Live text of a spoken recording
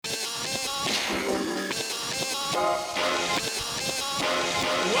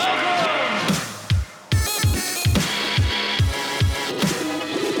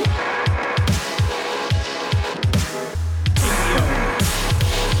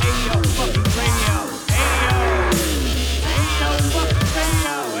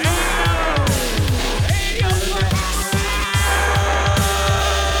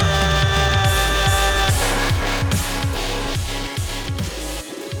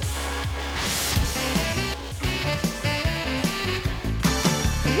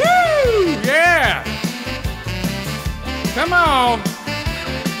Come on.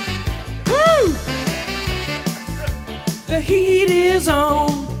 Woo! The heat is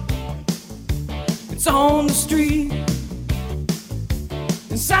on. It's on the street.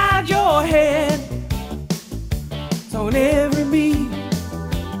 Inside your head. It's on every beat.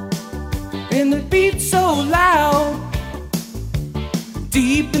 And the beat's so loud.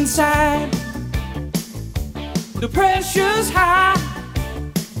 Deep inside. The pressure's high.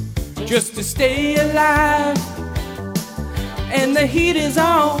 Just to stay alive. And the heat is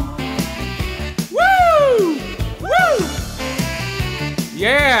on. Woo! Woo!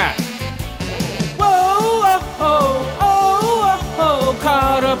 Yeah! Whoa, oh, oh, oh, oh,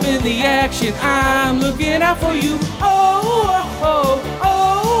 caught up in the action. I'm looking out for you. Oh, oh, oh,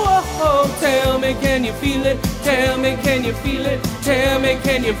 oh, oh, tell me, can you feel it? Tell me, can you feel it? Tell me,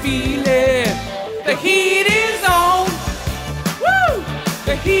 can you feel it? The heat is on. Woo!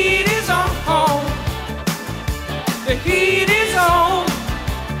 The heat is on. The heat is on.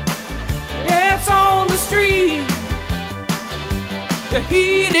 Yeah, it's on the street. The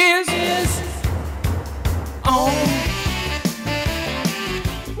heat is on.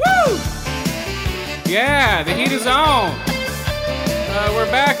 Woo! Yeah, the heat is on.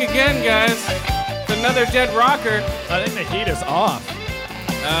 We're back again, guys. It's another Dead Rocker. I think the heat is off.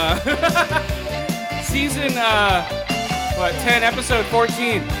 Season, 10, episode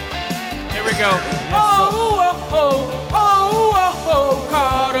 14. Here we go. Oh, oh, oh, oh, oh, oh,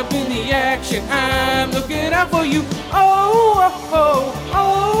 caught up in the action. I'm looking out for you. Oh, oh, oh,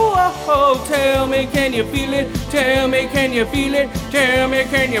 oh, oh, oh, tell me, can you feel it? Tell me, can you feel it? Tell me,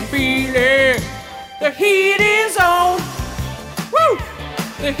 can you feel it? The heat is on. Woo!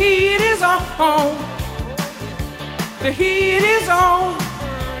 The heat is on. The heat is on.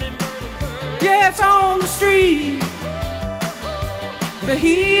 Yeah, it's on the street. The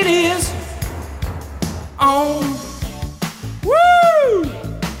heat is on. Woo!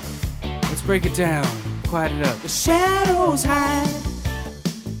 Let's break it down. Quiet it up. The shadows hide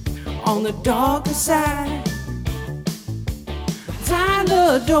on the darker side. Behind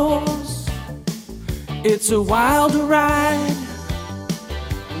the doors, it's a wild ride.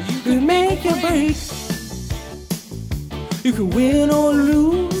 You can make or break. You can win or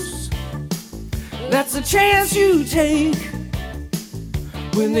lose. That's the chance you take.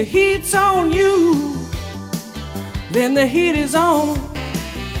 When the heat's on you, then the heat is on.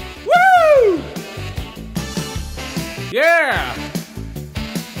 Woo! Yeah!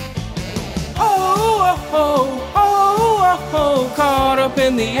 Oh, oh, oh, oh, oh, caught up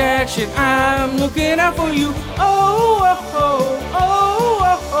in the action. I'm looking out for you. Oh, oh, oh,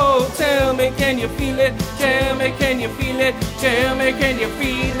 oh, oh, tell me, can you feel it? Tell me, can you feel it? Tell me, can you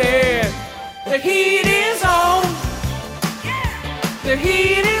feel it? The heat is on. The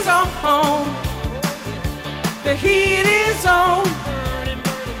heat is on. The heat is on.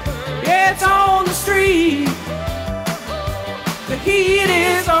 Yeah, it's on the street. The heat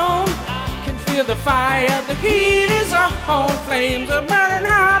is on. Can feel the fire. The heat is on. Flames are burning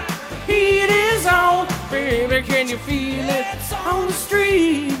hot. The heat is on. Baby, can you feel it? It's on the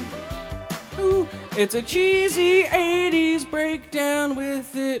street. Ooh, it's a cheesy 80s breakdown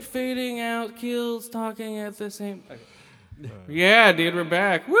with it fading out. Kills talking at the same. Yeah, dude, we're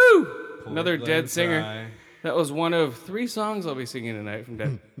back. Woo! Another Dead singer. That was one of 3 songs I'll be singing tonight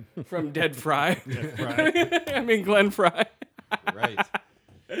from Dead Fry. Dead Fry. I mean Glenn Fry. Right.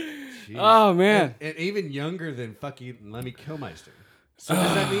 Jeez. Oh man. And even younger than fucking Lemmy Kilmister. So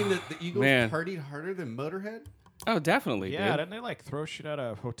does that mean that the Eagles partied harder than Motorhead? Oh, definitely. Yeah, dude. didn't they like throw shit out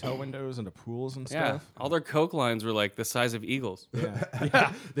of hotel windows into pools and Yeah, stuff? all their Coke lines were like the size of eagles.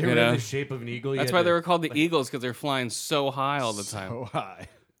 Yeah. They were in the shape of an eagle. That's why they were called the Eagles, because they're flying so high all the time. So high.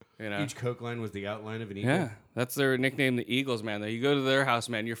 You know? Each Coke line was the outline of an eagle. Yeah, that's their nickname, the Eagles, man. You go to their house,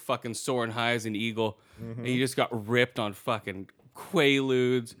 man, you're fucking soaring high as an eagle, and you just got ripped on fucking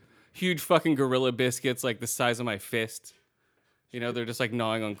Quaaludes, huge fucking Gorilla Biscuits like the size of my fist. You know, they're just like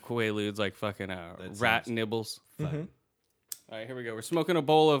gnawing on Quaaludes like fucking rat nibbles. All right, here we go. We're smoking a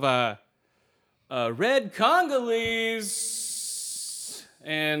bowl of red Congolese,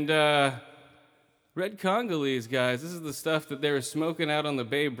 and Red Congolese, guys. This is the stuff that they were smoking out on the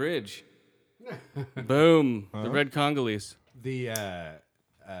Bay Bridge. Boom. The Red Congolese. The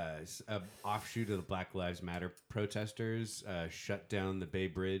offshoot of the Black Lives Matter protesters shut down the Bay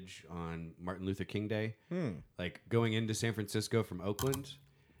Bridge on Martin Luther King Day. Like going into San Francisco from Oakland,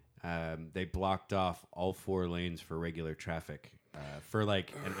 they blocked off all 4 lanes for regular traffic for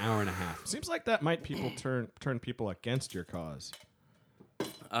like an hour and a half. Seems like that might turn people against your cause.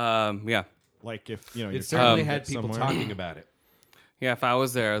 Yeah. Like if you know, It certainly had people talking about it. Yeah, if I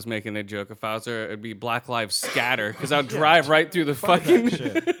was there, I was making a joke. If I was there, it'd be Black Lives Scatter, because I'd drive right through the fucking...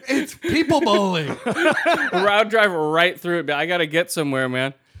 It's people bowling. I'd drive right through it, but I got to get somewhere,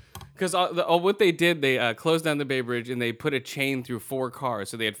 man. Because what they did, they closed down the Bay Bridge, and they put a chain through 4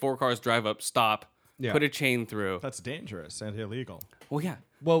 cars. So they had 4 cars drive up, stop, put a chain through. That's dangerous and illegal. Well, yeah.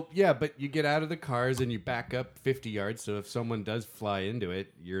 Well, yeah, but you get out of the cars and you back up 50 yards, so if someone does fly into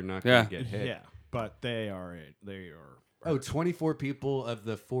it, you're not going to get hit. Yeah, but they are. Oh, 24 people of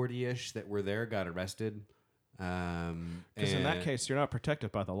the 40-ish that were there got arrested. Because in that case, you're not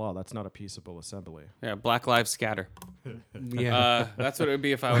protected by the law. That's not a peaceable assembly. Yeah, Black Lives Scatter. Yeah. That's what it would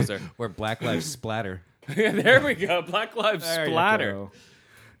be if I was there. Or Black Lives Splatter. Yeah, there we go. Black Lives Splatter.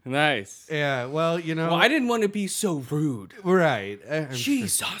 Nice. Yeah, well, you know. Well, I didn't want to be so rude. Right.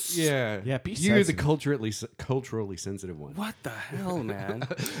 Jesus. Yeah. Yeah, be You're the sensitive. culturally sensitive one. What the hell, man?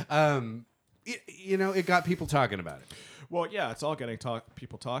 You know, it got people talking about it. Well, yeah, it's all getting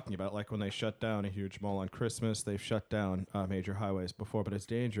people talking about. Like when they shut down a huge mall on Christmas, they've shut down major highways before, but it's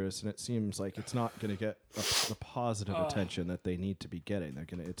dangerous, and it seems like it's not going to get the positive attention that they need to be getting.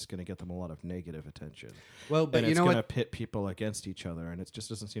 It's going to get them a lot of negative attention. Well, but and you it's know going to what? pit people against each other, and it just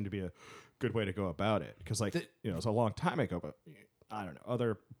doesn't seem to be a good way to go about it. Because, like, it's a long time ago, but I don't know.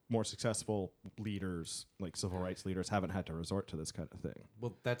 Other more successful leaders, like civil rights leaders, haven't had to resort to this kind of thing.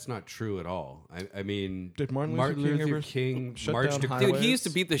 Well, that's not true at all. I mean, Did Martin Luther Luther King shut marched down across. Dude, he used to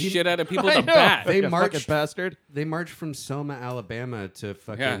beat the shit out of people with a bat. They You marched, fucking bastard. They marched from Selma, Alabama to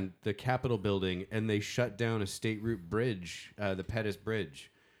fucking Yeah. the Capitol building, and they shut down a state route bridge, the Pettus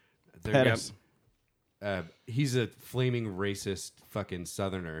Bridge. Pettus. He's a flaming racist fucking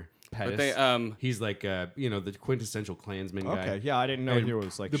Southerner. Pettus. But they, he's like, the quintessential Klansman guy. Okay, yeah, I didn't know And he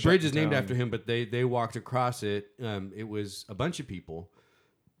was like the shut bridge is named down. after him, but they walked across it. It was a bunch of people.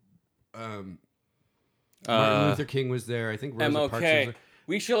 Martin Luther King was there. I think Rosa Parks was MLK. there.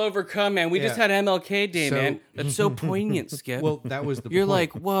 We shall overcome, man. We just Yeah. had MLK Day, So- man. That's so poignant, Skip. Well, that was the You're point.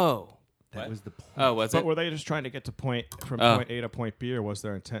 like, whoa. That was the point. Oh, was But it? were they just trying to get to point A to point B, or was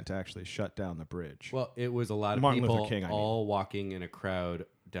their intent to actually shut down the bridge? Well, it was a lot of Martin Luther people King, I mean. all walking in a crowd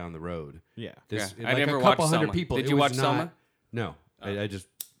down the road. yeah. This, Yeah. I like never a watched couple hundred Selma. people. Did It you was watch not- Selma? No, I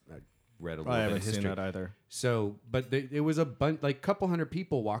read a little I bit haven't of seen history. that either. So, but it was a bunch, like couple hundred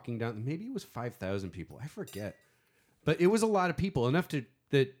people walking down. Maybe it was 5,000 people. I forget. But it was a lot of people, enough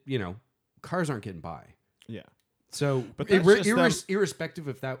that cars aren't getting by. Yeah. So, But that's just them- irrespective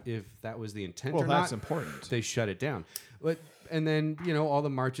if that was the intent Well, or that's not, important. they shut it down. But and then all the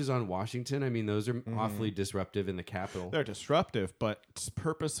marches on Washington. I mean, those are awfully disruptive in the Capitol. They're disruptive, but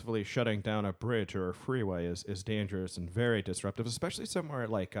purposefully shutting down a bridge or a freeway is dangerous and very disruptive, especially somewhere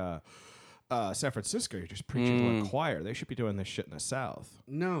like San Francisco. You're just preaching to a choir. They should be doing this shit in the South.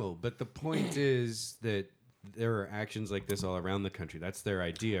 No, but the point is that there are actions like this all around the country. That's their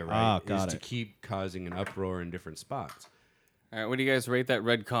idea, right? Ah, got is it. to keep causing an uproar in different spots. All right, what do you guys rate that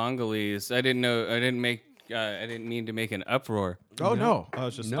Red Congolese? I didn't mean to make an uproar. Oh no, I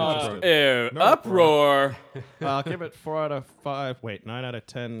was just Ew, uproar. I'll give it 4 out of 5. Wait, 9 out of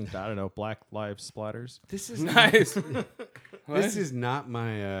 10. I don't know. Black Lives Splatters. This is Nice. this is not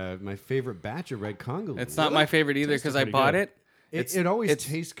my my favorite batch of Red Congo. It's not my favorite either because I bought it. It always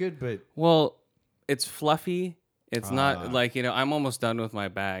tastes good, but Well, it's fluffy. It's not like I'm almost done with my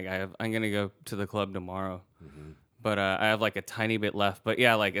bag. I'm gonna go to the club tomorrow, but I have like a tiny bit left. But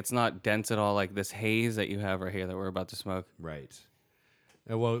yeah, like it's not dense at all. Like this haze that you have right here that we're about to smoke. right.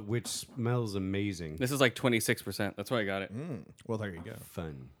 Well, which smells amazing. This is like 26%. That's why I got it. Well, there you go.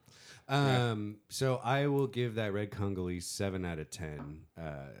 Fun. So I will give that Red Congolese 7 out of 10.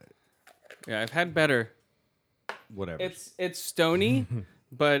 Yeah, I've had better. Whatever. It's stony,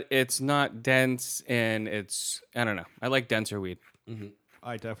 but it's not dense, and I don't know. I like denser weed.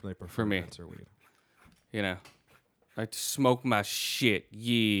 I definitely prefer For me. denser weed. I smoke my shit.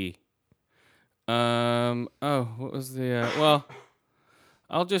 Yeah. What was the well?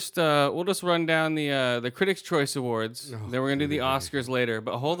 We'll just run down the Critics' Choice Awards. Then we're gonna do the Oscars later.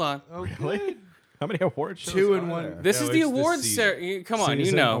 But hold on. really? How many award shows? 2 in are 1. there? This No, is the it's the awards season. ceremony. Come on, you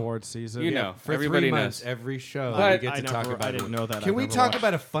Season, know. award season. You know. For Everybody 3 months, knows. every show But we get to talk about. I didn't know that. Can I've we never talk watched.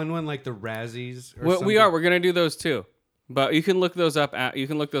 about a fun one like the Razzies? Or We something? are. We're gonna do those too, but you can look those up. You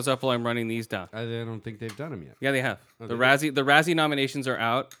can look those up while I'm running these down. I don't think they've done them yet. Yeah, they have. Oh, The they Razzie nominations are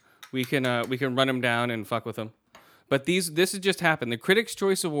out. We can run them down and fuck with them. But this has just happened. The Critics'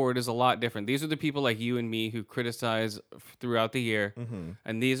 Choice Award is a lot different. These are the people like you and me who criticize throughout the year,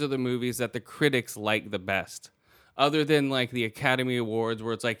 and these are the movies that the critics like the best. Other than like the Academy Awards,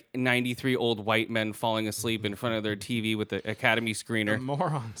 where it's like 93 old white men falling asleep in front of their TV with the Academy screener,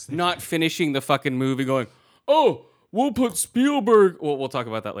 morons? not finishing the fucking movie, going, "Oh, we'll put Spielberg." Well, we'll talk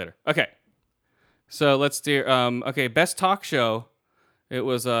about that later. Okay, so let's do. Okay, best talk show. It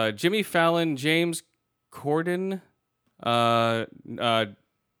was Jimmy Fallon, James Corden, the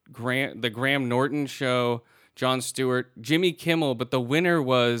Graham Norton show, Jon Stewart, Jimmy Kimmel, but the winner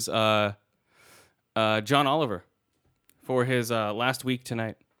was John Oliver for his Last Week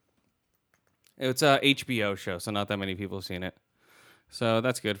Tonight. It's a HBO show, so not that many people have seen it. So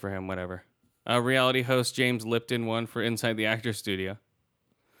that's good for him, whatever. Reality host James Lipton won for Inside the Actors Studio.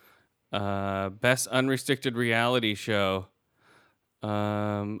 Best unrestricted reality show.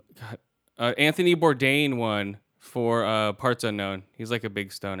 Anthony Bourdain won for Parts Unknown. He's like a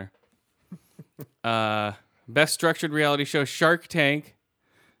big stoner. Best structured reality show, Shark Tank.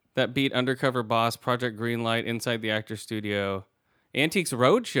 That beat Undercover Boss, Project Greenlight, Inside the Actors Studio. Antiques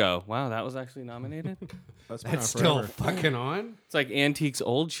Roadshow. Wow, that was actually nominated. That's been That's on still forever. fucking on. It's like Antiques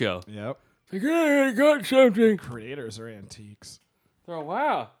Old Show. Yep. Like, hey, I got something. Creators are antiques. Oh,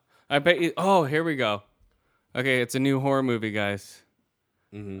 wow. I bet you. Oh, here we go. Okay, it's a new horror movie, guys.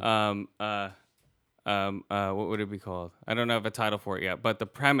 What would it be called? I don't have a title for it yet, but the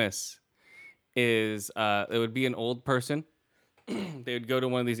premise is it would be an old person. They would go to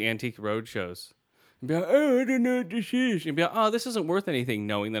one of these antique road shows and be like, "Oh, I don't know what this is." And be like, "Oh, this isn't worth anything,"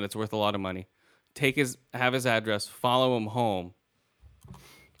 knowing that it's worth a lot of money. Have his address, follow him home.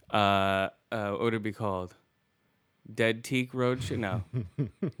 What would it be called? Dead Teak Road show? No,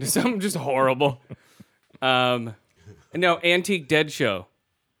 something just horrible. No, Antique Dead Show.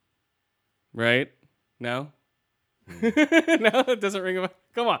 Right? No? No, it doesn't ring a bell.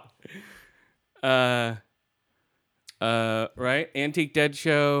 Come on. Right? Antique Dead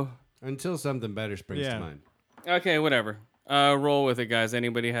Show. Until something better springs Yeah. to mind. Okay, whatever. Roll with it, guys.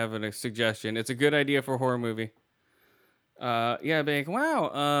 Anybody have a suggestion? It's a good idea for a horror movie. Yeah, be like,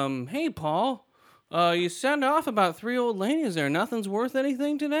 wow, hey, Paul, you sound off about 3 old ladies there. Nothing's worth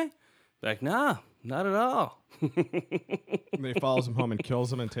anything today? Like, nah, not at all. And he follows him home and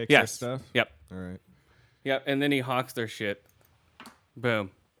kills him and takes Yes. their stuff. Yep. All right. Yep, and then he hawks their shit.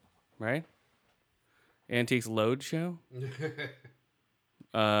 Boom. Right? Antiques Load Show?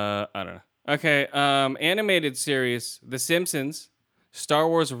 I don't know. Okay, animated series, The Simpsons, Star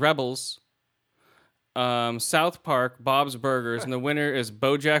Wars Rebels, South Park, Bob's Burgers, and the winner is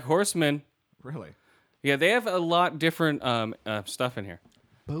BoJack Horseman. Really? Yeah, they have a lot different stuff in here.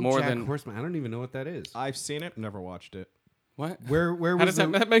 More BoJack than- Horseman. I don't even know what that is. I've seen it, never watched it. What? Where How was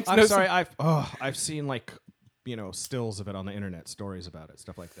does that makes I'm no sorry. sense. I've seen like stills of it on the internet, stories about it,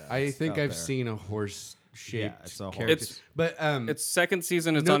 stuff like that. I It's think out I've there. seen a horse-shaped Yeah, it's a horse. character. It's- but It's second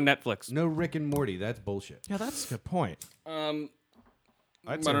season. It's No- on Netflix. no Rick and Morty. That's bullshit. Yeah, that's a good point. I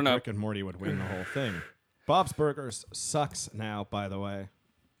I'd say don't know. Rick and Morty would win the whole thing. Bob's Burgers sucks now, by the way.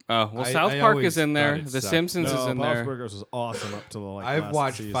 Oh well, I South Park always is in there. thought it The sucked. Simpsons is in Bob's there. Burgers was awesome up to the I've last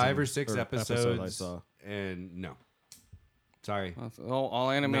watched season, 5 or 6 or episodes, I saw. and no. Sorry.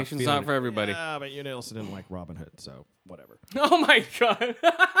 All animation's feeling not for it. everybody. Yeah, but you also didn't like Robin Hood, so whatever. Oh my god.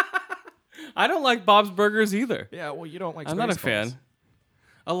 I don't like Bob's Burgers either. Yeah, well, you don't like. I'm not a Spaceballs. fan.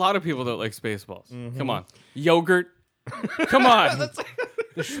 A lot of people don't like Spaceballs. Mm-hmm. Come on. Yogurt. Come on.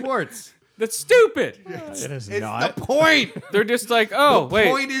 The Schwartz. That's stupid. It is It's not. the point. They're just like, oh, The wait.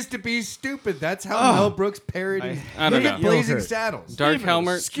 point is to be stupid. That's how Mel Brooks parodied. I don't Look at know. Blazing Yogurt. Saddles. Dark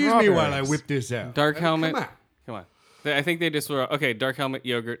Helmet. Excuse me while I Strawberries. whip this out. Dark Come Helmet. on. Come on. I think they just were, okay, Dark Helmet,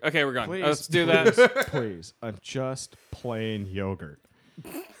 Yogurt. Okay, we're gone. Please, Let's do that. Please, I'm just plain yogurt.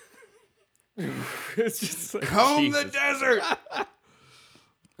 It's just like, Comb the Jesus. desert.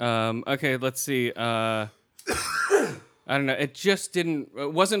 Okay, let's see. I don't know. It just it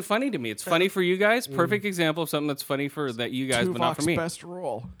wasn't funny to me. It's funny for you guys. Perfect example of something that's funny for that you guys, but not for Tuvok's me. best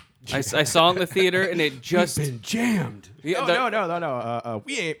role. I saw it in the theater and it just, Been jammed. yeah, No.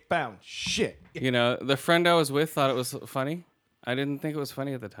 We ain't found shit. you know, the friend I was with thought it was funny. I didn't think it was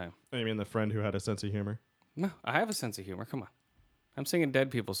funny at the time. I mean, the friend who had a sense of humor. No, I have a sense of humor. Come on. I'm singing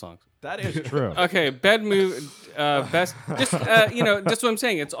dead people songs. That is true. Okay, best. Just just what I'm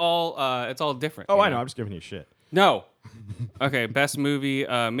saying. It's all different. Oh, you I know. I'm just giving you shit. No. Okay, best movie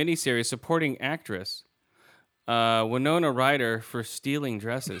miniseries supporting actress. Winona Ryder for Stealing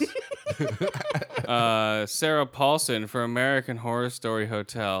Dresses. Sarah Paulson for American Horror Story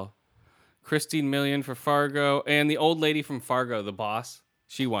Hotel. Christine Milian for Fargo, and the old lady from Fargo, the boss,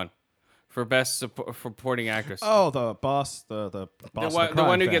 she won for best supporting actress. Oh, the boss, the boss, the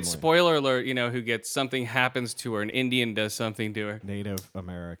one who gets, spoiler alert, who gets something happens to her, an Indian does something to her. Native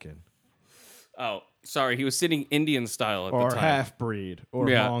American. Oh, sorry, he was sitting Indian style at the Or time. half-breed, or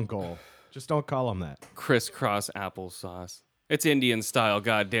Yeah. Mongol. Just don't call him that. Crisscross applesauce. It's Indian style,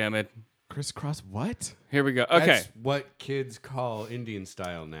 god damn it. Crisscross what? Here we go. Okay. That's what kids call Indian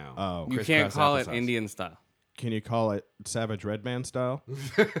style now. Oh. You Crisscross can't call it applesauce. Indian style. Can you call it Savage Red Man style?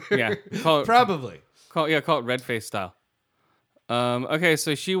 Yeah. Call it, Probably. call it red face style. Okay,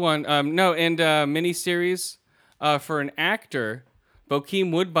 so she won. Miniseries for an actor,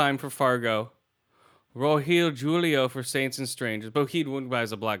 Bokeem Woodbine for Fargo, Rohil Julio for Saints and Strangers. Bokeem Woodbine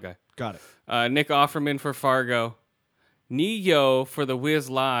is a black guy. Got it. Nick Offerman for Fargo, Neo for The Wiz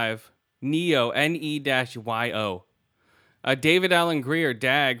Live, Neo N-E-Y-O. David Allen Greer,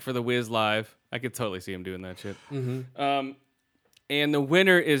 Dag for The Wiz Live. I could totally see him doing that shit. Mm-hmm. And the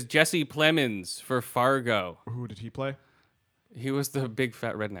winner is Jesse Plemons for Fargo. Who did he play? He was the big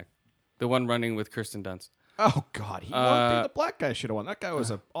fat redneck, the one running with Kirsten Dunst. Oh, God. He won. The black guy should have won. That guy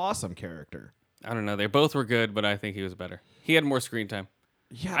was an awesome character. I don't know. They both were good, but I think he was better. He had more screen time.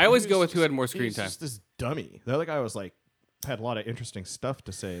 Yeah, I always he go was with who had more screen he's time. Just this dummy. The other guy was had a lot of interesting stuff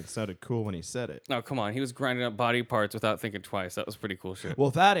to say and sounded cool when he said it. Oh, come on. He was grinding up body parts without thinking twice. That was pretty cool shit.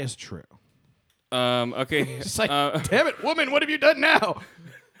 Well, that is true. Okay. It's like, damn it, woman, what have you done now?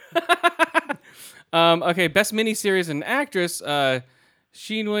 Okay, best miniseries and actress,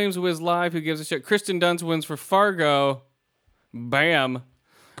 Sheen Williams was live. Who gives a shit? Kristen Dunst wins for Fargo. Bam.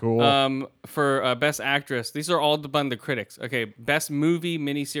 Cool. For best actress, these are all done the critics. Okay, best movie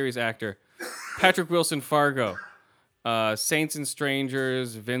miniseries actor, Patrick Wilson, Fargo. Saints and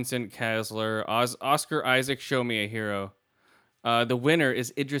Strangers, Vincent Kessler, Oscar Isaac, Show Me a Hero. The winner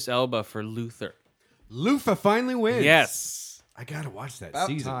is Idris Elba for Luther. Lufa finally wins. Yes. I gotta watch that About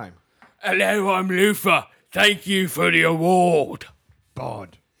season. time. Hello, I'm Luther. Thank you for the award.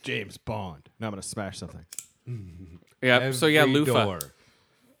 Bond. James Bond. Now I'm going to smash something. Yeah, so yeah, Every Luther. door.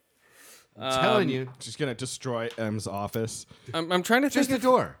 I'm telling you. Just going to destroy M's office. I'm trying to think. Just the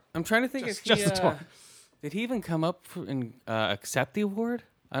door. I'm trying to think if Just he, the door. did he even come up and accept the award?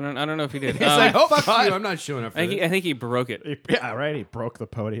 I don't know if he did. I hope Fuck not. you. I'm not showing up for this. I think he broke it. Yeah, right. He broke the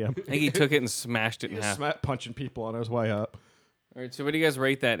podium. I think he took it and smashed it in half. Punching people on his way up. All right, so what do you guys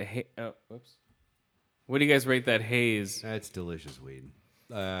rate that? Whoops. What do you guys rate that haze? That's delicious weed.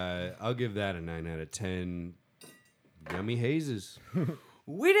 I'll give that a 9 out of 10. Yummy hazes.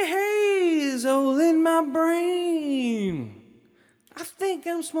 With a haze all in my brain, I think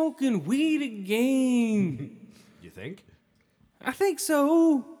I'm smoking weed again. You think? I think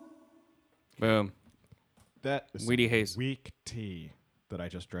so. Boom. That is Weedy haze. weak tea that I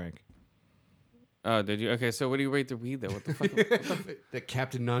just drank. Oh, did you? Okay, so what do you rate the weed though? What the fuck? The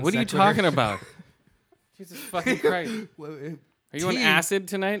Captain Non What are you talking about? Jesus fucking Christ. Are you on Tea. acid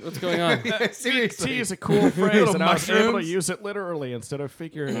tonight? What's going on? Seriously. Tea is a cool phrase, and I was able to mushrooms. use it literally instead of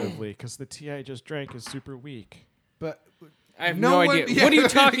figuratively because the tea I just drank is super weak. But I have no idea. What are you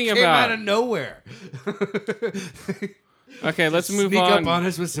talking it came about? out of nowhere. Okay, let's move Sneak on. up on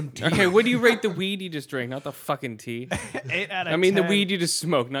us with some tea. Okay, what do you rate the weed you just drank? Not the fucking tea. 8 out of I mean, 10. the weed you just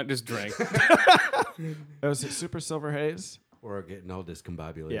smoked, not just drank. Was it Super Silver Haze? Or getting all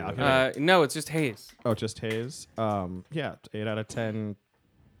discombobulated. Yeah, over okay. it. No, it's just haze. Oh, just Haze? Yeah, 8 out of 10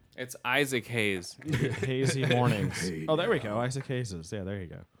 It's Isaac Hayes. hazy mornings. Oh, there we go. Isaac Hazes. Yeah, there you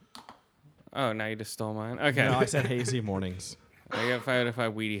go. Oh, now you just stole mine. Okay. No, I said hazy mornings. I got 5 out of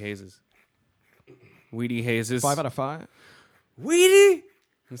 5 weedy hazes. Weedy hazes. 5 out of 5? Weedy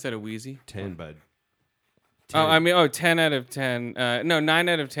instead of wheezy. 10, bud. Oh, I mean, 10 out of 10. No, 9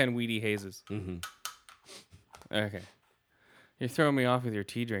 out of 10 weedy hazes. Mm-hmm. Okay. You're throwing me off with your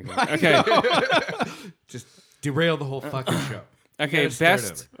tea drinking. Okay. Just derail the whole fucking show. Okay, Gotta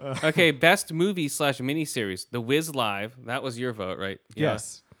start best. Okay, best movie / miniseries. The Wiz Live. That was your vote, right? Yeah.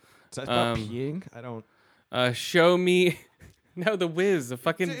 Yes. Is that about peeing? I don't... Show me. No, the Wiz, the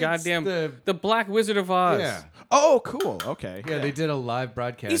fucking It's goddamn the- Black Wizard of Oz. Yeah. Oh, cool. Okay. Yeah, they did a live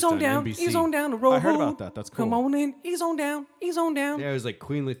broadcast He's on down. NBC. He's on down the road. I heard about that. That's cool. Come on in. He's on down. He's on down. Yeah, it was like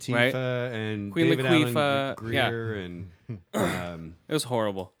Queen Latifah Right. and Queen David Allen Latifah, Greer and It was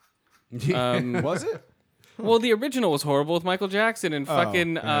horrible. Was it? Well, the original was horrible with Michael Jackson and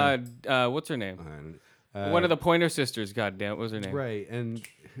fucking yeah. what's her name? And, One of the Pointer Sisters. Goddamn, what was her name? right, and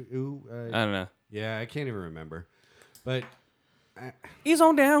who? I don't know. Yeah, I can't even remember. But He's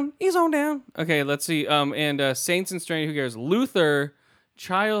on down. He's on down. Okay, let's see. And Saints and Strange. Who cares? Luther,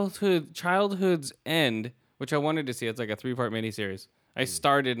 Childhood's End, which I wanted to see. It's like a 3-part miniseries. I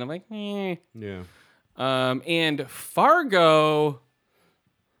started and I'm like, eh. yeah, And Fargo.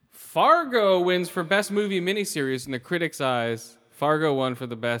 Fargo wins for best movie miniseries in the critics' eyes. Fargo won for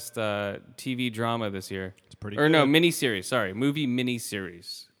the best TV drama this year. It's pretty Or good. no, miniseries. Sorry, movie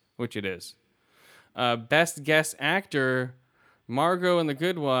miniseries, which it is. Best guest actor, Margot and the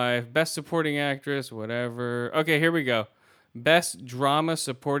Good Wife. Best supporting actress, whatever. Okay, here we go. Best drama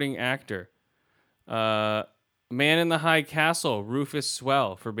supporting actor. Man in the High Castle, Rufus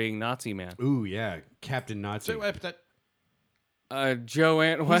Swell for being Nazi Man. ooh, yeah, Captain Nazi. So, wait, but that,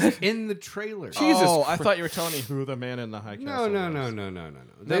 Joanne, what? in the trailer. Jesus oh, I thought you were telling me who the man in the high castle No.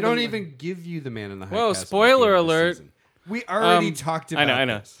 They don't even give you the man in the high Whoa, castle. spoiler at the end of the alert. season. We already talked about I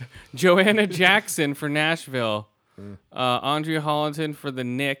know. this. Joanna Jackson for Nashville. Andre Holland for the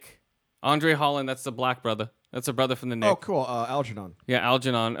Nick. Andre Holland, that's the black brother. That's a brother from the Nick. Oh, cool. Algernon. Yeah,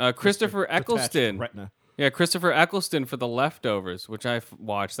 Algernon. Christopher Detached Eccleston. Retina. Yeah, Christopher Eccleston for The Leftovers, which I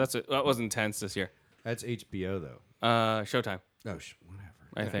watched. That was intense this year. That's HBO though. Showtime. Oh, whatever.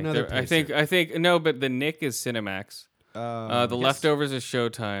 I think. Another I think. No, but the Nick is Cinemax. The Leftovers is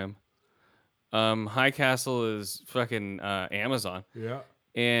Showtime. High Castle is fucking Amazon. Yeah.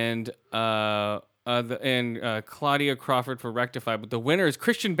 And Claudia Crawford for Rectify, but the winner is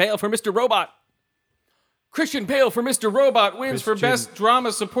Christian Bale for Mr. Robot. Christian Bale for Mr. Robot wins for Best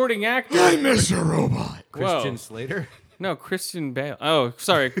Drama Supporting Actor. I'm Mr. Robot. Christian Whoa. Slater. No, Christian Bale. Oh,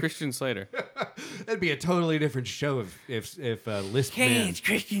 sorry, Christian Slater. That'd be a totally different show if Lisp Man.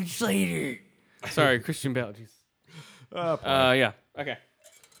 Christian Slater. Sorry, Christian Bale. Jeez. Yeah. Okay.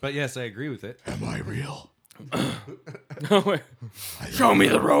 But yes, I agree with it. Am I real? Show me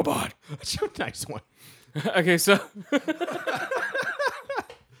the robot. That's a nice one.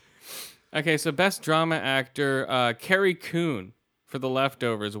 Okay, so best drama actor, Carrie Coon for The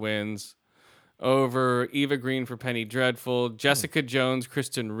Leftovers wins over Eva Green for Penny Dreadful. Jessica Jones,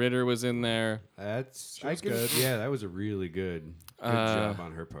 Kristen Ritter was in there. That's good. Yeah, that was a really good job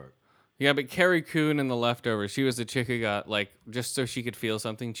on her part. Yeah, but Carrie Coon in The Leftovers, she was the chick who got, like, just so she could feel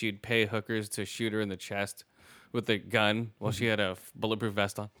something, she'd pay hookers to shoot her in the chest with a gun while she had a bulletproof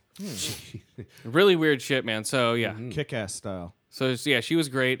vest on. Really weird shit, man. So, yeah. Kick-ass style. So, yeah, she was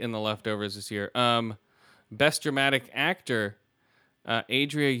great in The Leftovers this year. Best dramatic actor,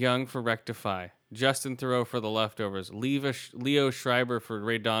 Adria Young for Rectify. Justin Theroux for The Leftovers. Leo Schreiber for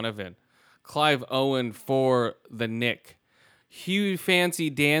Ray Donovan. Clive Owen for The Nick. Hugh Fancy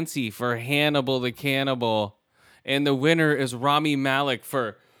Dancy for Hannibal the Cannibal. And the winner is Rami Malek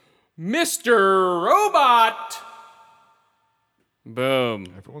for Mr. Robot. Boom.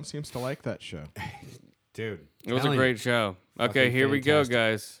 Everyone seems to like that show. Dude. It was a great show. Okay, Fucking here we go, fantastic.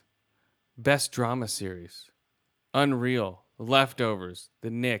 guys. Best drama series. Unreal, Leftovers, The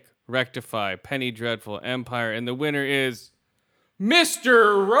Nick, Rectify, Penny Dreadful, Empire, and the winner is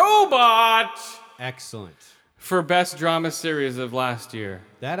Mr. Robot Excellent. for best drama series of last year.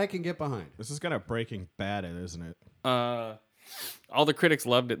 That I can get behind. This is kind of Breaking Bad, isn't it? All the critics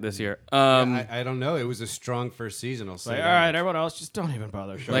loved it this year. I don't know. It was a strong first season. I'll say. Like, that all right, much. everyone else, just don't even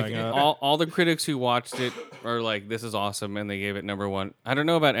bother showing Like up. all the critics who watched it are like, "This is awesome," and they gave it number one. I don't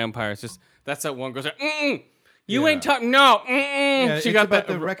know about Empire. It's just that's that one girl's like, "Mm-mm, you ain't talking." No, Yeah, she it's got about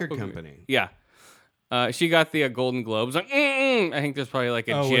that the record company. Yeah. She got the Golden Globes. Like, I think there's probably like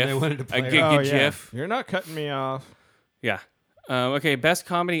a Oh, when GIF, they wanted to play a it. GIF. You're not cutting me off. Yeah. Okay. Best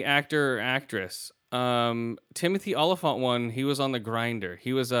comedy actor or actress. Timothy Oliphant won. He was on The Grinder.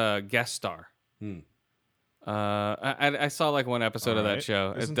 He was a guest star. I saw like one episode of that Alright.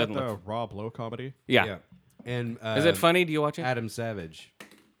 show. Isn't It that doesn't the look. Rob Lowe comedy? Yeah. And Is it funny? Do you watch it? Adam Savage.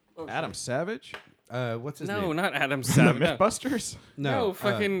 Adam Savage? What's his No, name? not Adam The Savage. No. Mythbusters? No,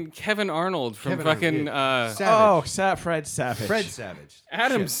 fucking Kevin Arnold from Kevin Arnold, fucking Savage. Fred Savage. Fred Savage.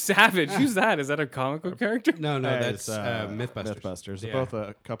 Adam Shit. Savage. Who's that? Is that a comic book character? No, It's, that's Mythbusters. Mythbusters. They're Yeah. both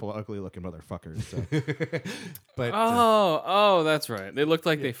a couple of ugly-looking motherfuckers. So. But Oh, that's right. They looked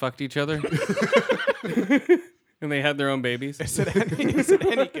like they fucked each other. And they had their own babies. is it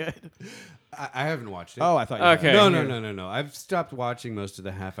any good? I haven't watched it. Oh, I thought you Okay. had. No. I've stopped watching most of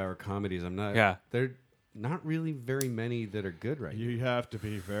the half-hour comedies. I'm not. Yeah. They're not really very many that are good right now. You have to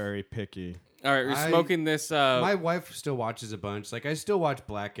be very picky. All right, we're smoking this. My wife still watches a bunch. Like I still watch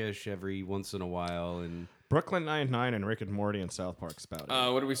Blackish every once in a while, and Brooklyn Nine-Nine and Rick and Morty and South Park spout.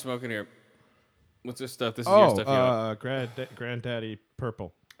 What are we smoking here? What's this stuff? This is your stuff. Granddaddy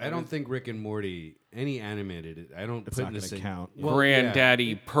Purple. I don't think Rick and Morty, any animated, I don't It's put not in the going to same. count. Well,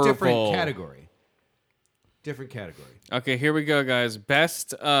 Granddaddy Purple. Different category. Different category. Okay, here we go, guys.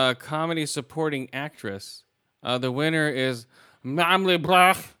 Best comedy supporting actress. The winner is Mamle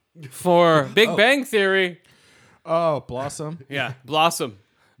Blah for Big Bang Theory. Oh, Blossom. Yeah, Blossom.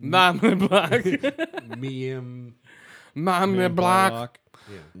 Mamle Blah. Meme. Mamle Blah. Blaylock,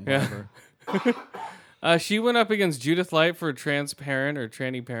 Yeah. whatever. She went up against Judith Light for Transparent or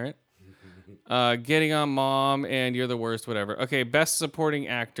Tranny Parent. Getting on Mom and You're the Worst, whatever. Okay, best supporting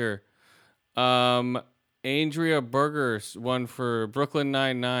actor. Andrea Berger won for Brooklyn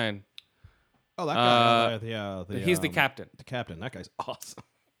Nine-Nine. Oh, that guy. He's the captain. The captain. That guy's awesome.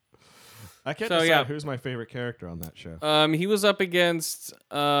 I can't So, decide yeah. who's my favorite character on that show. He was up against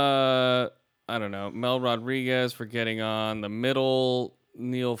I don't know, Mel Rodriguez for Getting On, The Middle,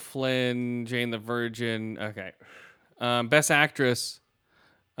 Neil Flynn, Jane the Virgin. Okay. Best actress.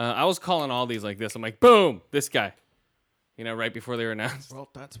 I was calling all these like this. I'm like, boom, this guy. You know, right before they were announced. Well,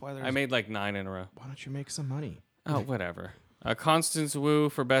 that's why there's. I made like 9 in a row. Why don't you make some money? Oh, whatever. Constance Wu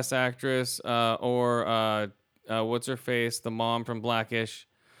for Best Actress, or what's her face, the mom from Blackish,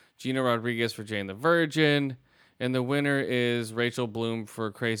 Gina Rodriguez for Jane the Virgin, and the winner is Rachel Bloom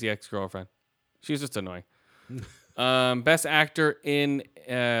for Crazy Ex-Girlfriend. She's just annoying. Best actor in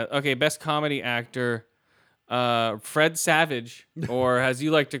best comedy actor, Fred Savage, or as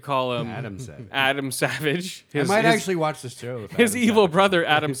you like to call him, Adam Savage. Adam Savage. I might actually watch the show. With His Adam evil Savage. brother,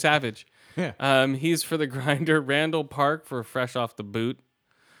 Adam Savage. Yeah. He's for The Grinder. Randall Park for Fresh Off the Boot.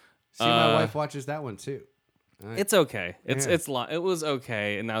 See, my wife watches that one too. It's okay. It was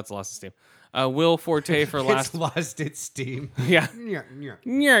okay, and now it's lost its steam. Will Forte for It's last. lost its steam. Yeah. Nyah, nyah.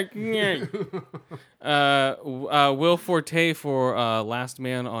 Nyeh, nyeh. Will Forte for Last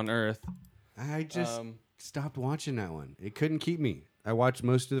Man on Earth. I just stopped watching that one. It couldn't keep me. I watched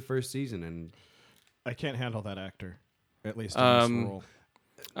most of the first season, and I can't handle that actor, at least in this role.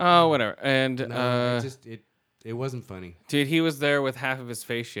 Oh, whatever. And it wasn't funny. dude, he was there with half of his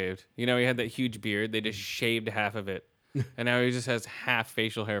face shaved. You know, he had that huge beard. They just shaved half of it, and now he just has half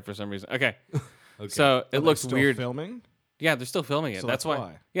facial hair for some reason. Okay. So it looks Still weird. Filming? Yeah, they're still filming it. So that's that's why.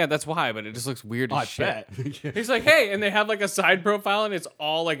 why. Yeah, that's why. But it just looks weird as I shit. bet. He's like, hey, and they have like a side profile, and it's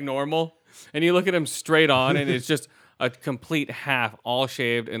all like normal. And you look at him straight on, and it's just a complete half, all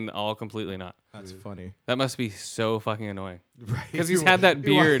shaved and all completely not. That's funny. That must be so fucking annoying. Right. Because he's had that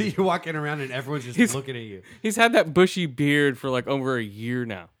beard. You're walking around, and everyone's just looking at you. He's had that bushy beard for like over a year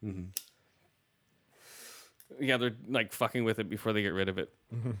now. Mm-hmm. Yeah, they're like fucking with it before they get rid of it.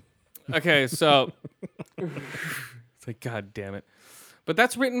 Okay, so it's like, God damn it. But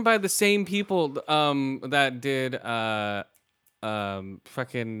that's written by the same people that did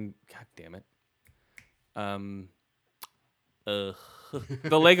fucking, God damn it.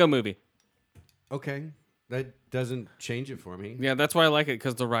 The Lego movie. Okay, that doesn't change it for me. Yeah, that's why I like it,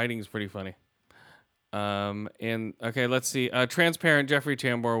 because the writing is pretty funny. And okay, let's see. Transparent, Jeffrey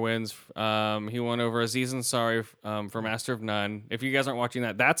Tambor wins. He won over Aziz Ansari for Master of None. If you guys aren't watching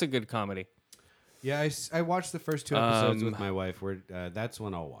that, that's a good comedy. Yeah, I watched the first 2 episodes with my wife. Where that's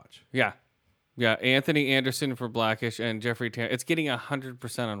one I'll watch. Yeah. Yeah, Anthony Anderson for Blackish and Jeffrey Tambor. It's getting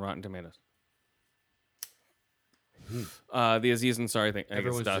 100% on Rotten Tomatoes. The Aziz Ansari thing. I guess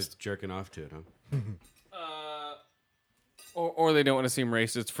Everyone's dust. just jerking off to it, huh? Or they don't want to seem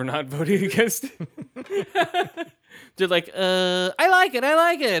racist for not voting against it. They're like, I like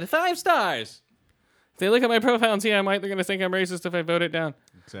it. 5 stars. If they look at my profile and see they're going to think I'm racist if I vote it down.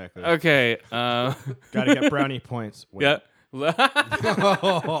 Exactly. Okay. Gotta get brownie points. Wait. Yeah.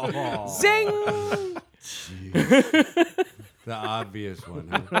 Zing! The obvious one.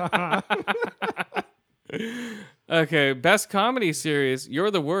 Huh? Okay. Best comedy series.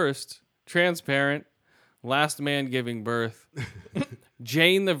 You're the Worst. Transparent. Last Man Giving Birth.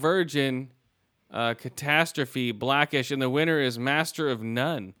 Jane the Virgin. Catastrophe. Blackish. And the winner is Master of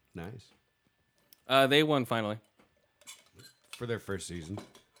None. Nice. They won finally. For their first season.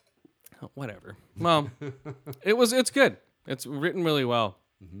 Whatever. Well, it's good. It's written really well.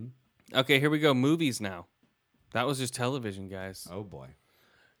 Mm-hmm. Okay, here we go. Movies now. That was just television, guys. Oh boy.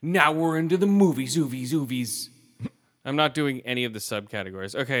 Now we're into the movies. Zoovies. I'm not doing any of the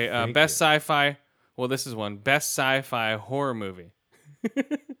subcategories. Okay, best sci-fi. Well, this is one. Best sci-fi horror movie.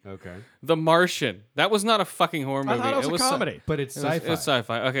 Okay. The Martian. That was not a fucking horror movie. I thought it was a comedy. But it's It was- sci-fi. It's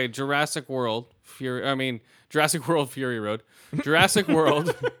sci-fi. Okay, Jurassic World Fury Road. Jurassic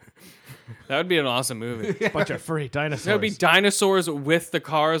World. That would be an awesome movie. Bunch of furry dinosaurs. There would be dinosaurs with the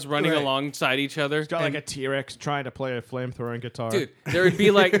cars running Right. alongside each other. It's got like a T-Rex trying to play a flamethrowing guitar. Dude, there would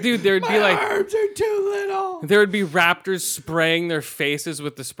be like, Arms are too little. there would be raptors spraying their faces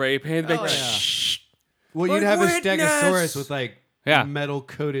with the spray paint. They'd be like, Well, Like you'd have witness! a Stegosaurus with like Yeah. metal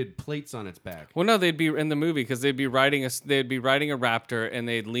coated plates on its back. Well, no, they'd be in the movie because they'd be riding a raptor and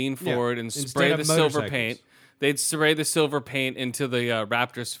they'd lean forward and instead spray of the silver motorcycles. paint. They'd spray the silver paint into the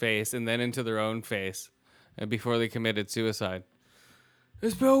raptor's face and then into their own face, and before they committed suicide.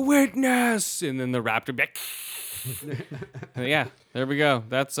 There's no witness, and then the raptor would be like, yeah, there we go.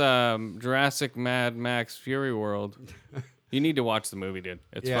 That's Jurassic Mad Max Fury World. You need to watch the movie, dude.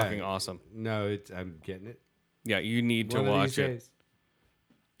 It's Yeah. fucking awesome. No, I'm getting it. Yeah, you need to One of watch these it. days.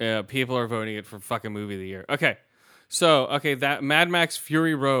 Yeah, people are voting it for fucking movie of the year. Okay. So, that Mad Max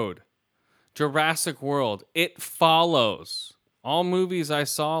Fury Road, Jurassic World, It Follows. All movies I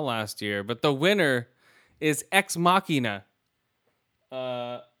saw last year, but the winner is Ex Machina.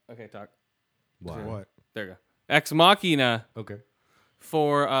 Okay, talk. Why? For what? There you go. Ex Machina Okay.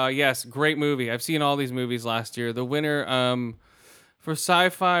 for yes, great movie. I've seen all these movies last year. The winner for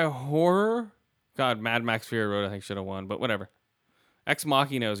sci-fi horror, God, Mad Max Fury Road I think should have won, but whatever. Ex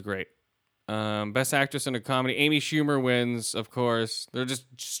Machina is great. Best actress in a comedy, Amy Schumer wins, of course. They're just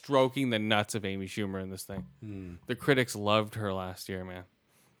stroking the nuts of Amy Schumer in this thing. The critics loved her last year, man.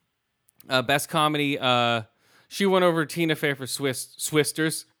 Best comedy, she won over Tina Fey for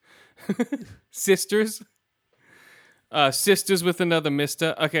Swisters. Sisters. Sisters with Another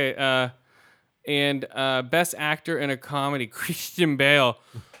Mista. Okay, and best actor in a comedy, Christian Bale.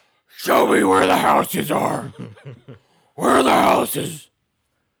 Show me where the houses are. Where are the houses?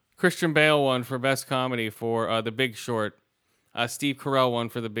 Christian Bale won for best comedy for The Big Short. Steve Carell won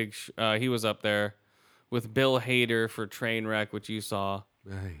for The Big. He was up there with Bill Hader for Trainwreck, which you saw.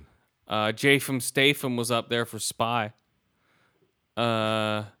 Right. Jason Statham was up there for Spy.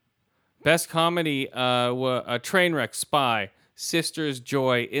 Best comedy, Trainwreck, Spy, Sisters,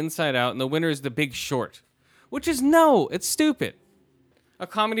 Joy, Inside Out, and the winner is The Big Short, which is it's stupid. A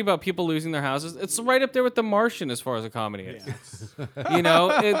comedy about people losing their houses. It's right up there with The Martian as far as a comedy is. You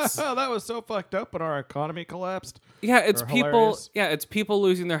know, it's Oh, that was so fucked up when our economy collapsed. it's Or people. hilarious. Yeah, it's people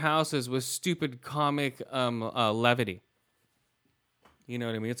losing their houses with stupid comic levity. You know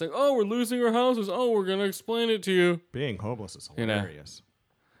what I mean? It's like, oh, we're losing our houses. Oh, we're gonna explain it to you. Being homeless is You know. hilarious.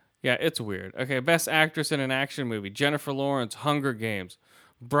 Yeah, it's weird. Okay, best actress in an action movie: Jennifer Lawrence, Hunger Games,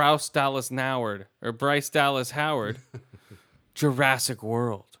 Bryce Dallas Howard, Jurassic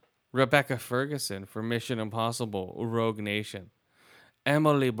World, Rebecca Ferguson for Mission Impossible, Rogue Nation,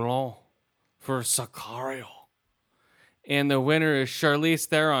 Emily Blunt for Sicario, and the winner is Charlize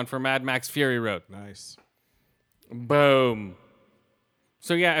Theron for Mad Max Fury Road. Nice. Boom.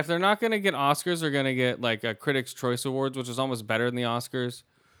 So yeah, if they're not gonna get Oscars, they're gonna get like a Critics' Choice Awards, which is almost better than the Oscars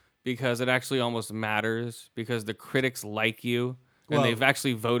because it actually almost matters because the critics like you and Well- they've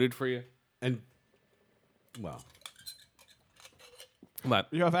actually voted for you. And well, But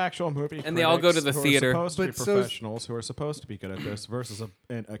You have actual movie And they all go to the critics who theater. are supposed to be But so- professionals who are supposed to be good at this versus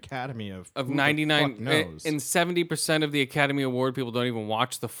an academy of who the 99 fuck knows. and 70% of the Academy Award people don't even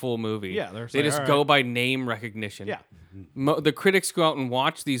watch the full movie. Yeah, they're they like, just all go right. by name recognition. Yeah. The critics go out and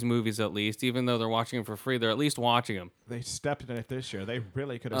watch these movies at least, even though they're watching them for free. They're at least watching them. They stepped in it this year. They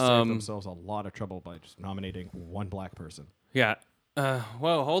really could have saved themselves a lot of trouble by just nominating one black person. Yeah.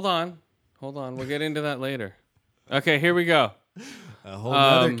 Well, hold on. We'll get into that later. Okay, here we go. a whole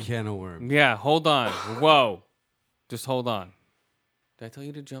other can of worms. Yeah, hold on. Whoa. Just hold on. Did I tell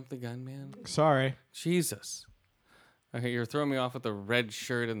you to jump the gun, man? Sorry. Jesus. Okay, you're throwing me off with the red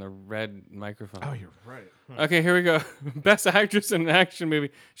shirt and the red microphone. Oh, you're right. Okay, here we go. Best actress in an action movie.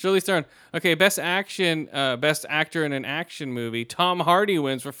 Charlize Theron. Okay, best actor in an action movie. Tom Hardy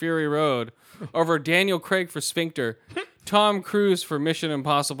wins for Fury Road over Daniel Craig for Sphincter. Tom Cruise for Mission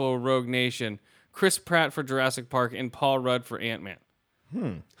Impossible: Rogue Nation. Chris Pratt for Jurassic Park and Paul Rudd for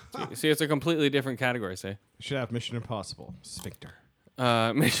Ant-Man. See, it's a completely different category. Say. You should have Mission Impossible. Sphincter.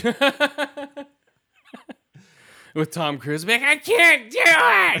 Mission. With Tom Cruise, being like, I can't do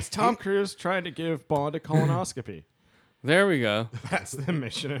it. It's Tom Cruise trying to give Bond a colonoscopy. There we go. That's the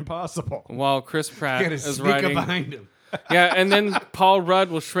Mission Impossible. While Chris Pratt Gotta is sneak up riding. behind him. Yeah, and then Paul Rudd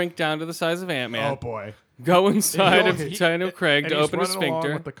will shrink down to the size of Ant-Man. Oh, boy. Go inside of He- Daniel Craig And to he's open his running along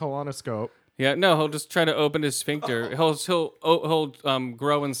sphincter. with the colonoscope. Yeah, no, he'll just try to open his sphincter. He'll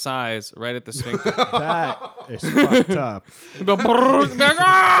grow in size right at the sphincter. That is fucked up.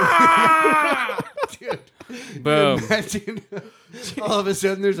 Boom. Imagine all of a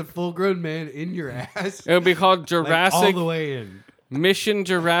sudden there's a full grown man in your ass. It would be called Like, Jurassic. all the way in. Mission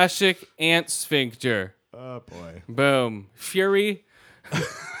Jurassic Ant Sphincter. Oh boy. Boom. Fury.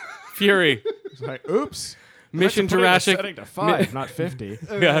 Fury. It's like, oops. Mission Putting the Jurassic. setting to 5, not 50.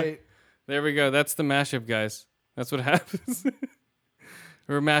 Yeah. There we go. That's the mashup, guys. That's what happens.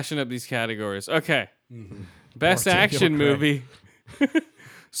 We're mashing up these categories. Okay. Best Or Daniel action Craig. movie.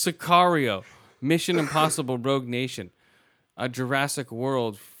 Sicario. Mission Impossible Rogue Nation. Jurassic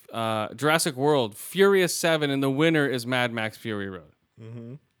World. Furious 7, and the winner is Mad Max Fury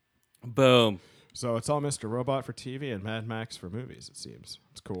Road. Boom. So it's all Mr. Robot for TV and Mad Max for movies, it seems.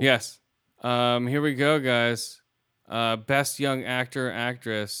 It's cool. Yes. Here we go, guys. Best young actor,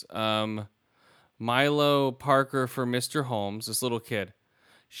 actress. Milo Parker for Mr. Holmes, this little kid.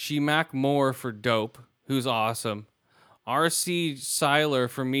 Shemak Moore for Dope, who's awesome. R.C. Seiler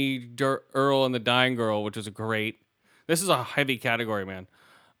for Me, Earl and the Dying Girl, which is great. This is a heavy category, man.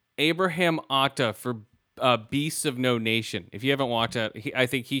 Abraham Atta for Beasts of No Nation. If you haven't watched that, I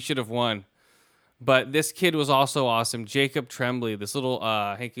think he should have won. But this kid was also awesome. Jacob Tremblay, this little,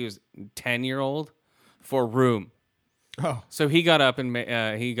 I think he was 10-year-old, for Room. Oh, So he got up and made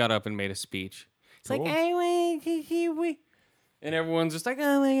a speech. It's Cool. like, hey, wait. And everyone's just like,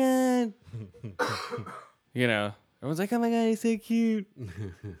 oh my God. You know, everyone's like, oh my God, he's so cute.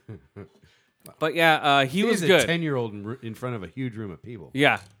 But yeah, he was a good. 10-year-old in front of a huge room of people.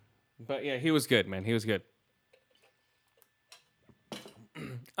 Yeah. But yeah, he was good, man. He was good.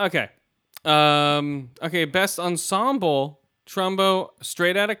 Okay. Okay, best ensemble, Trumbo,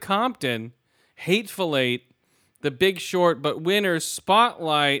 Straight Outta Compton, Hateful Eight, The Big Short, but winners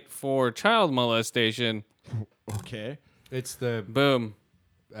Spotlight for child molestation. okay. It's the Boom.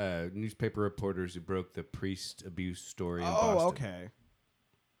 newspaper reporters who broke the priest abuse story in Oh, Boston. okay.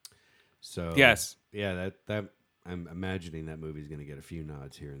 So Yes. yeah, that I'm imagining that movie's going to get a few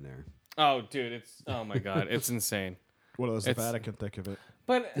nods here and there. Oh, dude, oh my God, it's insane. What does the It's- Vatican think of it?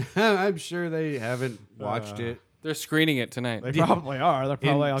 But I'm sure they haven't watched it. they're screening it tonight. They probably are. They're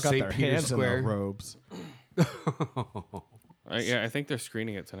probably all got St. their Peter's hands in their Square. robes. Yeah, I think they're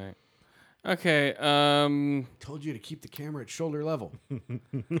screening it tonight. Okay, Told you to keep the camera at shoulder level.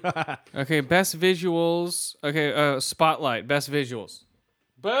 okay, best visuals. Okay, Spotlight, best visuals.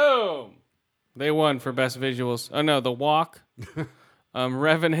 Boom! They won for best visuals. Oh no, The Walk,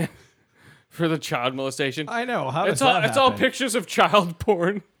 Revenant for the child molestation. I know. How does It's all that it's all happen? pictures of child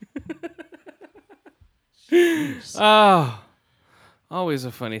porn. Oh, always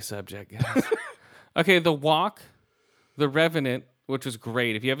a funny subject, guys. Okay, The Walk, The Revenant, which was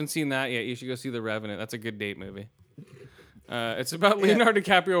great. If you haven't seen that yet, you should go see The Revenant. That's a good date movie. It's about Leonardo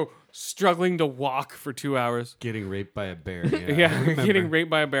DiCaprio struggling to walk for 2 hours. Getting raped by a bear. Yeah, I Yeah, remember. getting raped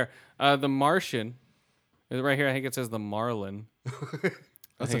by a bear. The Martian, right here, I think it says The Marlin.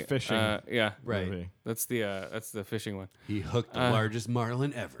 That's a fishing Yeah, Right. movie. that's the fishing one. He hooked the largest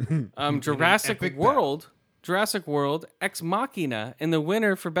marlin ever. Jurassic epic Jurassic World, Ex Machina, and the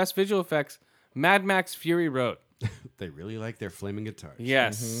winner for best visual effects, Mad Max Fury Road. They really like their flaming guitars.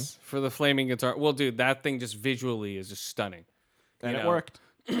 Yes, for the flaming guitar. Well, dude, that thing just visually is just stunning. And You it know. worked.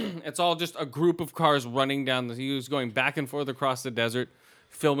 It's all just a group of cars running down. He was going back and forth across the desert,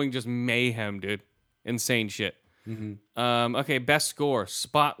 filming just mayhem, dude. Insane shit. Okay, best score: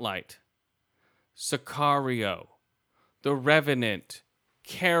 Spotlight, Sicario, The Revenant,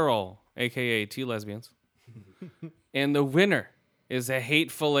 Carol, aka Two Lesbians, and the winner is A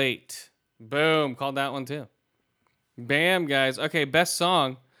Hateful Eight. Boom, called that one too. Bam, guys. Okay, best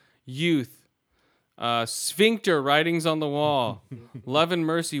song: Youth, Sphincter, Writings on the Wall, Love and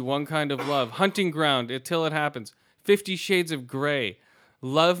Mercy, One Kind of Love, Hunting Ground, Till It Happens, 50 Shades of Grey,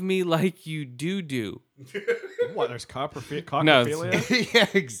 Love Me Like You Do. What? There's coprophilia? No, it's- yeah,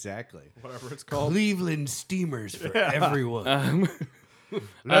 exactly. Whatever it's called. Cleveland steamers for everyone.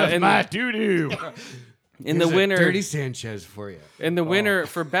 That's and my doo-doo. And the Here's a winner, Dirty Sanchez for you. and the winner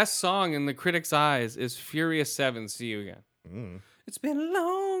for best song in the critics' eyes is Furious 7. See you again. It's been a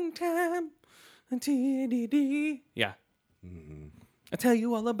long time. Yeah. I'll tell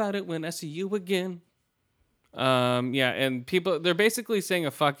you all about it when I see you again. Yeah, and people, they're basically saying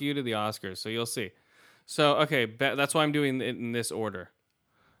a fuck you to the Oscars, so you'll see. So, okay, that's why I'm doing it in this order.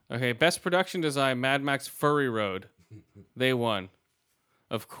 Okay, best production design, Mad Max Fury Road. They won.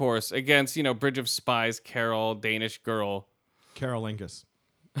 Of course, against, Bridge of Spies, Carol, Danish Girl. Carolingus.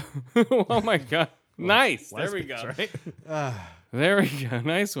 Oh my God. Nice. There we go. Lesbians, right? There we go.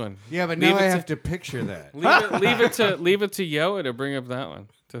 Nice one. Yeah, but Leave now it I to- have to picture that. Leave it to Yoa to bring up that one.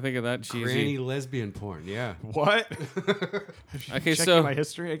 To think of that cheesy. Granny lesbian porn, yeah. What? Okay, Checking so my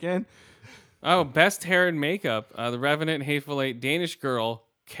history again? best hair and makeup: The Revenant, Hateful Eight, Danish Girl,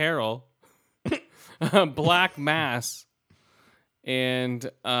 Carol, Black Mass, and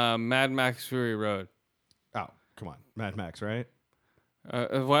Mad Max Fury Road. Oh, come on, Mad Max, right?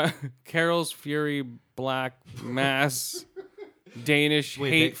 What? Carol's Fury Black Mass Danish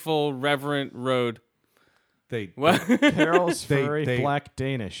Wait, Hateful Reverent Road. They What? Carol's They- Furry they- Black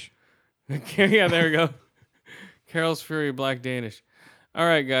Danish. Yeah, there we go. Carol's Fury Black Danish. All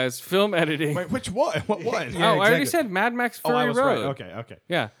right, guys. Film editing. Wait, which one? What one? I already said Mad Max Fury I was Road. right. Okay.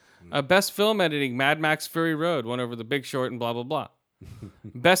 Yeah. Best film editing, Mad Max Fury Road, won over The Big Short and blah, blah, blah.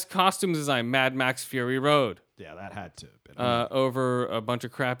 Best costume design, Mad Max Fury Road, Yeah, that had to have been. over a bunch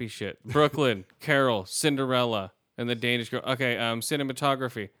of crappy shit. Brooklyn, Carol, Cinderella, and the Danish Girl. Okay,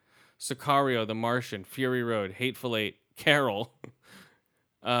 cinematography, Sicario, The Martian, Fury Road, Hateful Eight, Carol,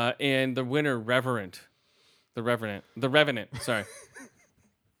 and the winner, Revenant. The Revenant, sorry.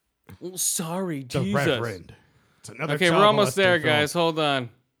 Oh, sorry, the Jesus. Reverend. It's another Okay, we're child almost there, molesting film. guys. Hold on.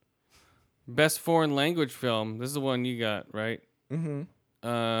 Best foreign language film. This is the one you got, right? Mm-hmm.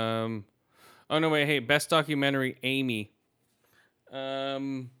 Oh no, wait. Hey, best documentary, Amy.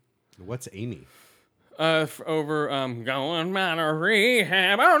 What's Amy? Over going out of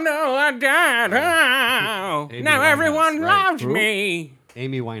rehab. Oh no, I died. Oh, Amy now Winehouse, everyone right. loves me.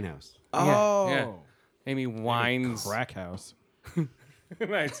 Amy Winehouse. Oh, Yeah. Amy Wines. Crack house.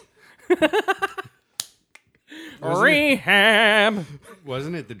 Nice. Rehab.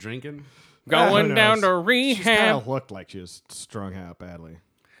 Wasn't it the drinking? Who Going down knows? to She kind rehab. of looked like she was strung out badly.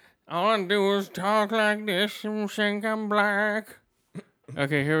 All I do is talk like this and think I'm black.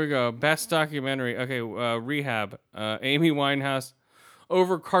 Okay, here we go. Best documentary. Okay, Rehab. Amy Winehouse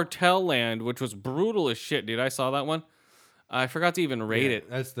over Cartel Land, which was brutal as shit, dude. I saw that one. I forgot to even rate it.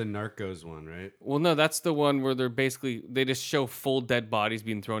 That's the Narcos one, right? Well, no, that's the one where they just show full dead bodies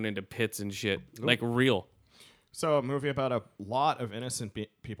being thrown into pits and shit. Like real. So a movie about a lot of innocent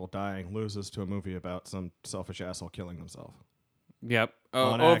people dying loses to a movie about some selfish asshole killing himself. Yep.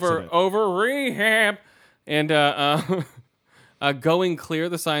 On Over accident. Rehab. And Going Clear,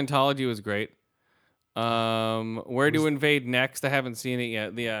 the Scientology was great. Where to Invade Next? I haven't seen it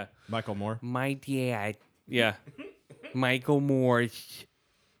yet. The Michael Moore. My dad. Yeah. Michael Moore.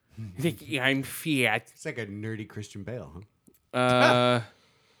 I'm Fiat. It's like a nerdy Christian Bale, huh?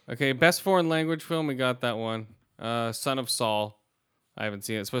 Okay, best foreign language film. We got that one. Son of Saul. I haven't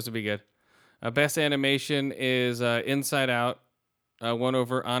seen it. It's supposed to be good. Best animation is Inside Out. Won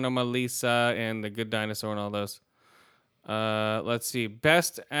over Anomalisa and The Good Dinosaur and all those. Let's see.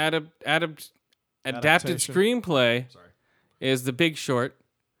 Best adapted Adaptation. screenplay Sorry. is The Big Short.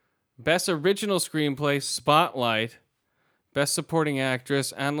 Best original screenplay, Spotlight. Best supporting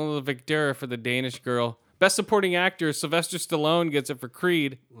actress, Anna Victoria for The Danish Girl. Best supporting actor, Sylvester Stallone gets it for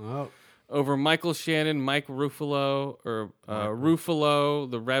Creed Well, over Michael Shannon, Mike Ruffalo,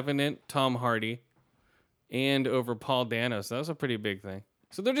 Ruffalo, The Revenant, Tom Hardy, and over Paul Dano. So that was a pretty big thing.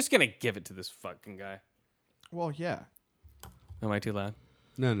 So they're just gonna give it to this fucking guy. Well, yeah. Am I too loud?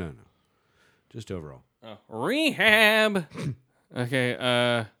 no. Just overall. Oh, Rehab.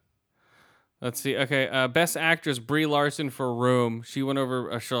 Okay. Let's see. Okay. Best actress Brie Larson for Room. She went over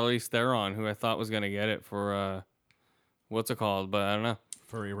Charlize Theron, who I thought was gonna get it for what's it called, but I don't know.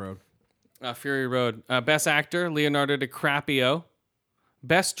 Furry Road. Fury Road. Best actor Leonardo DiCaprio.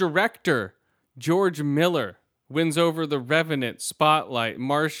 Best director George Miller wins over The Revenant, Spotlight,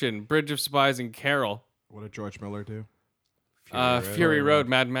 Martian, Bridge of Spies, and Carol. What did George Miller do? Fury Road,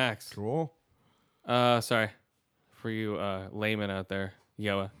 Mad Max. Cool. Sorry for you layman out there,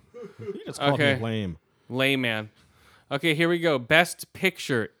 Yoa. You just called Okay. me lame. Layman. Okay, here we go. Best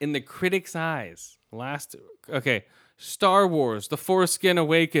picture in the critics' eyes. Okay. Star Wars, The Foreskin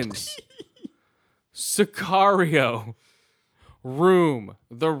Awakens. Sicario. Room,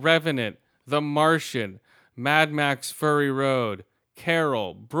 The Revenant, The Martian, Mad Max Fury Road,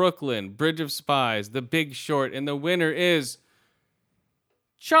 Carol, Brooklyn, Bridge of Spies, The Big Short, and the winner is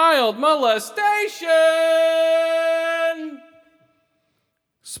child molestation.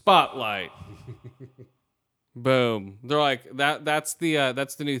 Spotlight. Boom. They're like that's the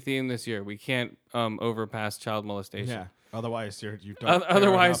new theme this year. We can't overpass child molestation. Yeah. Otherwise, you've done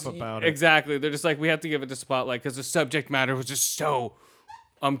Otherwise, enough about it. exactly. They're just like, we have to give it to Spotlight because the subject matter was just so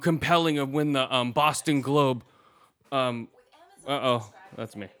compelling of when the Boston Globe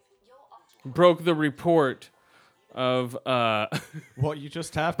that's me. Broke the report of Well, you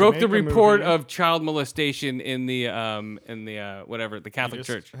just have to broke make the a report movie. of child molestation in the whatever, the You Catholic just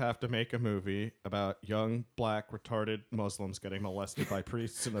Church. have to make a movie about young, black, retarded Muslims getting molested by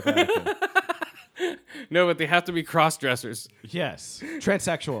priests in the Vatican. No, but they have to be cross dressers. Yes.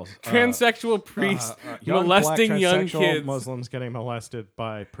 Transsexuals. Transsexual priests Young, molesting black, young transsexual kids. Muslims getting molested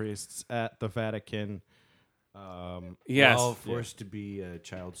by priests at the Vatican Yes. All forced to be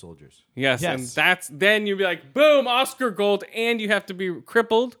child soldiers. Yes, Yes. and then you'd be like, boom, Oscar Gold, and you have to be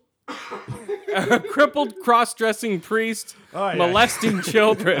crippled. A crippled cross-dressing priest yeah. molesting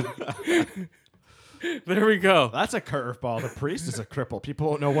children. There we go. That's a curveball. The priest is a cripple. People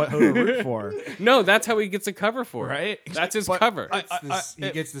won't know who to root for, No, that's how he gets a cover for it. right? That's his But cover. He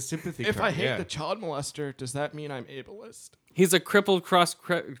gets the sympathy If card. I hate yeah. the child molester, does that mean I'm ableist? He's a crippled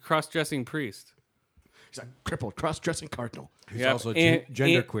cross-dressing priest. He's a crippled cross-dressing cardinal. He's also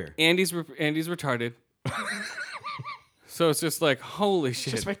genderqueer. Andy's retarded. So it's just like, holy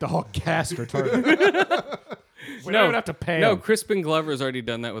shit. Just make the whole cast retarded. We don't even have to pay No, him. Crispin Glover's already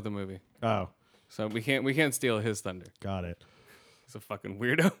done that with a movie. Oh, So we can't steal his thunder. got it. He's a fucking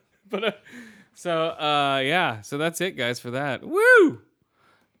weirdo. But yeah, so that's it, guys, for that. Woo!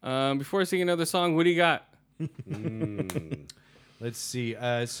 Before I sing another song, what do you got? Let's see.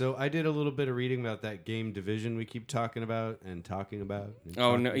 So I did a little bit of reading about that game Division we keep talking about. And Oh talking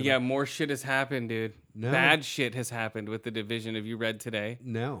no, about. yeah, more shit has happened, dude. No. Bad shit has happened with the Division. Have you read today?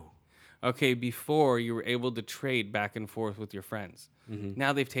 No. Okay, before you were able to trade back and forth with your friends. Mm-hmm.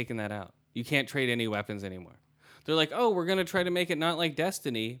 Now they've taken that out. You can't trade any weapons anymore. They're like, oh, we're gonna try to make it not like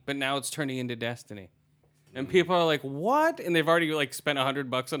Destiny, but now it's turning into Destiny. And people are like, what? And they've already like spent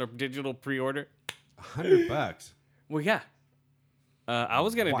 $100 on a digital pre-order. $100. Well, yeah. I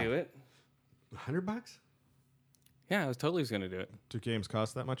was gonna do it. $100? Yeah, I was totally gonna do it. Do games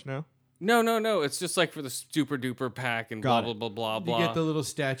cost that much now? No. It's just like for the super duper pack and Got blah it. blah blah blah You blah. get the little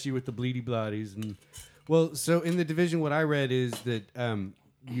statue with the bleedy blotties, and well, so in the Division, what I read is that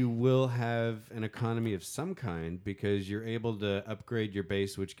you will have an economy of some kind because you're able to upgrade your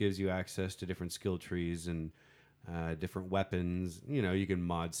base, which gives you access to different skill trees and different weapons. You know, you can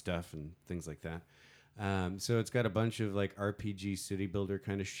mod stuff and things like that. So it's got a bunch of like RPG city builder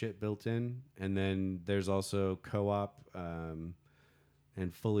kind of shit built in, and then there's also co-op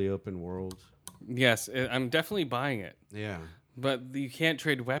and fully open world. Yes, I'm definitely buying it. Yeah. But you can't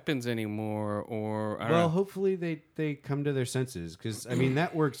trade weapons anymore, or I don't Well, know. hopefully they come to their senses, because I mean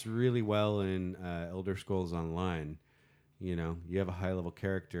that works really well in Elder Scrolls Online. You know, you have a high level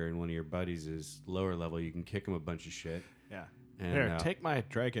character, and one of your buddies is lower level. You can kick him a bunch of shit. Yeah. And, Here, take my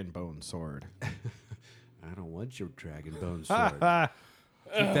dragon bone sword. I don't want your dragon bone sword.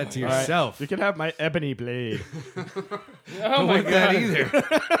 Keep that to yourself. You can have my ebony blade. Oh my want that god, either.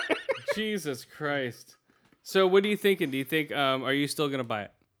 Jesus Christ! So, what are you thinking? Do you think are you still gonna buy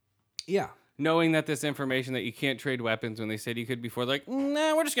it, Yeah. knowing that this information that you can't trade weapons when they said you could before? Like,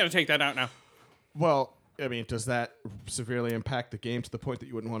 nah, we're just gonna take that out now. Well, I mean, does that severely impact the game to the point that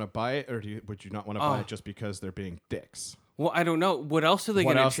you wouldn't want to buy it, or would you not want to buy it just because they're being dicks? Well, I don't know. What else are they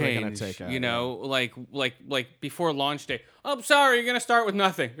What gonna else are they change? gonna take out, You know, like before launch day. Oh, I'm sorry, you're gonna start with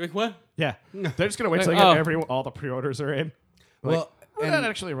nothing. Like what? Yeah, they're just gonna wait till Like, they get all the pre-orders are in. Like, Well, we're and- not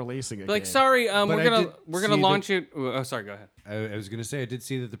actually releasing it. Like, sorry, But we're I gonna did we're gonna see launch it. Oh, sorry, go ahead. I was gonna say I did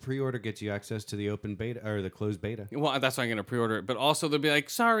see that the pre-order gets you access to the open beta or the closed beta. Well, that's why I'm gonna pre-order it. But also, they'll be like,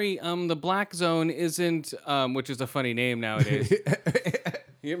 "Sorry, the Black Zone isn't," which is a funny name nowadays.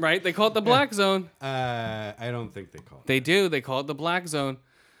 Yeah, right? They call it the Black Zone. I don't think they call it. They do. They call it the Black Zone.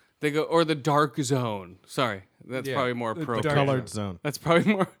 They go or the Dark Zone. Sorry, that's Yeah, probably more the appropriate. dark colored zone. That's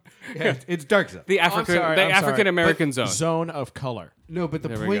probably more Yeah, it's Dark Zone. the African American zone, Zone of color. No, but the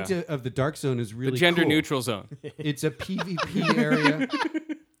There we point go. of the Dark Zone is really the gender cool. neutral zone. It's a PvP area.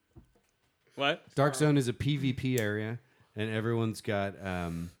 What? Dark Zone is a PvP area, and everyone's got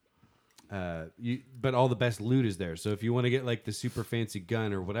but all the best loot is there. So if you want to get like the super fancy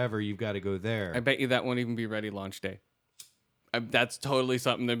gun or whatever, you've got to go there. I bet you that won't even be ready launch day. That's totally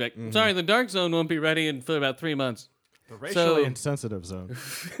something. They'd be like, "Sorry, the Dark Zone won't be ready until about 3 months." The racially So- insensitive zone.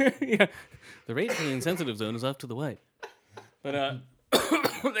 Yeah, the racially insensitive zone is off to the right. But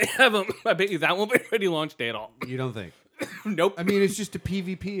they have them. I bet you that won't be ready launch day at all. You don't think? Nope. I mean, it's just a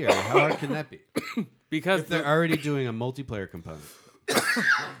PvP area. How hard can that be? Because If they're already doing a multiplayer component.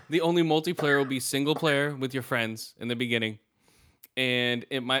 the only multiplayer will be single player with your friends in the beginning, and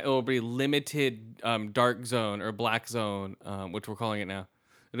it will be limited dark zone or black zone, which we're calling it now.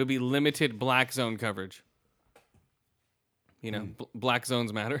 It'll be limited black zone coverage. You know, black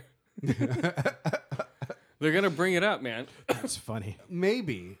zones matter. They're gonna bring it up, man. That's funny.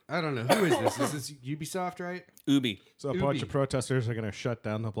 Maybe. I don't know. Who is this? Is this Ubisoft, right? Ubi. So a bunch Ubi. of protesters are going to shut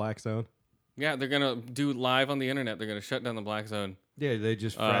down the black zone. Yeah, they're gonna do live on the internet. They're gonna shut down the black zone. Yeah, they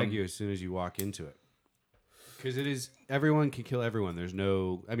just frag you as soon as you walk into it. Because it is, everyone can kill everyone. There's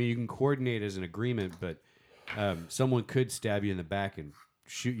no, I mean, you can coordinate as an agreement, but someone could stab you in the back and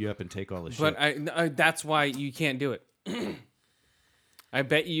shoot you up and take all the shit. But that's why you can't do it. I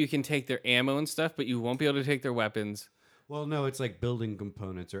bet you can take their ammo and stuff, but you won't be able to take their weapons. Well, no, it's like building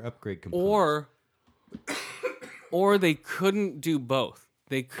components or upgrade components. Or they couldn't do both.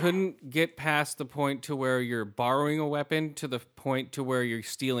 They couldn't get past the point to where you're borrowing a weapon to the point to where you're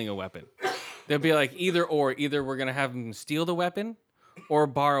stealing a weapon. They'll be like either or. Either we're gonna have them steal the weapon or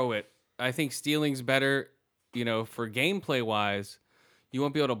borrow it. I think stealing's better, for gameplay wise. You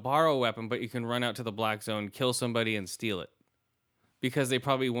won't be able to borrow a weapon, but you can run out to the black zone, kill somebody, and steal it. Because they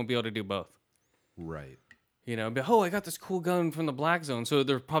probably won't be able to do both. Right. But, I got this cool gun from the black zone. So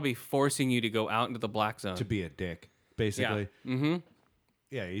they're probably forcing you to go out into the black zone. To be a dick, basically. Yeah. Mm-hmm.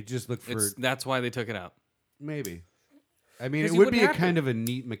 Yeah, you just look for... That's why they took it out. Maybe. I mean, it 'Cause you would be wouldn't have kind of a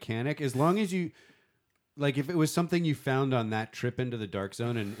neat mechanic as long as you... Like, if it was something you found on that trip into the dark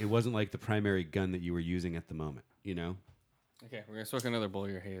zone and it wasn't like the primary gun that you were using at the moment, Okay, we're going to smoke another bowl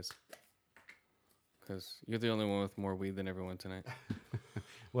of your haze. Because you're the only one with more weed than everyone tonight.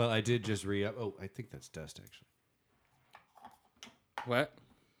 Well, I did just re-up. Oh, I think that's dust, actually. What?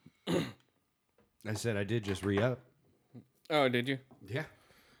 I said I did just re-up. Oh, did you? Yeah.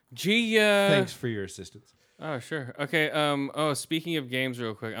 Gee, Thanks for your assistance. Oh, sure. Okay, speaking of games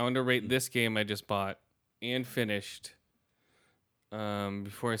real quick, I want to rate this game I just bought and finished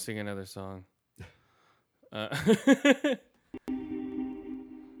before I sing another song.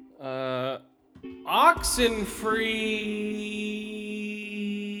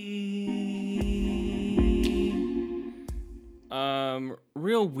 Oxenfree.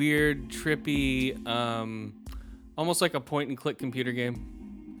 Real weird, trippy, almost like a point-and-click computer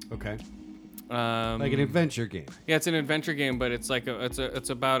game. Okay. Like an adventure game. Yeah, it's an adventure game, but it's like it's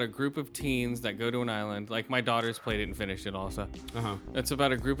about a group of teens that go to an island. Like my daughter's played it and finished it also. Uh-huh. It's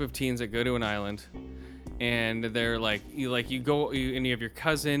about a group of teens that go to an island, and they're like you and you have your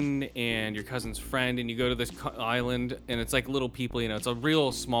cousin and your cousin's friend, and you go to this island, and it's like little people. It's a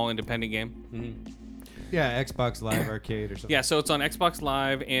real small independent game. Mm-hmm. Yeah, Xbox Live Arcade or something. Yeah, so it's on Xbox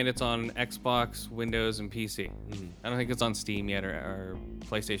Live and it's on Xbox, Windows, and PC. Mm-hmm. I don't think it's on Steam yet or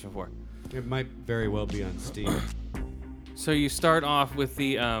PlayStation 4. It might very well be on Steam. So you start off with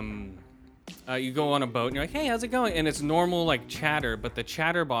the you go on a boat and you're like, hey, how's it going? And it's normal like chatter, but the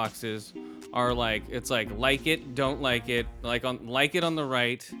chatter boxes are like like it, don't like it. Like it on the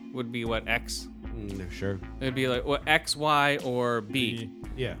right would be what, X? Sure. It'd be like what, X, Y, or B.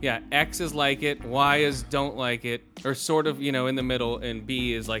 Yeah. Yeah, X is like it, Y is don't like it, or sort of, in the middle, and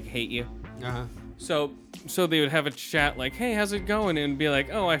B is like hate you. Uh-huh. So they would have a chat like, hey, how's it going? And be like,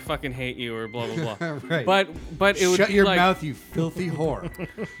 oh, I fucking hate you, or blah, blah, blah. Right. But it would Shut be your like, mouth, you filthy whore.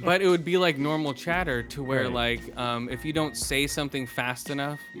 But it would be like normal chatter to where Right. if you don't say something fast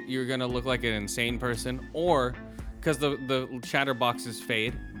enough, you're going to look like an insane person, or because the chatter boxes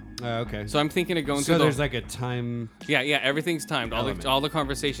fade. Okay. So I'm thinking of going So through there's like a time... Yeah, everything's timed. Element. All the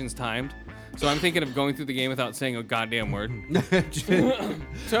conversations timed. So I'm thinking of going through the game without saying a goddamn word.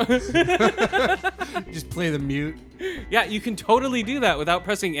 just play the mute. Yeah, you can totally do that without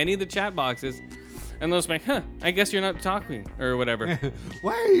pressing any of the chat boxes. And they'll just be like, I guess you're not talking, or whatever.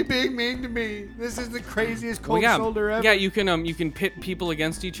 Why are you being mean to me? This is the craziest cold yeah, shoulder ever. yeah, you can pit people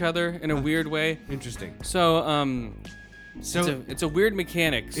against each other in a weird way. Interesting. So So it's a weird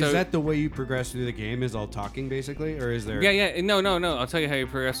mechanic. So is that the way you progress through the game? Is all talking basically, or is there? Yeah. No. I'll tell you how you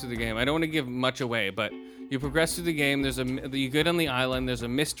progress through the game. I don't want to give much away, but you progress through the game. You get on the island. There's a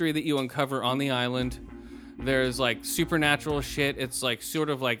mystery that you uncover on the island. There's like supernatural shit. It's like sort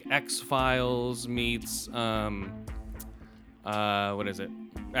of like X-Files meets what is it?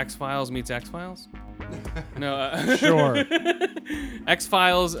 X-Files meets X-Files? No. Sure.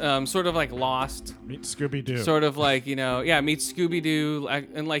 X-Files, sort of like Lost. Meet Scooby-Doo. Sort of like, meet Scooby-Doo,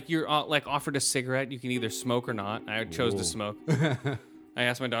 and like you're like offered a cigarette. You can either smoke or not. I chose to smoke. I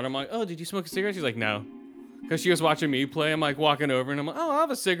asked my daughter, I'm like, oh, did you smoke a cigarette? She's like, no. Because she was watching me play. I'm like walking over and I'm like, oh, I'll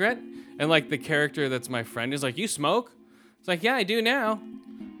have a cigarette. And like the character that's my friend is like, you smoke? It's like, yeah, I do now.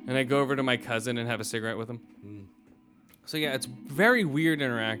 And I go over to my cousin and have a cigarette with him. So yeah, it's very weird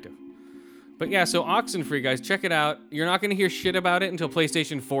interactive. But yeah, so Oxenfree, guys, check it out. You're not going to hear shit about it until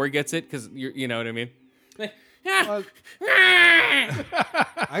PlayStation 4 gets it, because you know what I mean?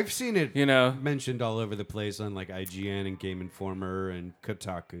 I've seen it You mentioned all over the place on like IGN and Game Informer and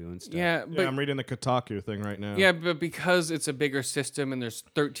Kotaku and stuff. Yeah, yeah, but I'm reading the Kotaku thing right now. yeah, but because it's a bigger system and there's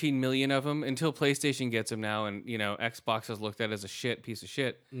 13 million of them, until PlayStation gets them now, and Xbox is looked at as a piece of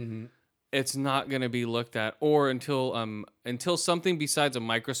shit. Mm-hmm. It's not going to be looked at, or until something besides a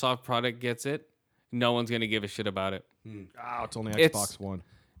Microsoft product gets it, no one's going to give a shit about it. Oh, it's only It's- Xbox One.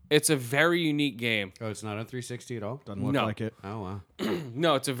 It's a very unique game. Oh, it's not on 360 at all? Doesn't look No. like it. Oh, wow.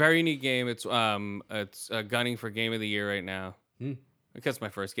 No, it's a very unique game. It's gunning for Game of the Year right now. Because it's my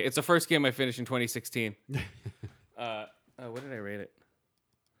first game. It's the first game I finished in 2016. What did I rate it?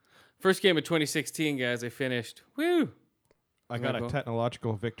 First game of 2016, guys. I finished. Woo! I got a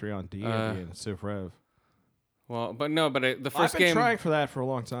technological victory on D&D and Civ Rev. Well, the first I've game. been trying for that for a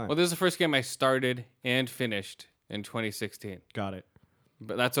long time. Well, this is the first game I started and finished in 2016. Got it.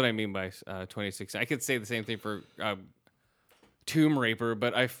 But that's what I mean by 2016. I could say the same thing for Tomb Raider,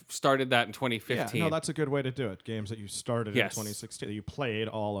 but I started that in 2015. Yeah, no, that's a good way to do it. Games that you started in 2016, that you played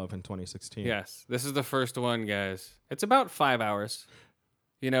all of in 2016. Yes, this is the first one, guys. It's about 5 hours,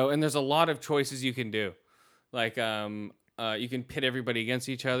 and there's a lot of choices you can do. Like, you can pit everybody against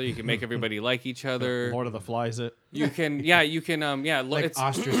each other. You can make everybody like each other. Lord of the Flies it. You can, like it's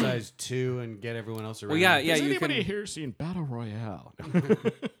ostracize 2 and get everyone else around. Well, yeah, Has you anybody can. here seen Battle Royale?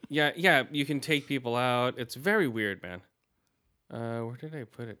 Yeah, you can take people out. It's very weird, man. Where did I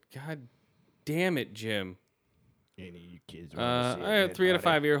put it? God damn it, Jim. Any of you kids? I had 3 out of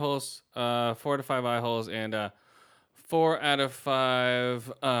 5 ear holes, 4 out of 5 eye holes, and 4 out of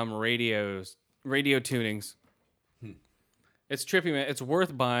 5 radio tunings. It's trippy, man. It's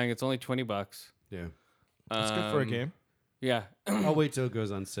worth buying. It's only $20. Yeah. It's good for a game. Yeah. I'll wait till it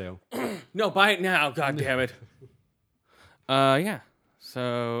goes on sale. No, buy it now. God damn it. Yeah.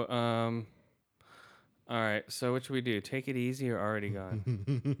 So, all right. So, what should we do? Take it easy or already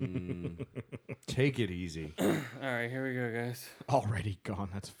gone? Take it easy. All right. Here we go, guys. Already gone.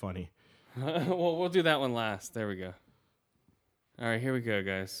 That's funny. Well, we'll do that one last. There we go. All right. Here we go,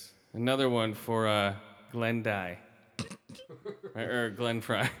 guys. Another one for Glenn Dye. Or Glenn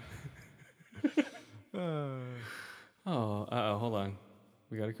Fry. Hold on.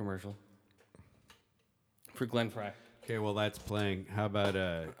 We got a commercial for Glenn Fry. Okay, well, that's playing. How about...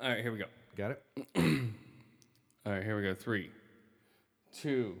 All right, here we go. Got it? All right, here we go. 3,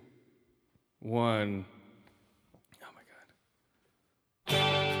 2, 1. Oh, my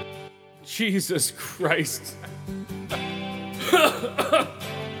God. Jesus Christ.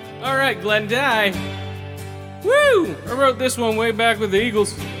 All right, Glenn Dye. Woo! I wrote this one way back with the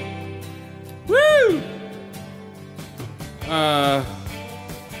Eagles. Woo! No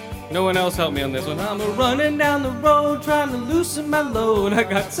one else helped me on this one. I'm running down the road trying to loosen my load. I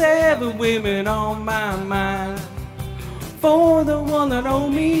got 7 women on my mind. 4 the one that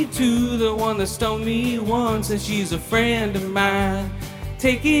owned me, 2 the one that stoned me once, and she's a friend of mine.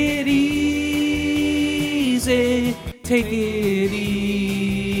 Take it easy, take it easy.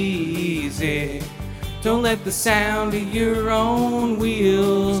 Don't let the sound of your own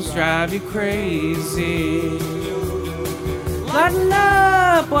wheels drive you crazy. Lighten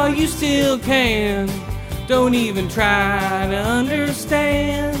up while you still can. Don't even try to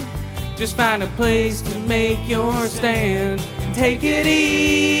understand. Just find a place to make your stand. Take it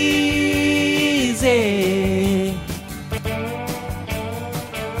easy.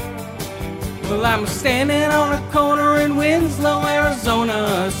 Well, I'm standing on a corner in Winslow,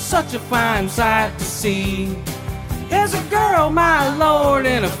 Arizona. Such a fine sight to see. There's a girl, my lord,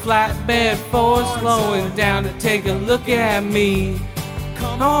 in a flatbed Ford, slowing down to take a look at me.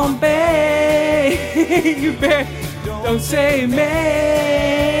 Come on, baby, don't say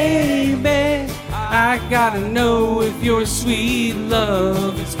maybe. I gotta know if your sweet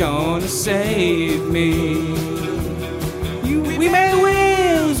love is gonna save me. We may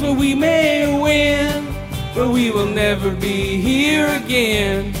lose, but we may win, but we will never be here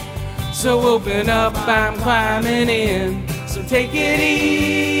again. So open up, I'm climbing in. So take it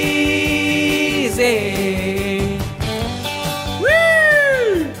easy.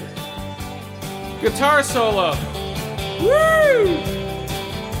 Woo! Guitar solo. Woo!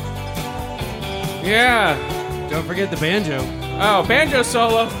 Yeah. Don't forget the banjo. Oh, banjo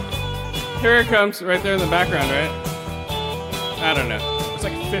solo. Here it comes, right there in the background, right? I don't know. There's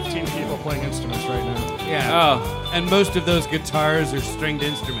like 15 people playing instruments right now. Yeah. Oh, And most of those guitars are stringed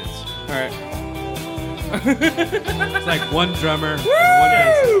instruments. all right. It's like one drummer, and one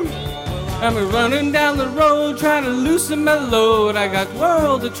bass. I'm running down the road trying to loosen my load. I got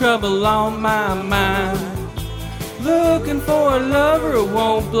world of trouble on my mind. Looking for a lover who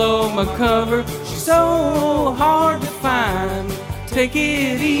won't blow my cover. She's so hard to find. Take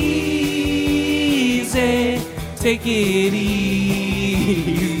it easy. Take it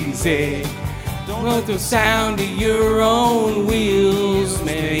easy. Don't let the sound of your own wheels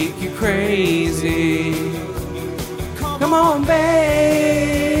make you crazy. Come on,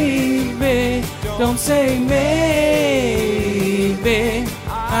 baby, don't say maybe.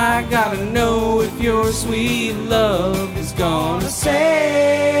 I gotta know if your sweet love is gonna save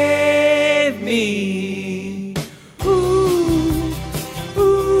me. Ooh,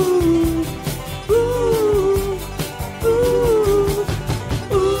 ooh, ooh, ooh,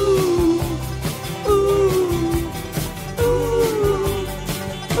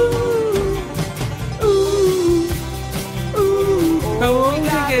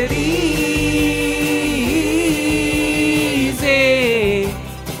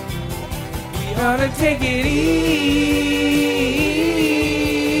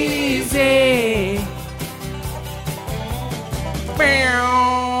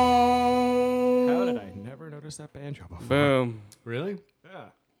 banjo before. Boom. Really? Yeah.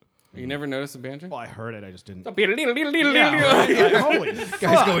 You never noticed the banjo? Well, I heard it. I just didn't. Yeah, Holy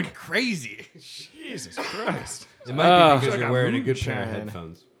Guy's going crazy. Jesus Christ! It might be because like you're a wearing a good pair of moonshine.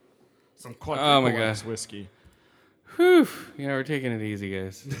 headphones. Some Oh, my God. whiskey. Whew. Yeah, we're taking it easy,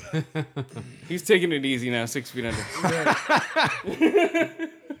 guys. He's taking it easy now, 6 feet under.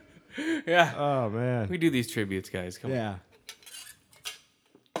 Yeah. Oh man. We do these tributes, guys. Come on. Yeah.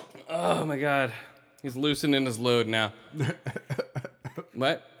 Oh, my God. He's loosening his load now.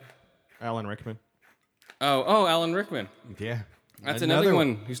 What? Alan Rickman. Oh, Alan Rickman. Yeah. That's another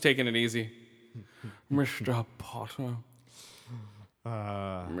one who's taking it easy. Mr. Potter.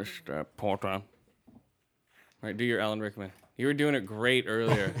 Mr. Potter. All right, do your Alan Rickman. You were doing it great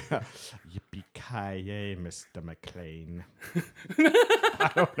earlier. Yippee-ki-yay, Mr. McLean.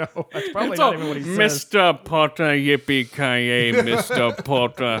 I don't know. That's probably not even what he says. Mr. Potter, yippee-ki-yay, Mr.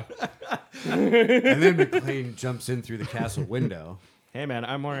 Potter. And then McLean jumps in through the castle window. Hey, man,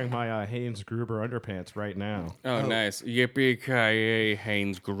 I'm wearing my Haynes Gruber underpants right now. Oh, nice. Yippee-ki-yay,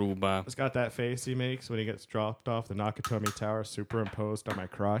 Haynes Gruber. It's got that face he makes when he gets dropped off the Nakatomi Tower superimposed on my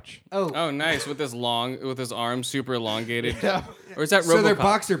crotch. Oh, nice. With his arms super elongated. Yeah. Or is that RoboCop? So they're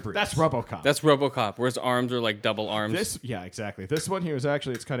boxer briefs. That's RoboCop. That's RoboCop, where his arms are like double arms. Yeah, exactly. This one, it's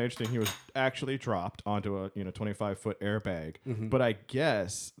kind of interesting. He was actually dropped onto a 25-foot airbag. But I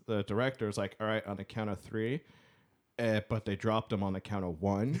guess the director was like, all right, on the count of 3. But they dropped him on the count of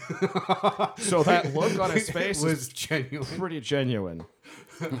 1. So that look on his face was genuine. pretty genuine.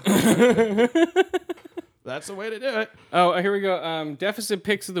 That's the way to do it. Oh, here we go. Deficit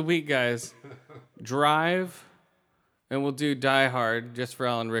picks of the week, guys. Drive, and we'll do Die Hard just for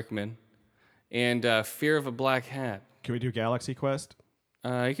Alan Rickman, and Fear of a Black Hat. Can we do Galaxy Quest?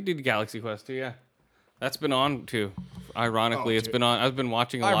 You could do the Galaxy Quest too, yeah. That's been on too. Ironically, it's dude. been on. I've been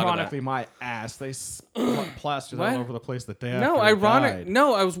watching a lot of that. Ironically, my ass. They plastered What? all over the place the day No, after he ironic. died.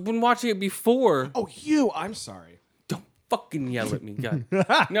 No, I was been watching it before. Oh, you. I'm sorry. Don't fucking yell at me, God.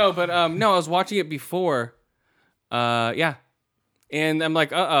 No, but no, I was watching it before. Yeah, and I'm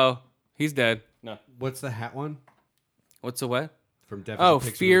like, he's dead. No, What's the hat one? what's the what? From Deficit Oh,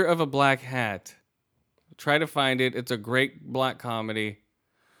 Picks Fear of a Black Hat. Try to find it. It's a great black comedy.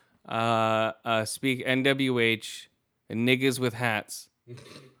 Speak NWH and niggas with hats.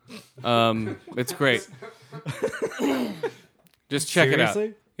 It's great. Just check it out.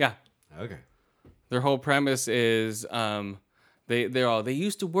 Seriously? Yeah. Okay. Their whole premise is they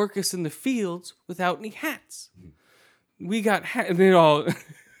used to work us in the fields without any hats. We got hats.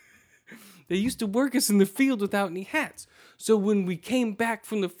 They used to work us in the field without any hats. So when we came back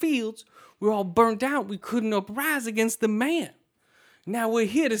from the fields, we were all burnt out. We couldn't uprise against the man. Now we're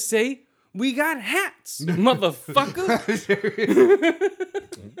here to say we got hats, motherfucker.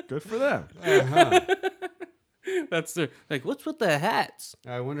 Good for them. That's their what's with the hats?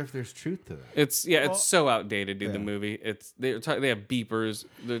 I wonder if there's truth to that. It's so outdated, dude. yeah. The movie. They have beepers.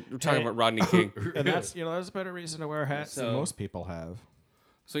 They're talking Hey. about Rodney King. And that's there's a better reason to wear hats than So- most people have.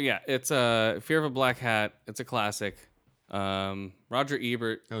 So yeah, it's Fear of a Black Hat. It's a classic. Roger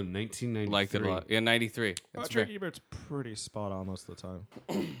Ebert Oh, 1993. liked it a lot. Yeah, 93. It's Roger very, Ebert's pretty spot on most of the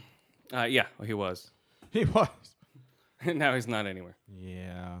time. yeah, he was. He was. Now he's not anywhere.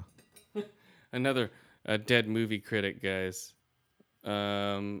 Yeah. Another dead movie critic, guys.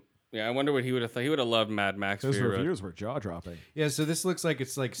 Yeah, I wonder what he would have thought. He would have loved Mad Max. His Fury Road. reviews were jaw-dropping. Yeah, so this looks like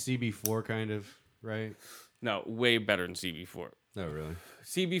it's like CB4 kind of, right? No, way better than CB4. Oh, really?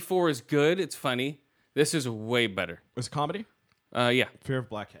 CB4 is good. It's funny. This is way better. Was it comedy? Yeah. Fear of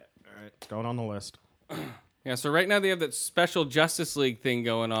Black Hat. All right, going on the list. Yeah, so right now they have that special Justice League thing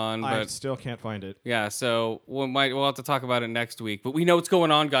going on, I but still can't find it. yeah, so we'll have to talk about it next week. But we know what's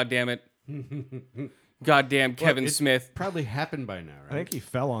going on, goddammit. Goddamn Kevin It Smith. Probably happened by now, I right? think he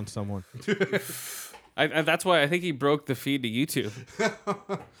fell on someone. That's why I think he broke the feed to YouTube.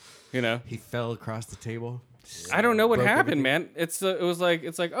 He fell across the table. I don't know what Broke happened, everything. man.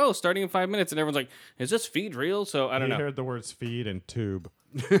 It's like oh, starting in 5 minutes, and everyone's like, is this feed real? So I don't He know. heard the words feed and tube.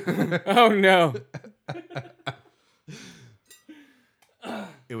 Oh no.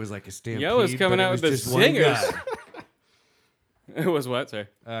 It was like a stampede. Yo is coming but it out was with the just one singers. guy. It was what? Sorry.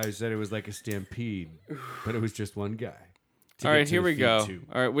 I said it was like a stampede, but it was just one guy. To All get right, to here the we feed go. tube.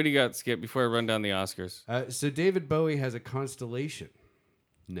 All right, what do you got, Skip? Before I run down the Oscars, So David Bowie has a constellation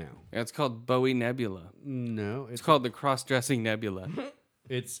now. yeah, it's called Bowie Nebula. No, It's called the Cross-Dressing Nebula.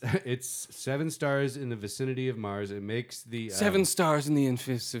 it's 7 stars in the vicinity of Mars. It makes the 7 stars in the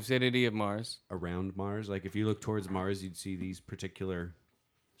vicinity of Mars. around Mars. Like if you look towards Mars, you'd see these particular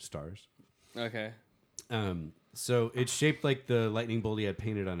stars. Okay. So it's shaped like the lightning bolt he had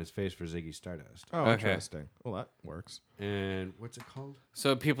painted on his face for Ziggy Stardust. Oh, Okay. interesting. Well, that works. And what's it called?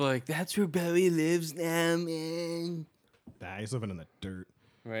 So people are like, that's where Bowie lives now, man. Nah, he's living in the dirt.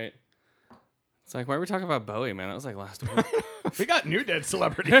 Right. It's like, why are we talking about Bowie, man? That was like last week. We got new dead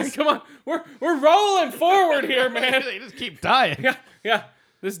celebrities. Come on. We're rolling forward here, man. They just keep dying. Yeah.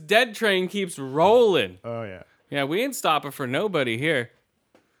 This dead train keeps rolling. Oh, yeah. Yeah, we ain't stopping for nobody here.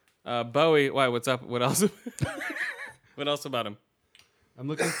 Bowie, why, what's up? What else? What else about him? I'm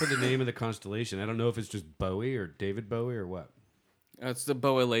looking for the name of the constellation. I don't know if it's just Bowie or David Bowie or what. It's the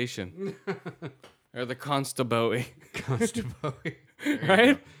Bowielation. Or the Consta Bowie. Consta Bowie.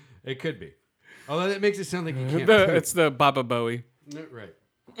 Right? It could be. Although that makes it sound like you can't. It's the Baba Bowie. Right.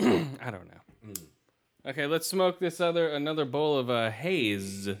 I don't know. Okay, let's smoke this another bowl of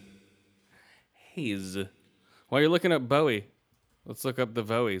haze. Haze. While you're looking up Bowie, let's look up the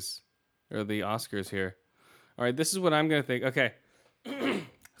Voies or the Oscars here. All right, this is what I'm gonna think. Okay,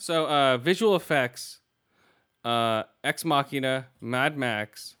 so visual effects, Ex Machina, Mad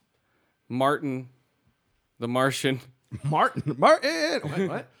Max, Martin, The Martian, Martin. What?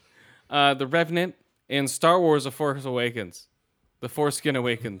 The Revenant, and Star Wars: The Force Awakens. The Foreskin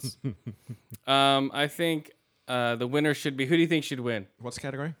Awakens. I think the winner should be. Who do you think should win? What's the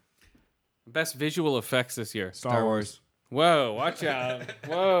category? Best visual effects this year. Star Wars. Whoa, watch out.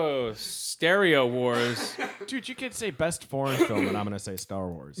 Whoa, Stereo Wars. Dude, you could say best foreign film, and I'm going to say Star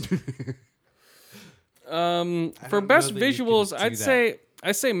Wars. For don't best know that you can visuals, do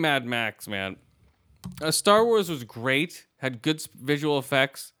I'd say Mad Max, man. Star Wars was great, had good visual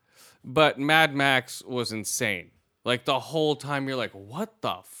effects, but Mad Max was insane. Like the whole time you're like, what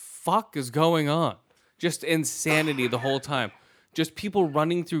the fuck is going on? Just insanity the whole time. Just people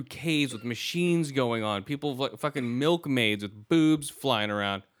running through caves with machines going on. People like fucking milkmaids with boobs flying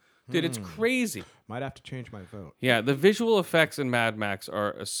around. Dude, it's crazy. Might have to change my vote. Yeah, the visual effects in Mad Max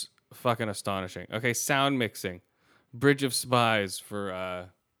are fucking astonishing. Okay, sound mixing. Bridge of Spies for,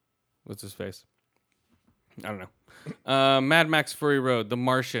 what's his face? I don't know. Mad Max Fury Road, The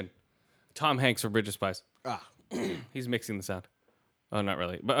Martian. Tom Hanks for Bridge of Spies. He's mixing the sound. Oh, not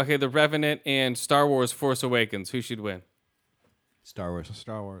really. But okay, The Revenant and Star Wars Force Awakens. Who should win? Star Wars.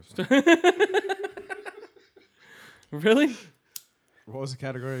 Star Wars. Really? What was the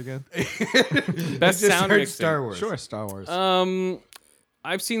category again? Best sound mixing. Star Wars. Sure, Star Wars.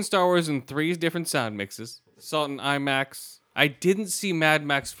 I've seen Star Wars in 3 different sound mixes. Saw it in IMAX. I didn't see Mad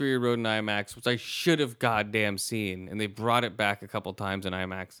Max Fury Road in IMAX, which I should have goddamn seen, and they brought it back a couple times in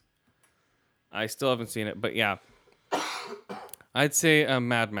IMAX. I still haven't seen it, but yeah. I'd say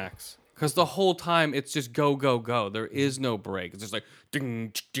Mad Max. Because the whole time, it's just go, go, go. There is no break. It's just like,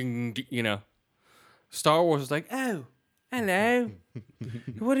 ding, ding, ding, you know. Star Wars is like, oh, hello.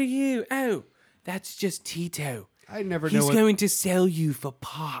 What are you? Oh, that's just Tito. I never know He's what... going to sell you for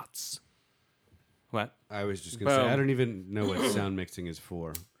parts. What? I was just going to say, Boom. I don't even know what sound mixing is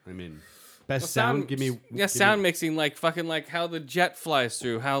for. I mean, best sound, give me... Yeah, sound mixing, like fucking like how the jet flies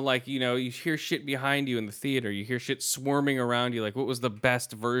through, how like, you know, you hear shit behind you in the theater, you hear shit swarming around you, like what was the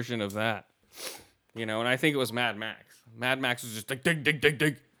best version of that? You know, and I think it was Mad Max. Mad Max was just like dig, dig, dig,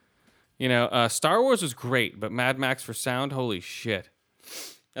 dig. You know, Star Wars was great, but Mad Max for sound, holy shit.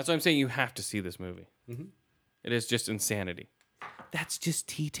 That's why I'm saying you have to see this movie. Mm-hmm. It is just insanity. That's just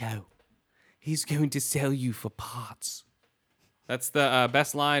Tito. He's going to sell you for parts. That's the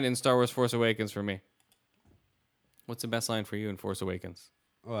best line in Star Wars Force Awakens for me. What's the best line for you in Force Awakens?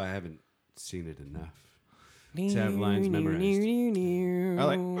 Oh, I haven't seen it enough to have lines memorized. I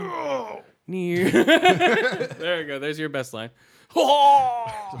like. There you go. There's your best line.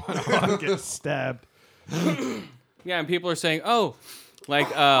 Han gets stabbed. Yeah, and people are saying, oh, like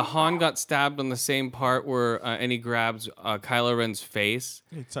Han got stabbed on the same part where, and he grabs Kylo Ren's face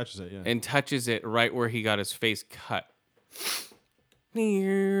He touches it, yeah. and touches it right where he got his face cut.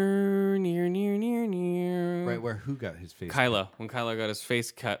 Near. Right where who got his face? Kylo. When Kylo got his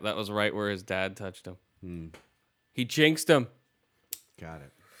face cut, that was right where his dad touched him. He jinxed him. Got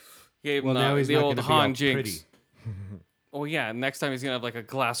it. Gave Well, him now he's the not old gonna be Han all jinx. pretty. Oh yeah, next time he's gonna have like a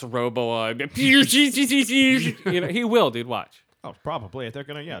glass of robo eye. You know, he will, dude. Watch. Oh, probably. They're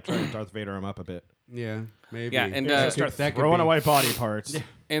going to, try to Darth Vader him up a bit. Yeah, maybe. Yeah, and Start that could throwing be- away body parts.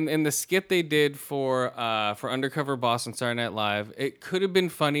 in the skit they did for Undercover Boss on Saturday Night Live, it could have been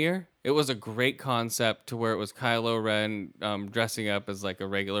funnier. It was a great concept to where it was Kylo Ren dressing up as like a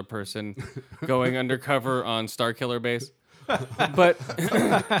regular person going undercover on Starkiller Base. But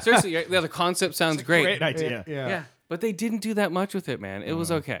seriously, yeah, the concept sounds great. Great idea. Yeah, but they didn't do that much with it, man. It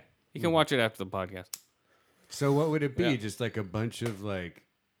was okay. You can watch it after the podcast. So what would it be? Yeah. Just like a bunch of like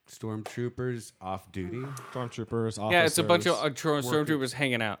stormtroopers off duty. Stormtroopers, officers. Yeah, it's a bunch of stormtroopers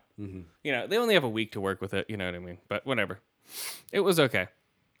hanging out. You know, they only have a week to work with it. You know what I mean? But whatever. It was okay.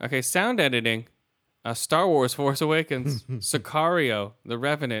 Okay, sound editing. Star Wars Force Awakens, Sicario, The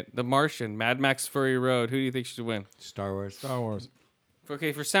Revenant, The Martian, Mad Max Fury Road. Who do you think should win? Star Wars. Star Wars.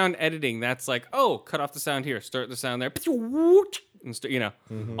 Okay, for sound editing, that's like, oh, cut off the sound here, start the sound there, and you know,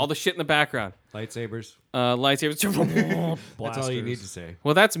 all the shit in the background. Lightsabers. Lightsabers. That's all you need to say.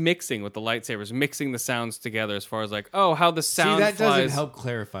 Well, that's mixing with the lightsabers, mixing the sounds together as far as like, oh, how the sound See, that flies. doesn't help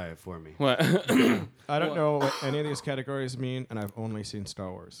clarify it for me. What? I don't know what any of these categories mean, and I've only seen Star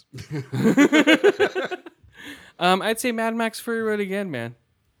Wars. I'd say Mad Max Fury Road again, man.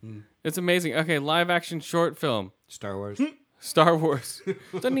 It's amazing. Okay, live action short film. Star Wars. Star Wars.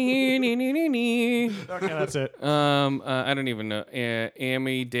 Okay, Okay, that's it. I don't even know.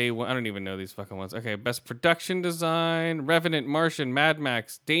 Amy Day One. I don't even know these fucking ones. Okay, best production design: Revenant, Martian, Mad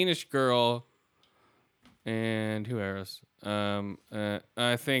Max, Danish Girl, and who else?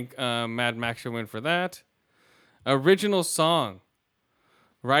 I think Mad Max should win for that. Original song: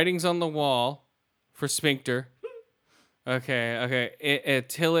 Writings on the Wall for Sphincter. Okay.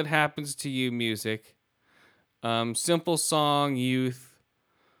 Till It Happens to You music. Simple Song, Youth,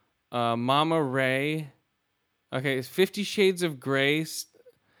 Mama Ray, okay, 50 Shades of Grey,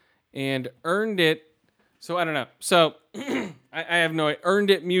 and Earned It. So I don't know. So I have no idea.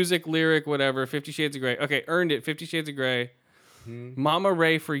 Earned It, music, lyric, whatever. 50 Shades of Grey. Okay, Earned It, 50 Shades of Grey. Mama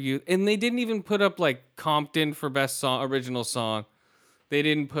Ray for Youth, and they didn't even put up like Compton for best song, original song. They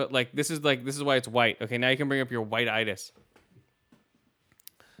didn't put like this is why it's white. Okay, now you can bring up your white-itis.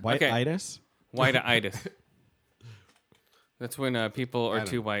 White-itis? White-itis. That's when people are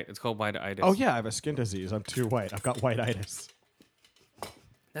too white. It's called white-itis. Oh, yeah, I have a skin disease. I'm too white. I've got white-itis.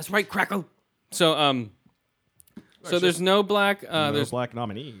 That's right, Crackle. So there's no black. There's black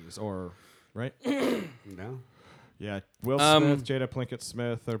nominees, or, right? No. Yeah, Will Smith, Jada Pinkett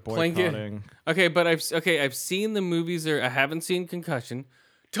Smith, they're boycotting. Okay, but I've seen the movies. I haven't seen Concussion.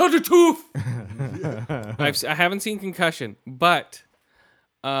 Tell the truth. I haven't seen Concussion, but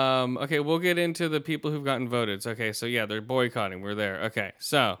okay, we'll get into the people who've gotten voted. Okay, so yeah, they're boycotting. We're there. Okay,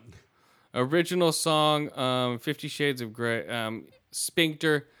 so original song, 50 Shades of Grey,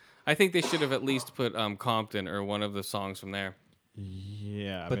 Sphincter. I think they should have at least put Compton or one of the songs from there.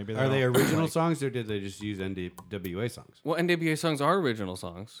 Yeah, But maybe are they don't original like- songs or did they just use NWA songs? Well, NWA songs are original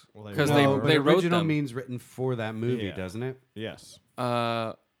songs Well, because No, they wrote original them. means written for that movie, Yeah. doesn't it? Yes.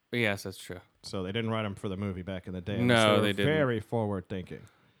 Yes, that's true. So they didn't write them for the movie back in the day. No, unless they didn't. Very forward thinking.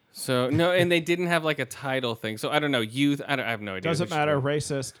 So no, and they didn't have like a title thing. So I don't know. Youth. I have no idea. Doesn't who should matter. win.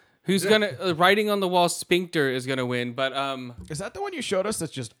 Racist. Who's gonna writing on the wall? Sphincter is gonna win. But Is that the one you showed us?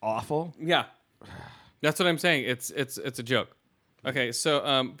 That's just awful. yeah, that's what I'm saying. It's a joke. Okay,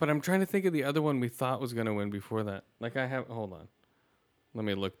 so but I'm trying to think of the other one we thought was gonna win before that. Like hold on. Let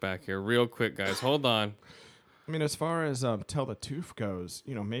me look back here real quick, guys. Hold on. I mean, as far as Tell the Tooth goes,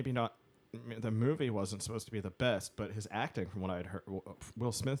 maybe not. I mean, the movie wasn't supposed to be the best, but his acting, from what I'd heard,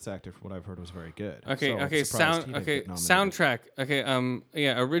 Will Smith's acting, from what I've heard, was very good. Okay, So I'm okay, surprised he didn't get nominated. soundtrack. Okay,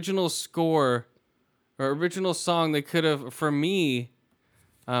 yeah, original score or original song. They could have, for me,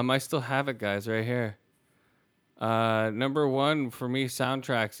 I still have it, guys, right here. Number one for me,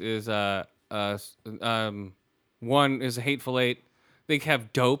 soundtracks is one is Hateful Eight. They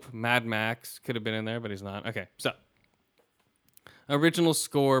have Dope. Mad Max could have been in there, but he's not. Okay, so original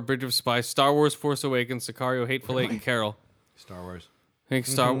score: Bridge of Spies, Star Wars: Force Awakens, Sicario, Hateful Eight, and Carol. Star Wars. I think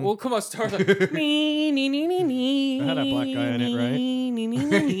Star. Well, come on, Star. Like, It had a black guy in it,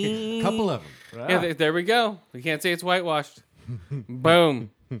 right? Couple of them. Yeah, there we go. We can't say it's whitewashed.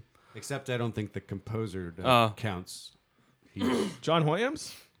 Boom. Except I don't think the composer Oh. counts. John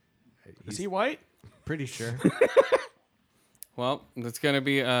Williams? Is he white? Pretty sure. Well, it's gonna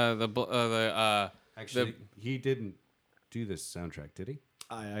be Actually, he didn't do this soundtrack, did he?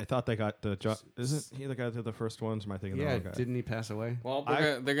 I thought they got the. Isn't he the guy that did the first ones? Am I thinking the Yeah, wrong guy? didn't he pass away? Well,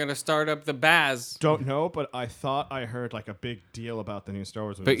 they're gonna start up the Baz. Don't know, but I thought I heard like a big deal about the new Star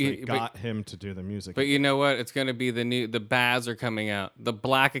Wars movies. They got him to do the music. But you know what? It's gonna be the Baz are coming out. The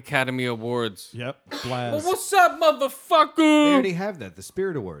Black Academy Awards. Yep, Blaz. Well, what's up, They motherfucker? already have that. The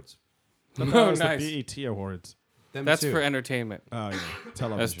Spirit Awards. That Oh, was nice. the BET Awards. Them That's too. for entertainment. Oh yeah,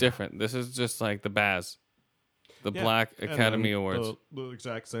 television. That's different. This is just like the Baz. The Yeah, Black and Academy then Awards. The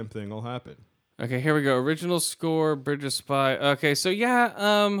exact same thing will happen. Okay, here we go. Original score, Bridge of Spy. Okay, so yeah,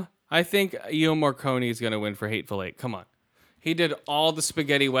 I think Ennio Morricone is gonna win for Hateful Eight. Come on, he did all the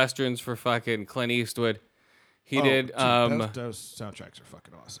spaghetti westerns for fucking Clint Eastwood. He did, Dude, those soundtracks are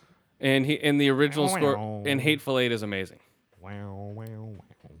fucking awesome. and the original score in Hateful Eight is amazing. Wow, wow, wow.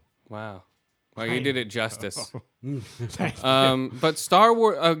 Wow. Well, you did it justice. But Star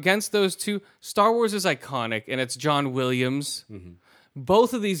Wars, against those two, Star Wars is iconic, and it's John Williams.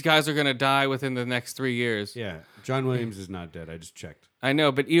 Both of these guys are going to die within the next 3 years. Yeah, John Williams is not dead. I just checked. I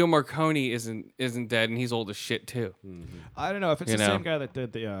know, but Ennio Morricone isn't dead, and he's old as shit, too. I don't know if it's You the know. same guy that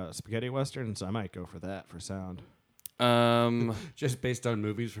did the spaghetti westerns. I might go for that for sound. Just based on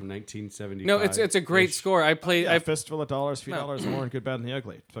movies from 1975. No, it's a great score. I played. Yeah, I Fistful of Dollars, Few Dollars More, and Good, Bad, and the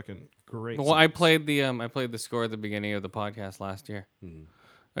Ugly. Fucking great. Well, I songs. played the score at the beginning of the podcast last year.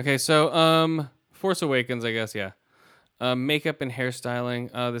 Okay, so Force Awakens, I guess, yeah. Makeup and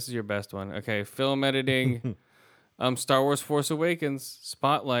hairstyling. This is your best one. Okay, film editing. Star Wars: Force Awakens,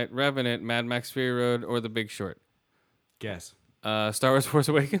 Spotlight, Revenant, Mad Max: Fury Road, or The Big Short. Guess. Star Wars: Force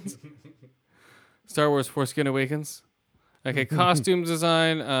Awakens. Star Wars: Foreskin Awakens. Okay, costume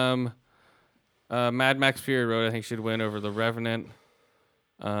design. Mad Max: Fury Road, I think, should win over The Revenant.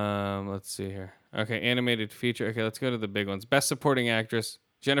 Let's see here. Okay, animated feature. Okay, let's go to the big ones. Best supporting actress: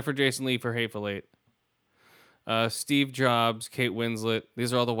 Jennifer Jason Leigh for Hateful Eight. Steve Jobs, Kate Winslet.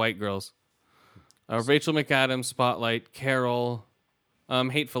 These are all the white girls. Rachel McAdams, Spotlight. Carol,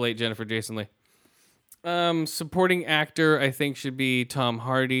 Hateful Eight, Jennifer Jason Leigh. Supporting actor, I think, should be Tom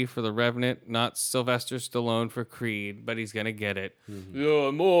Hardy for The Revenant, not Sylvester Stallone for Creed, but he's gonna get it. Yo,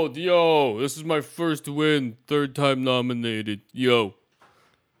 I'm old. Yo, this is my first win, 3rd time nominated. Yo.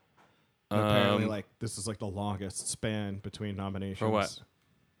 Apparently, like this is like the longest span between nominations. For what?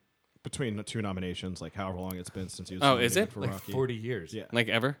 Between the two nominations, like however long it's been since he was. Oh, is nominated it? for Like Rocky. 40 years. Yeah, Like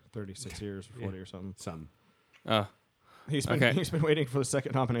ever? 36 years, or 40 or something. Some. Oh. He's been Okay. he's been waiting for the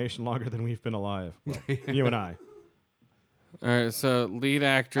second nomination longer than we've been alive. Well, you and I. All right, so lead I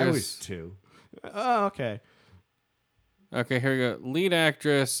actress. was 2. Oh, okay. Okay, here we go. Lead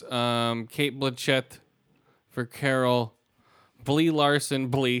actress, Kate Blanchett for Carol. Brie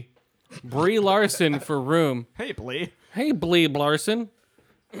Larson for Room. Hey, Blee. Hey, Brie Larson.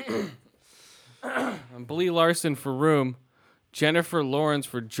 Brie Larson for Room. Jennifer Lawrence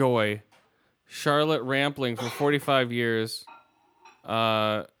for Joy. Charlotte Rampling for 45 Years.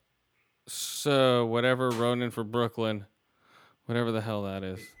 So whatever, Ronan for Brooklyn. Whatever the hell that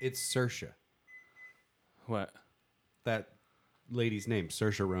is. It's Saoirse. What? That lady's name,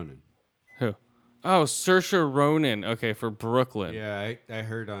 Saoirse Ronan. Who? Oh, Saoirse Ronan. Okay, for Brooklyn. Yeah, I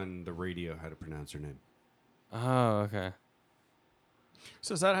heard on the radio how to pronounce her name. Oh, okay.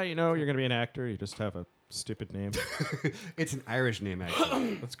 So is that how you know you're going to be an actor? You just have a stupid name. It's an Irish name,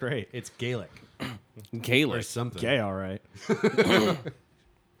 actually. That's great. It's Gaelic or Gaelic. something. Gay, all right.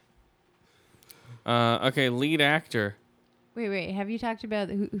 Okay, lead actor. Wait. Have you talked about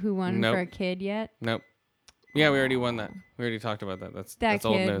who won Nope. for a kid yet? Nope. Yeah, we already won that. We already talked about that. That's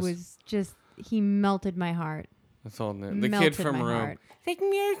old kid news. was just, he melted my heart. That's old news. The Melted kid from my Room. heart. Like,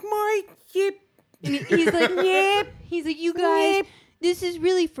 "Here's my chip." And he's like, yep. He's like, you guys, this is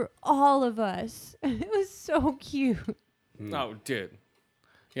really for all of us. It was so cute. Oh, dude.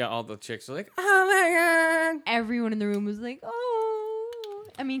 Yeah, all the chicks are like, oh my god. Everyone in the room was like, oh.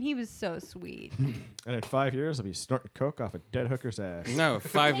 I mean, he was so sweet. And in 5 years, I'll be snorting coke off a dead hooker's ass. No,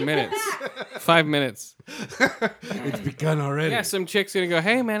 5 minutes. 5 minutes. It's begun already. Yeah, some chick's gonna go,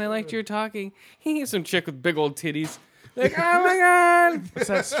 hey man, I liked your talking. Some chick with big old titties. Like, oh my god. What's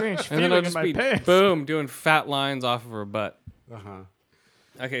that strange And feeling then I'll in just my be, pants? boom, doing fat lines off of her butt. Uh-huh.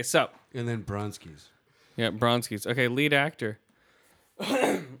 Okay, so. And then Bronskis. Yeah, Bronskis. Okay, lead actor.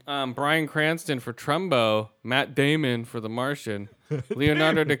 Bryan Cranston for Trumbo, Matt Damon for The Martian,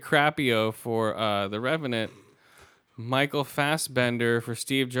 Leonardo DiCaprio for The Revenant, Michael Fassbender for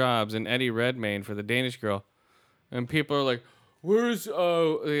Steve Jobs, and Eddie Redmayne for The Danish Girl. And people are like, where's,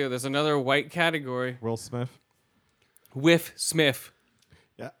 yeah, there's another white category. Will Smith. Whiff Smith.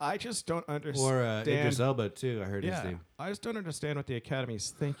 Yeah, I just don't understand. Or Idris Elba, too. I heard his yeah, name. I just don't understand what the Academy's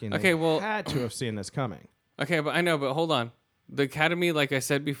thinking. Okay, They well- had to have seen this coming. Okay, but I know, but hold on. The Academy, like I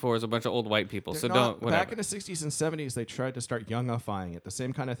said before, is a bunch of old white people. So They're don't, not- whatever. Back in the 60s and 70s, they tried to start youngifying it. The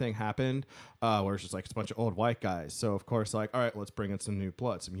same kind of thing happened, where it's just like it's a bunch of old white guys. So of course, like, all right, let's bring in some new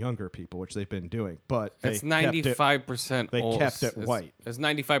blood, some younger people, which they've been doing. But It's they kept it- 95% they old. kept it white. It's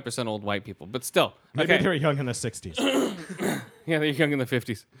 95% old white people, but still. Maybe Okay. they were young in the 60s. Yeah, they're young in the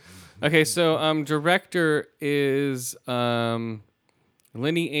 50s. Okay, so director is Lenny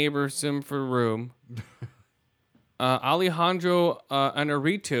Aberson for Room. Alejandro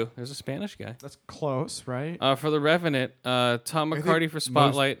Inarritu, there's a Spanish guy, That's close, right? for The Revenant. Tom McCarty for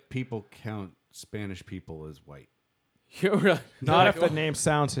Spotlight. Most people count Spanish people as white. You're right. Not if the name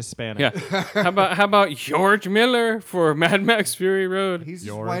sounds Hispanic. Yeah. How about George Miller for Mad Max Fury Road? He's as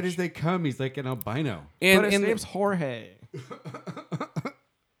George. white as they come. He's like an albino. But his name's Jorge.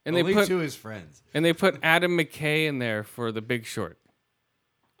 And Only they put to his friends. and they put Adam McKay in there for The Big Short.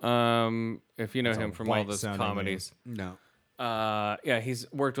 If you know him from all those white-sounding comedies. No. Yeah,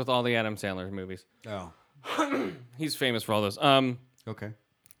 he's worked with all the Adam Sandler movies. Oh. He's famous for all those. Okay.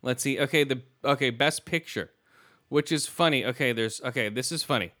 Let's see. Okay, best picture, which is funny. This is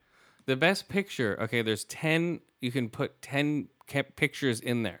funny. The best picture. Okay, there's 10. You can put 10 pictures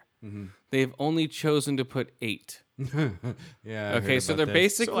in there. They've only chosen to put 8. Yeah. I Okay, heard so about they're this.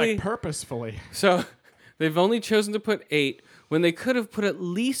 basically purposefully. so they've only chosen to put 8 when they could have put at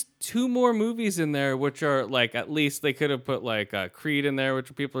least 2 more movies in there, which are like at least they could have put like Creed in there,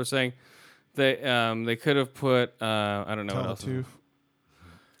 which people are saying they could have put I don't know what else. Tooth.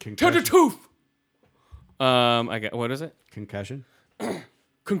 Concussion. Tooth. I got what is it? Concussion.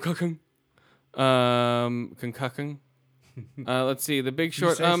 Concussion. Concussion. Let's see. The Big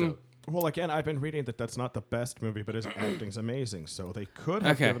Short. say so. Well, again, I've been reading that that's not the best movie, but his acting's amazing. So they could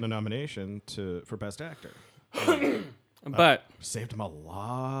have Okay. given a nomination for Best Actor. But Saved him a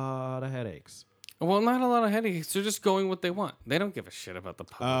lot of headaches. well, not a lot of headaches. They're just going what they want. They don't give a shit about the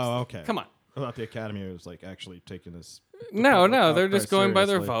public. Oh, okay. Come on. I thought the Academy was like actually taking this. No, they're quite just going by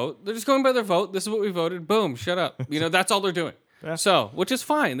their seriously. vote. They're just going by their vote. This is what we voted. Boom, shut up. You know, that's all they're doing. Yeah. So, which is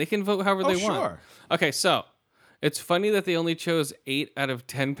fine. They can vote however Oh, they want. sure. Okay, so it's funny that they only chose 8 out of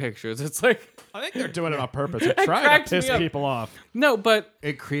 10 pictures. It's like I think they're doing it on purpose. They're That trying to cracks me piss up. people off. no, but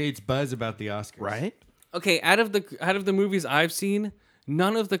It creates buzz about the Oscars. okay, out of the movies I've seen,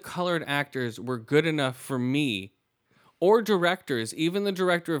 none of the colored actors were good enough for me, or directors. Even the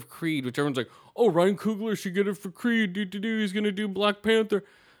director of Creed, which everyone's like, "Oh, Ryan Coogler should get it for Creed. He's gonna do Black Panther."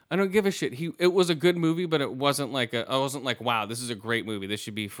 I don't give a shit. It was a good movie, but it wasn't like I wasn't like, "Wow, this is a great movie. This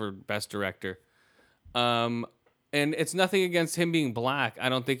should be for best director." And it's nothing against him being black. I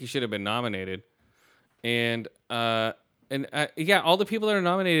don't think he should have been nominated. And yeah, all the people that are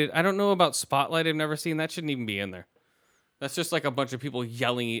nominated, I don't know about Spotlight. I've never seen that. Shouldn't even be in there. That's just like a bunch of people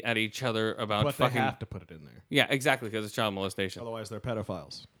yelling at each other about But fucking. they have to put it in there. Yeah, exactly, because it's child molestation. Otherwise, they're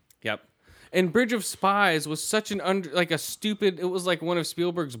pedophiles. Yep. And Bridge of Spies was such a stupid. It was like one of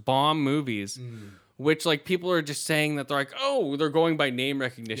Spielberg's bomb movies, which like people are just saying that they're like, oh, they're going by name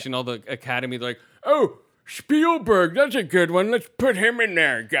recognition. All the Academy, they're like, oh, Spielberg, that's a good one. Let's put him in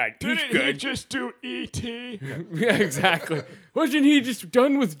there. God, he's good. just do E.T.? Yeah, exactly. Wasn't he just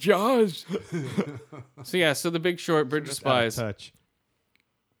done with Jaws? So The Big Short, Bridge of Spies. Touch.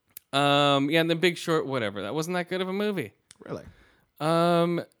 Yeah, and The Big Short, whatever. That wasn't that good of a movie. Really?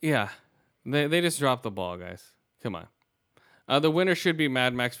 Yeah. They just dropped the ball, guys. Come on. The winner should be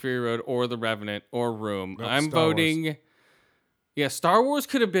Mad Max Fury Road or The Revenant or Room. Nope, I'm Star Wars. voting. Yeah, Star Wars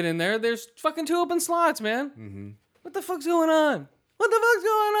could have been in there. There's fucking 2 open slots, man. Mm-hmm. What the fuck's going on? What the fuck's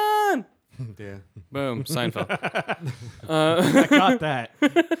going on? Yeah. Boom, Seinfeld. I got that.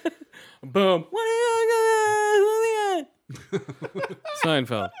 Boom. What are you doing?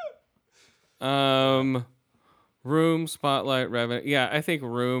 Seinfeld. Room, Spotlight, Revenant. Yeah, I think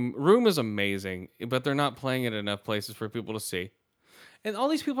Room. Room is amazing, but they're not playing it in enough places for people to see. And all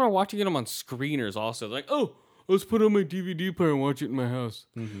these people are watching it on screeners also. They're like, oh, let's put on my DVD player and watch it in my house.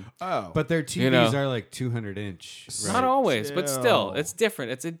 Oh. But their TVs You know. are like 200 inch. Right? Not always, but still, Still. it's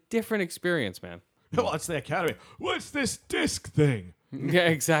different. It's a different experience, man. well, it's the Academy. What's this disc thing? Yeah,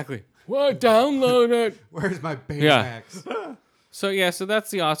 exactly. Well, download it. Where's my Baymax? So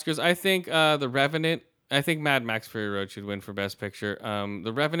that's the Oscars. I think The Revenant. I think Mad Max Fury Road should win for Best Picture.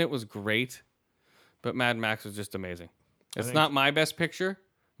 The Revenant was great, but Mad Max was just amazing. It's not my best picture.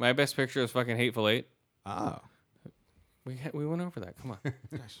 My best picture is fucking Hateful Eight. Oh. We went over that. Come on.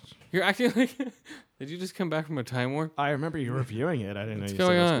 You're acting like. Did you just come back from a time warp? I remember you reviewing it. I didn't know you said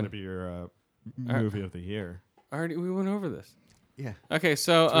going it was on? going to be your movie of the year. Already, we went over this. Yeah. Okay,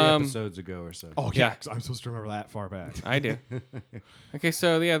 so 3 episodes ago or so. Oh, yeah. yeah. 'Cause I'm supposed to remember that far back. I do. Okay,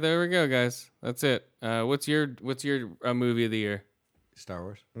 so yeah, there we go, guys. That's it. What's your movie of the year? Star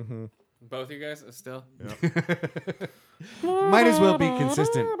Wars. Both of you guys still. Might as well be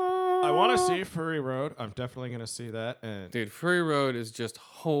consistent. I want to see Fury Road. I'm definitely going to see that. And Dude, Fury Road is just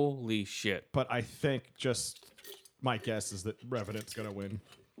holy shit. But I think just my guess is that Revenant's going to win.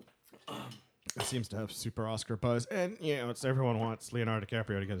 It seems to have super Oscar buzz. And, you know, it's everyone wants Leonardo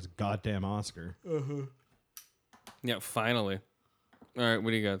DiCaprio to get his goddamn Oscar. Yeah, finally. All right,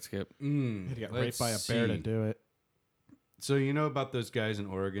 what do you got, Skip? He got Let's raped by a bear to see. do it. So you know about those guys in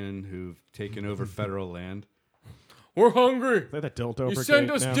Oregon who've taken over federal land? We're hungry. Is that the dildo You brigade send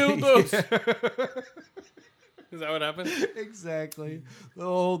us now? dildos. Is that what happened? Exactly. The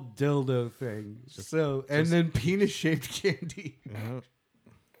whole dildo thing. And then penis-shaped candy. Yeah.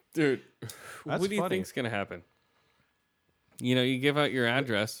 Dude, That's what do you funny. think's going to happen? You give out your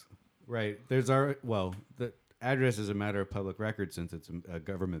address. Right. The address is a matter of public record since it's a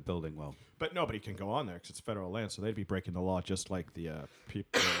government building. Well, But nobody can go on there because it's federal land, so they'd be breaking the law just like the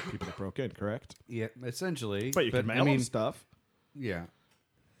people that broke in, correct? yeah, essentially. But you can mail them stuff. Yeah.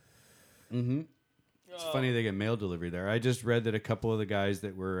 Mm-hmm. It's funny they get mail delivery there. I just read that a couple of the guys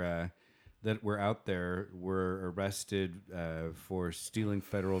that were out there were arrested for stealing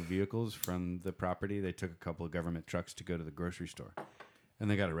federal vehicles from the property. They took a couple of government trucks to go to the grocery store, and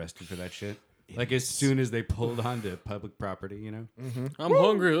they got arrested for that shit. Like as soon as they pulled onto public property, I'm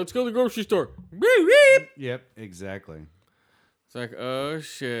hungry. Let's go to the grocery store. Yep, exactly. It's like, oh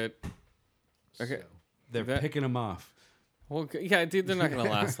shit. Okay. They're That- picking them off. Well, yeah, dude, they're not gonna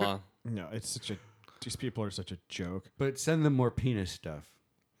last long. No, these people are such a joke. But send them more penis stuff.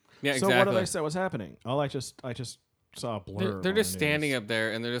 Yeah, So exactly. what did I say was happening? I just saw a blur. They're just standing up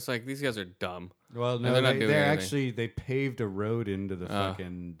there and they're just like, these guys are dumb. Well, And no, they're not doing anything. actually they paved a road into the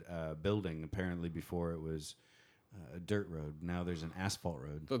fucking building. Apparently, before it was a dirt road. Now there's an asphalt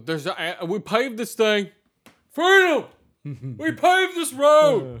road. We paved this thing. Freedom. We paved this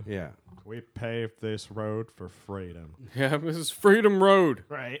road. Yeah, We paved this road for freedom. Yeah, this is Freedom Road.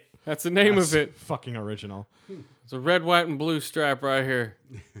 Right. That's the name of it. Fucking original. It's a red, white, and blue stripe right here,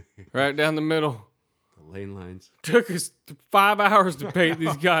 right down the middle. the lane lines. Took us 5 hours to paint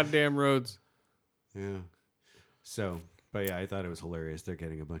these goddamn roads. Yeah. So, but yeah, I thought it was hilarious. They're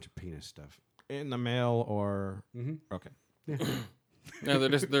getting a bunch of penis stuff. In the mail or okay. No,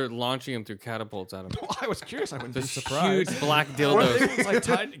 they're launching them through catapults at them. Well, I was curious. I wouldn't be Those surprised. huge black Or dildos. it's like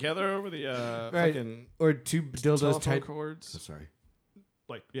tied together over the Right. fucking Or two dildos telephone tied. cords. Oh, sorry,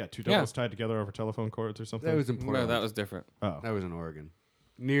 Like two Yeah. dildos tied together over telephone cords or something. that was in No, Portland. that was different. oh. That was in Oregon.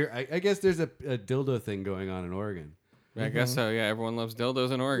 I guess there's a dildo thing going on in Oregon. I guess so. Yeah, everyone loves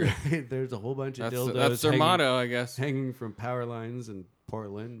dildos in Oregon. There's a whole bunch of dildos. That's their hanging, motto, I guess. hanging from power lines in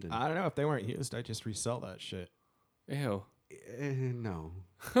Portland. And, I don't know if they weren't used. I'd just resell that shit. Ew. no.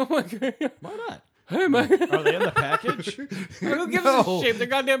 Oh my god. Why not? Hey man. Are they in the package? Who gives a shit? They're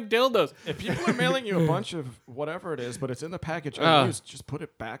goddamn dildos. If people are mailing you a bunch of whatever it is, but it's in the package Oh. unused, just put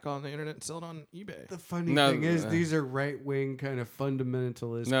it back on the internet and sell it on eBay. The funny No, thing is, these are right wing kind of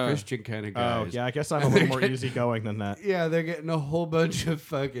fundamentalist No. Christian kind of Oh, guys. yeah, I guess I'm a little more easygoing than that. Yeah, they're getting a whole bunch of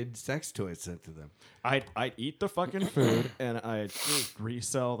fucking sex toys sent to them. I'd eat the fucking food and I'd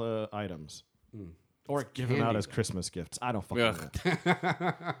resell the items. Or give them out Candy. as Christmas gifts. I don't fucking Ugh.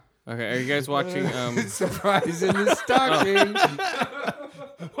 know. Okay, are you guys watching? Surprise in the stocking.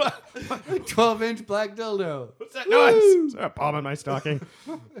 12-inch black dildo. What's that noise? Is there a bomb in my stocking?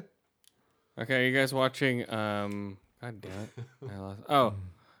 Okay, are you guys watching? God damn it! I lost. Oh,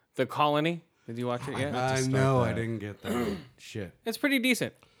 The Colony. Did you watch it yet? I know, I didn't get that. Shit. It's pretty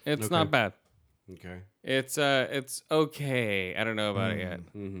decent. It's Okay. not bad. Okay. It's okay. I don't know about it yet,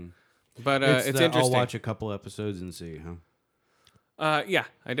 Mm-hmm. but it's interesting. I'll watch a couple episodes and see, huh? Yeah,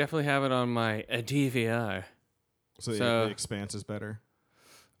 I definitely have it on my DVR. So, So- the Expanse is better.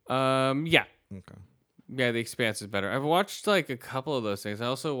 Yeah, Okay. yeah, The Expanse is better. I've watched like a couple of those things. I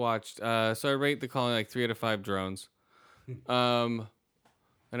also watched. So I rate The Colony like 3 out of 5 drones.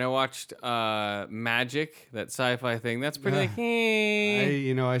 And I watched Magic, that sci-fi thing. That's pretty like.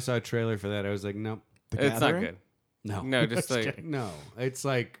 I saw a trailer for that. I was like, nope. The It's not Gathering? good. No. No, just Just like kidding. No. It's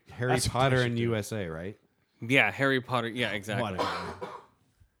like Harry That's what Potter they in should do. USA, right? yeah, Harry Potter. Yeah, exactly. Whatever.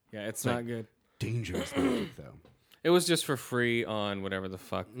 Yeah, it's not good. Dangerous magic, though. It was just for free on whatever the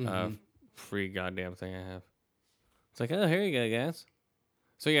fuck free goddamn thing I have. It's like, oh, here you go, guys.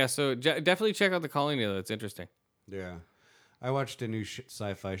 So yeah, definitely check out The Colony though. It's interesting. Yeah. I watched a new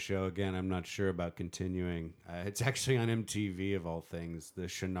sci-fi show. Again, I'm not sure about continuing. It's actually on MTV, of all things, the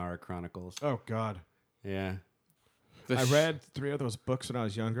Shannara Chronicles. Oh, God. Yeah. I read 3 of those books when I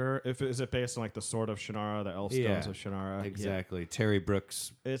was younger. Is it based on like the Sword of Shannara, the Elfstones Yeah, of Shannara? Exactly. Terry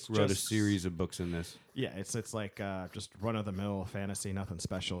Brooks It's wrote a just- series of books in this. Yeah, it's like just run of the mill fantasy, nothing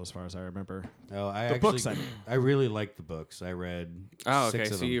special as far as I remember. Oh, I The actually, books, I mean. I really like the books. I read Oh, 6 okay. of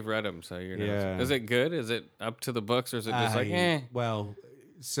So them. you've read them, so you're. Yeah. Is it good? Is it up to the books, or is it just like, eh? Well,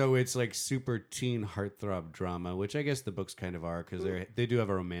 so it's like super teen heartthrob drama, which I guess the books kind of are because they do have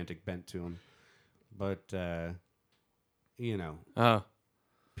a romantic bent to them, but Oh.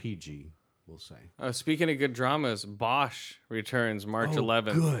 PG, we'll say. Oh, speaking of good dramas, Bosch returns March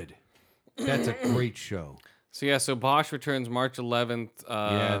 11th. Good. That's a great show. So yeah, so Bosch returns March 11th.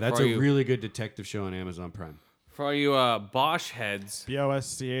 Yeah, that's for a you, really good detective show on Amazon Prime. for all you Bosch heads.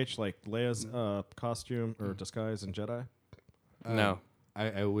 BOSCH, like Leia's costume or disguise in Jedi. No,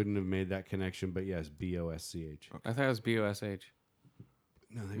 I wouldn't have made that connection, but yes, BOSCH. I thought it was BOSH.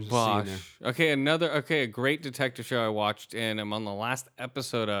 No, there's a Bosh. scene Okay, a great detective show I watched, and I'm on the last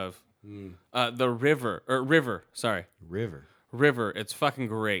episode of The River. Sorry, there. River. It's fucking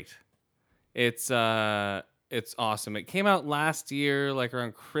great. It's awesome. It came out last year, like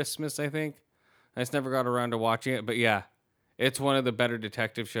around Christmas, I think. I just never got around to watching it, but yeah, it's one of the better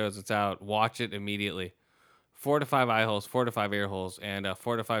detective shows that's out. Watch it immediately. 4 to 5 eye holes, 4 to 5 ear holes, and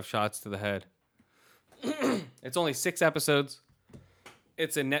 4 to 5 shots to the head. It's only 6 episodes.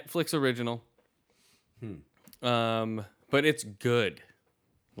 It's a Netflix original. But it's good.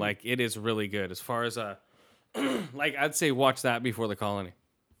 Like, it is really good. As far as like, I'd say watch that before The Colony.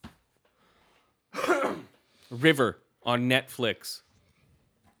 River on Netflix.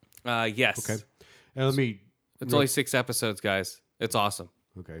 Yes. Okay. And let me. It's only 6 episodes, guys. It's awesome.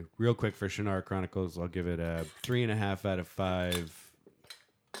 Okay, real quick for Shannara Chronicles, I'll give it a 3.5 out of 5.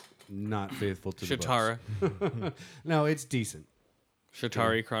 Not faithful to the Shatara. books. No, it's decent.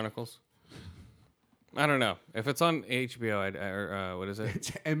 Shatari Chronicles. I don't know. If it's on HBO, or what is it?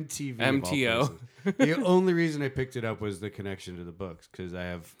 It's MTV. MTO. of all places. The only reason I picked it up was the connection to the books because I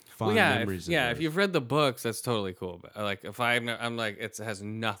have fond memories. If you've read the books, that's totally cool. But like, if I'm like, it has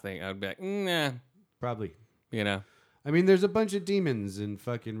nothing. I'd be like, nah, probably. you know. I mean, there's a bunch of demons and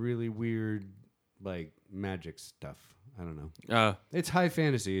fucking really weird, like magic stuff. I don't know. It's high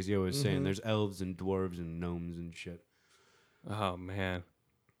fantasy, as you always saying. There's elves and dwarves and gnomes and shit. Oh man,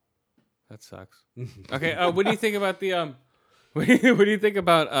 that sucks. Okay, what do you think about the what do you think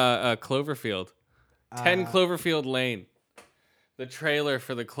about Cloverfield? 10 Cloverfield Lane, the trailer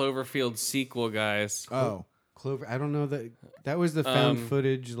for the Cloverfield sequel, guys. Oh. Clover. I don't know that was the found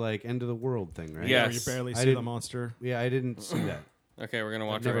footage, like end of the world thing, right? Yeah. Where you Yes. barely I see the didn't- monster. Yeah, I didn't see that. Okay, we're gonna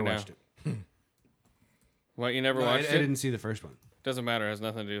watch I've never it right watched now. it. What, you never No, I watched it? didn't see the first one. Doesn't matter. It has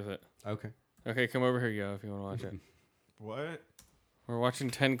nothing to do with it. Okay. Okay, come over here, yo, if you want to watch it. What? We're watching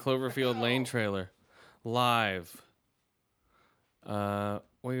 10 Cloverfield Lane trailer live. Well,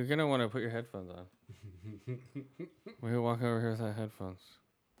 you're gonna want to put your headphones on. Why are you walking over here without headphones?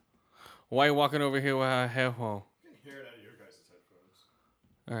 Why are you walking over here without headphones? I can hear it out of your guys' headphones.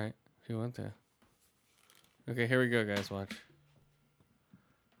 All right, if you want to. Okay, here we go, guys. Watch.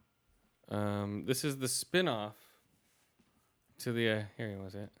 This is the spin-off to the. Here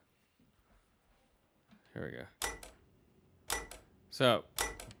was it. Here we go. So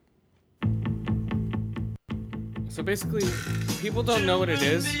basically, people don't know what it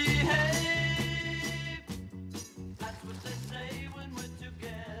is.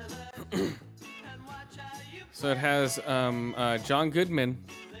 So it has John Goodman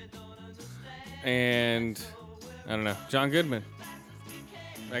and I don't know, John Goodman,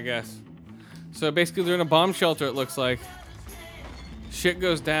 I guess. So basically they're in a bomb shelter, it looks like. Shit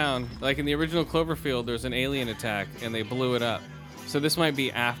goes down. Like in the original Cloverfield, there's an alien attack and they blew it up. So this might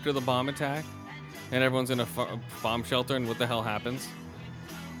be after the bomb attack and everyone's in a bomb shelter and what the hell happens?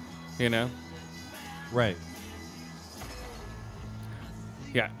 You know? Right.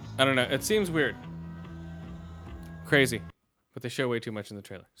 Yeah, I don't know. It seems weird. Crazy. But they show way too much in the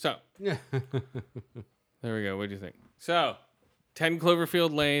trailer. So, Yeah. there we go. What do you think? So, 10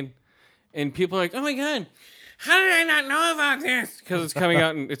 Cloverfield Lane, and people are like, "Oh my god, how did I not know about this?" Because it's coming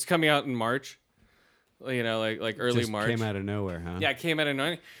out in March. You know, like early Just March. came out of nowhere, huh? Yeah, it came out of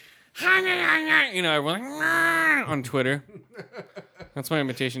nowhere. You know, everyone like, on Twitter. That's my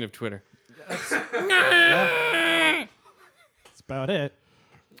imitation of Twitter. That's about it.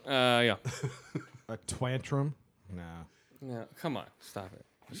 Yeah. A twantrum? Nah. No, come on, stop it.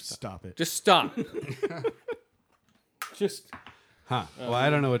 Stop it. Just stop. Just. Huh. Well, I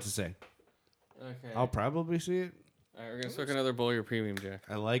don't know what to say. Okay. I'll probably see it. All right, we're gonna suck another bowl of your premium, Jack.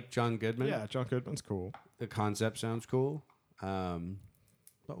 I like John Goodman. Yeah, John Goodman's cool. The concept sounds cool. But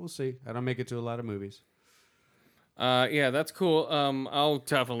we'll see. I don't make it to a lot of movies. Yeah, that's cool. I'll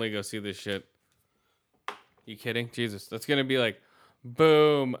definitely go see this shit. You kidding? Jesus, that's gonna be like,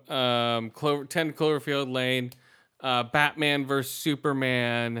 boom. 10 Cloverfield Lane, Batman vs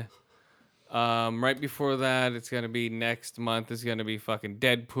Superman. Right before that, it's gonna be next month. It's gonna be fucking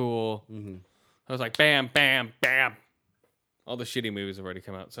Deadpool. Mm-hmm. I was like, bam, bam, bam. All the shitty movies have already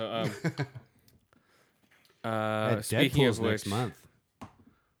come out. So, speaking Deadpool's of which, next month.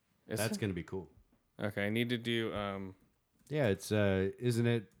 is That's it? gonna be cool. Okay. I need to do. Yeah, it's isn't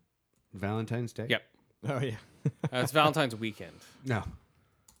it Valentine's Day? Yep. Oh, yeah. It's Valentine's weekend. No.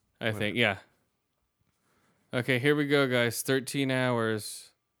 I think, yeah. Okay, here we go, guys. 13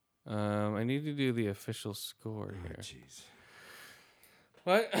 hours. I need to do the official score here. Jeez.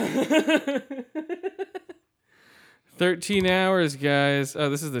 What? 13 hours, guys.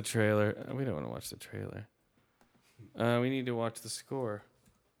 Oh, this is the trailer. We don't want to watch the trailer. We need to watch the score.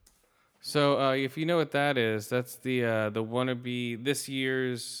 So if you know what that is, that's the wannabe this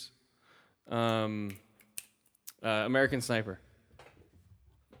year's American Sniper.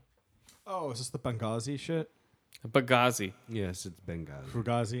 Oh, is this the Benghazi shit? Benghazi. Yes, it's Benghazi.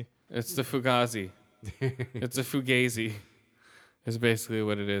 Fugazi. It's the Fugazi. It's a Fugazi. Is basically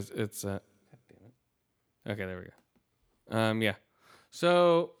what it is. It's God damn it. Okay, there we go. Yeah.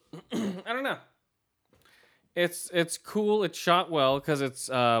 So I don't know. It's cool. It's shot well because it's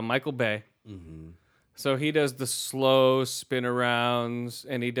Michael Bay. Mm-hmm. So he does the slow spin arounds,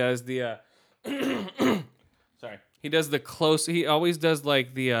 and he does the sorry. He does the close. He always does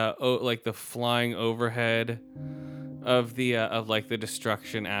like the like the flying overhead of the of like the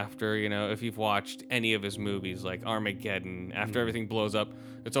destruction after. You know, if you've watched any of his movies, like Armageddon, after everything blows up,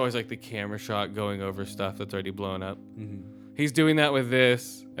 it's always like the camera shot going over stuff that's already blown up. Mm-hmm. He's doing that with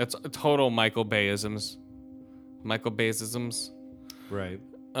this. It's total Michael Bayisms. Michael Bayisms. Right.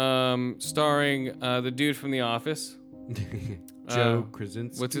 Starring the dude from The Office. Joe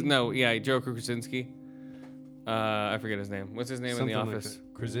Krasinski. What's his no? Yeah, Joe Krasinski. I forget his name. What's his name in The Office?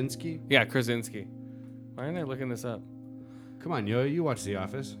 Like Krasinski? Yeah, Krasinski. Why aren't I looking this up? Come on, yo, you watch The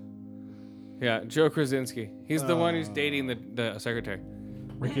Office. Yeah, Joe Krasinski. He's the one who's dating the secretary.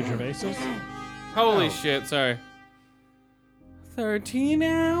 Ricky Gervais. Holy shit! Sorry. 13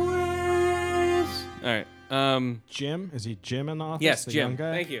 hours. All right. Jim? Is he Jim in the office? Yes, the Jim. young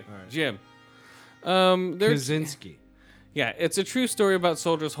guy? Thank you, All right. Jim. Krasinski. Yeah, it's a true story about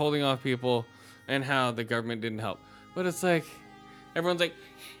soldiers holding off people and how the government didn't help. But it's like, everyone's like,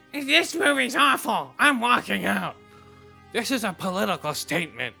 this movie's awful. I'm walking out. This is a political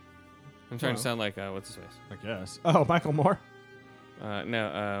statement. I'm trying to sound like, what's his face? I guess. Oh, Michael Moore?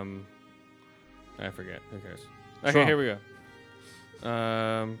 No, I forget. Who cares? Okay, Trump. here we go.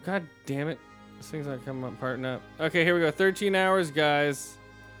 God damn it. This thing's not coming up, parting up. Okay, here we go. 13 hours, guys.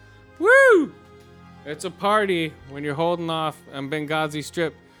 Woo! It's a party when you're holding off on Benghazi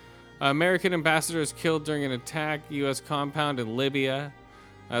Strip. American ambassador is killed during an attack U.S. compound in Libya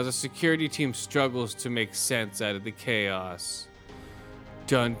as a security team struggles to make sense out of the chaos.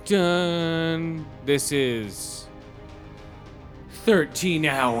 Dun dun. This is 13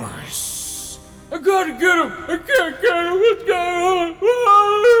 hours. I gotta get him. I can't get him. What's going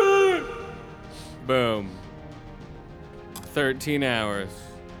on? Boom. 13 hours.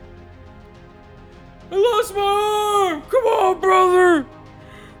 I lost my arm. Come on, brother.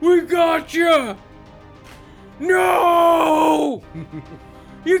 We got you. No.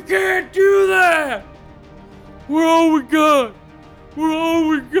 You can't do that. We're all we got. We're all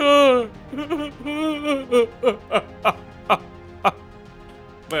we got.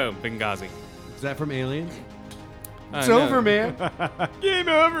 Boom, Benghazi. Is that from Aliens? It's No. over, man. Game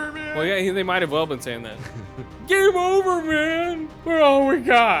over, man. Well, yeah, they might have well been saying that. Game over, man. We're all we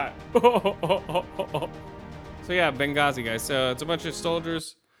got. So yeah, Benghazi, guys. So it's a bunch of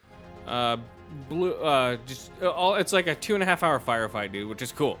soldiers. It's like a 2.5 hour firefight, dude, which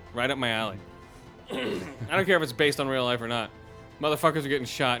is cool. Right up my alley. I don't care if it's based on real life or not. Motherfuckers are getting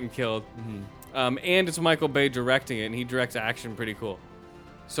shot and killed. And it's Michael Bay directing it, and he directs action pretty cool.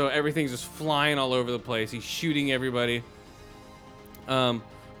 So everything's just flying all over the place. He's shooting everybody.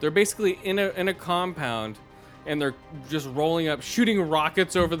 They're basically in a compound, and they're just rolling up, shooting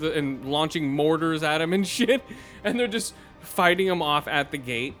rockets over and launching mortars at him and shit. And they're just fighting them off at the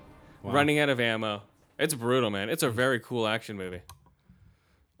gate, running out of ammo. It's brutal, man. It's a very cool action movie.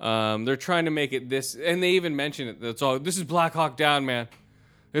 They're trying to make it this, and they even mention it. That's all. This is Black Hawk Down, man.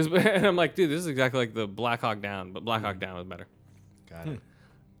 And I'm like, dude, this is exactly like the Black Hawk Down, but Black Hawk Down is better. Got it.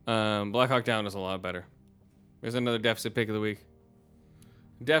 Black Hawk Down is a lot better. There's another deficit pick of the week.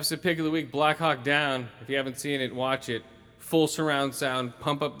 Deficit pick of the week, Black Hawk Down. If you haven't seen it, watch it. Full surround sound,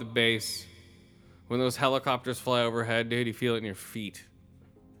 pump up the bass. When those helicopters fly overhead, dude, you feel it in your feet.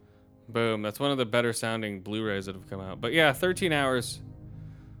 Boom. That's one of the better sounding Blu-rays that have come out. But yeah, 13 hours.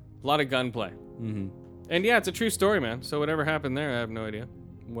 A lot of gunplay. Mm-hmm. And yeah, it's a true story, man. So whatever happened there, I have no idea.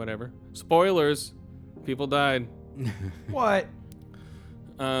 Whatever. Spoilers. People died. What?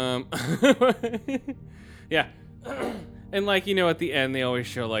 Yeah. And like, you know, at the end they always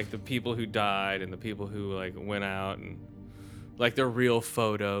show like the people who died and the people who like went out and like their real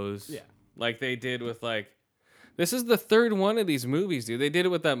photos. Yeah. Like they did with like, this is the third one of these movies, dude. They did it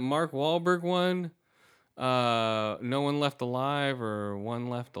with that Mark Wahlberg one. No One Left Alive or One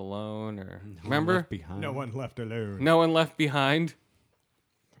Left Alone or remember? Left Behind. No one left alone. No One Left Behind.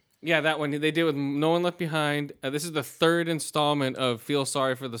 Yeah, that one. They did with No One Left Behind. This is the third installment of Feel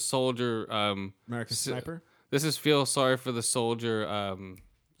Sorry for the Soldier. American Sniper? This is Feel Sorry for the Soldier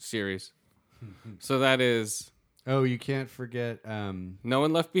series. So that is Oh, you can't forget. No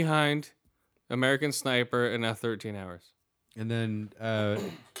One Left Behind, American Sniper, and now 13 Hours. And then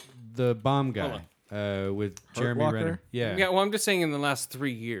the bomb guy with Jeremy Locker? Renner. Yeah. Yeah, well, I'm just saying in the last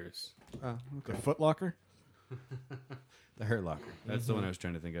 3 years. The Foot Locker? The Hurt Locker. That's the one I was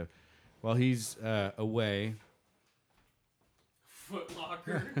trying to think of. While he's away. Foot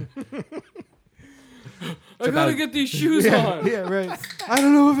Locker. I gotta get these shoes on. Yeah, right. I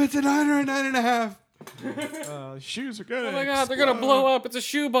don't know if it's a 9 or a 9.5. Shoes are good. Oh my god, they're gonna blow up. It's a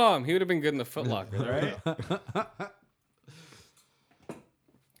shoe bomb. He would have been good in the Foot Locker, right?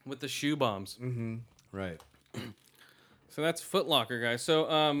 With the shoe bombs. Right. So that's Foot Locker, guys. So,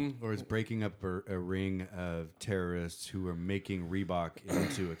 Or it's breaking up a ring of terrorists who are making Reebok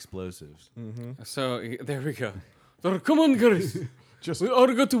into explosives. there we go. Come on, guys. Just We all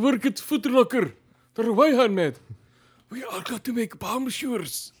got to work at Foot Locker. Why, Ahmed? We all got to make bomb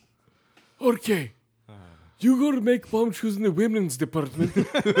shoes. Okay. You go to make bomb shoes in the women's department.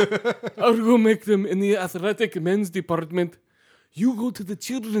 I'll go make them in the athletic men's department. You go to the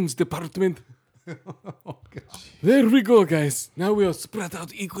children's department. There we go, guys. Now we are spread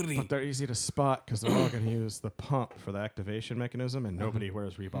out equally. But they're easy to spot because they're all going to use the pump for the activation mechanism, and nobody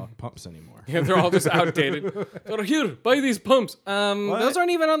wears Reebok pumps anymore. Yeah, they're all just outdated. So here, buy these pumps. Those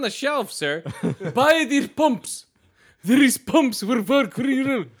aren't even on the shelf, sir. Buy these pumps. These pumps will work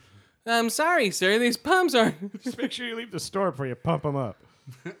real. I'm sorry, sir. These pumps aren't. Just make sure you leave the store before you pump them up.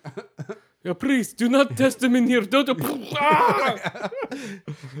 Please, do not test them in here. Don't.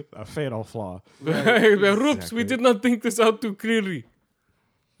 A fatal flaw. Oops, we did not think this out too clearly.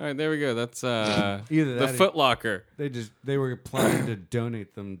 All right, there we go. That's Either the that or Foot Locker. they were planning to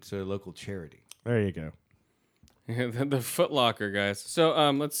donate them to a local charity. There you go. The Foot Locker, guys. So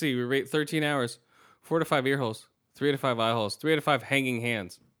let's see. We rate 13 hours, 4 to 5 ear holes, 3 to 5 eye holes, 3 to 5 hanging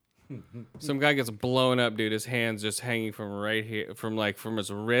hands. Some guy gets blown up, dude. His hands just hanging from right here, from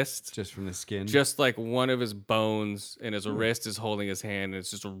his wrist. Just from the skin. Just like one of his bones in his wrist is holding his hand, and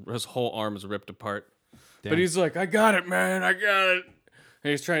it's just his whole arm is ripped apart. Damn. But he's like, I got it, man. I got it.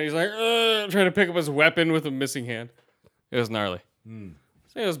 And he's trying to pick up his weapon with a missing hand. It was gnarly.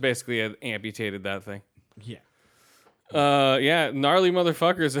 So it was basically amputated that thing. Yeah. Yeah, gnarly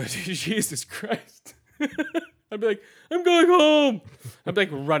motherfuckers. Jesus Christ. I'd be like, I'm going home. I'd be like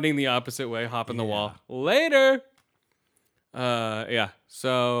running the opposite way, hopping the wall. Later. Yeah.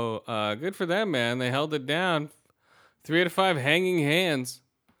 So good for them, man. They held it down. 3 to 5 hanging hands.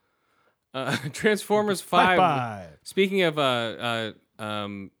 Transformers 5. Bye. Speaking of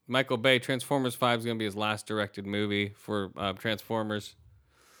Michael Bay, Transformers 5 is going to be his last directed movie for Transformers.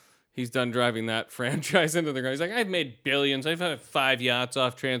 He's done driving that franchise into the ground. He's like, I've made billions. I've had 5 yachts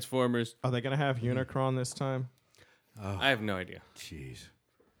off Transformers. Are they going to have Unicron this time? I have no idea. Jeez.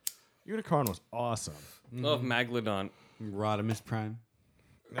 Unicron was awesome. Love Megalodon. Rodimus Prime.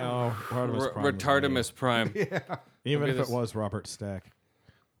 No, Artemis Prime was Retardimus Prime. lame. Even if this- it was Robert Stack.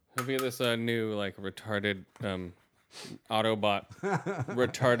 He'll be this new, like, retarded Autobot.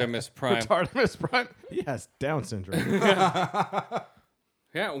 Retardimus Prime. Artemis Prime? He has Down syndrome.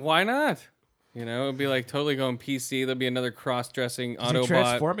 Yeah, why not? You know, it'll be like totally going PC. There'll be another cross-dressing Does he Autobot.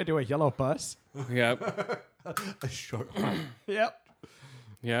 transform into a yellow bus? Yep. A short Yep.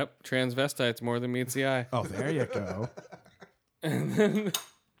 Yep. Transvestites more than meets the eye. Oh, there you go. There'll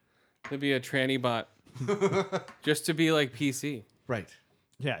be a tranny bot. Just to be like PC. Right.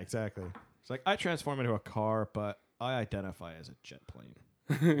 Yeah, exactly. It's like, I transform into a car, but I identify as a jet plane.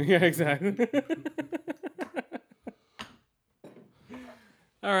 Yeah, exactly.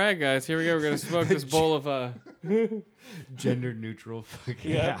 All right, guys. Here we go. We're going to smoke this bowl of Gender neutral.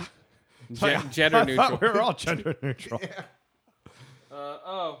 Fucking gender I neutral. thought we were all gender neutral.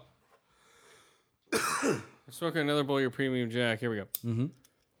 We're smoking another bowl of your premium Jack. Here we go. Mm-hmm.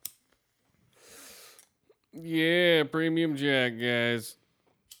 Yeah, premium Jack, guys.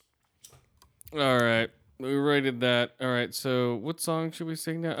 All right, we rated that. All right, so what song should we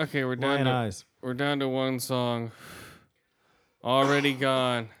sing now? Okay, we're down Lion to eyes. we're down to one song. Already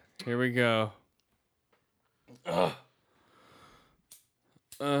gone. Here we go. Not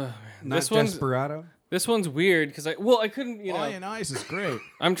This one's Desperado. this one's weird because I couldn't, you know. Lion eyes is great.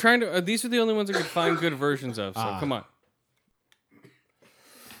 I'm trying to. These are the only ones I could find good versions of. So come on.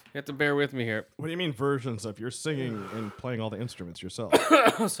 You have to bear with me here. What do you mean versions of? You're singing and playing all the instruments yourself.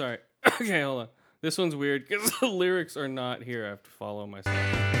 Oh, sorry. Okay, hold on. This one's weird because the lyrics are not here. I have to follow myself.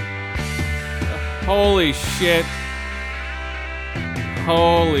 Holy shit.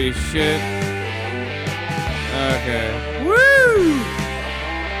 Holy shit. Okay. Woo!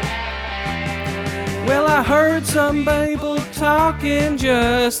 Well, I heard some people talking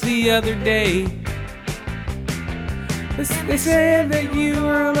just the other day They said that you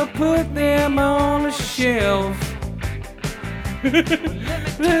were gonna put them on a shelf.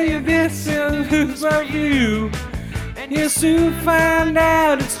 Well, you this is of you. You'll soon find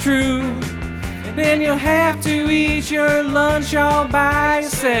out it's true. Then you'll have to eat your lunch all by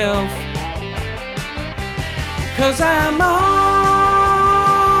yourself. 'Cause I'm already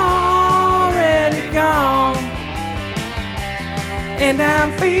gone, and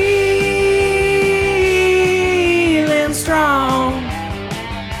I'm feeling strong,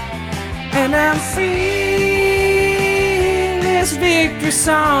 and I'm singing this victory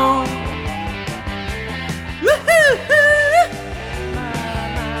song. Woo-hoo-hoo.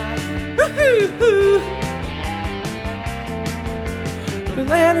 Woo-hoo-hoo. The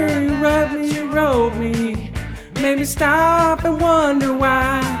letter you wrote me made me stop and wonder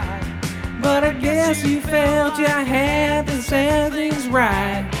why. But I guess you felt you had to set things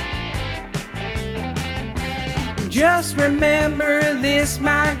right. Just remember this,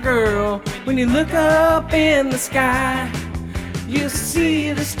 my girl, when you look up in the sky, you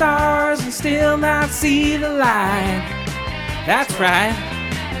see the stars and still not see the light. That's right.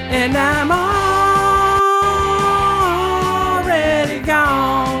 And I'm already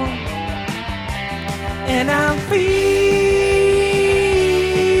gone, and I'm feeling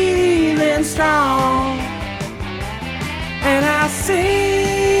strong, and I sing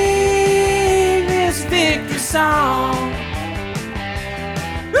this victory song.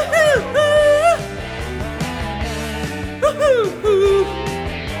 Woo-hoo-hoo. Woo-hoo-hoo.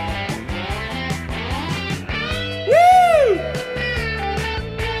 Woo!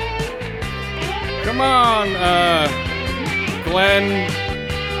 Come on,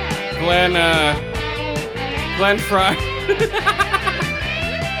 Glenn Fry.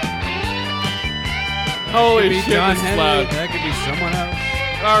 Holy shit, John this is Henry. loud. That could be someone else.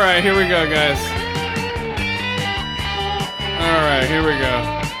 All right, here we go, guys. All right, here we go.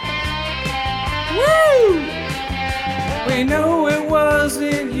 Woo! We know it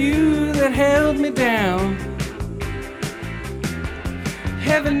wasn't you that held me down.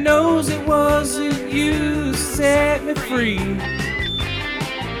 Heaven knows it wasn't you who set me free.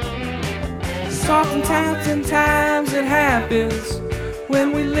 Sometimes it happens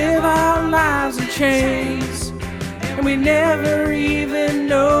when we live our lives in chains, and we never even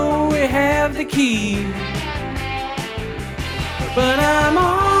know we have the key. But I'm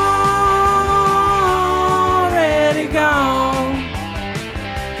already gone,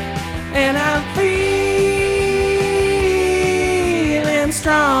 and I'm feeling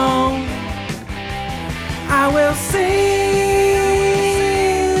strong. I will sing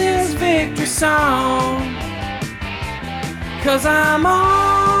this victory song, 'cause I'm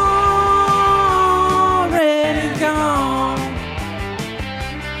already gone.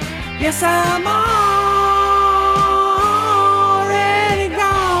 Yes, I'm already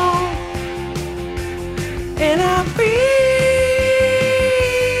gone, and I'm feeling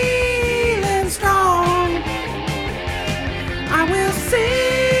strong. I will sing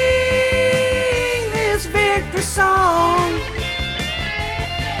this victory song,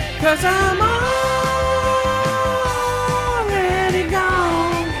 'cause I'm already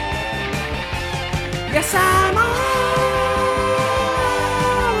gone. Yes, I'm already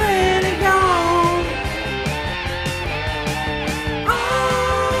gone.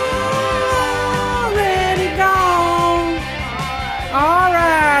 Already gone. All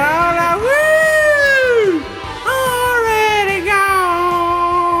right, woo! Already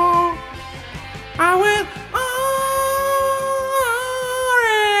gone. I will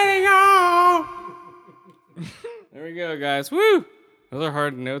already gone. There we go, guys. Woo! Those are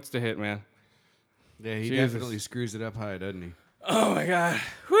hard notes to hit, man. Yeah, he Jesus. definitely screws it up high, doesn't he? Oh my god.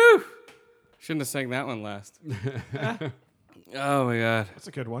 Woo! Shouldn't have sang that one last. Oh my god. That's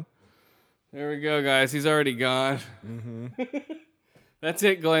a good one. There we go, guys. He's already gone. That's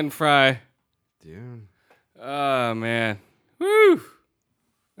it, Glenn Fry. Dude. Oh man. Woo!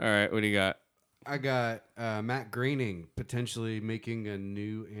 All right, what do you got? I got Matt Groening potentially making a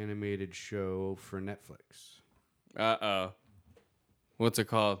new animated show for Netflix. Uh-oh. What's it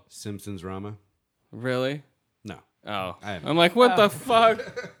called? Simpsons Rama? Really? No. Oh. I haven't. I'm like, what the fuck?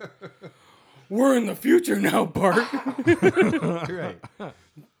 We're in the future now, Bart. Right.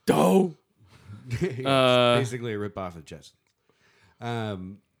 Doe. It's basically a ripoff of Jetsons.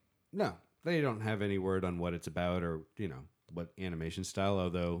 No, they don't have any word on what it's about or, what animation style,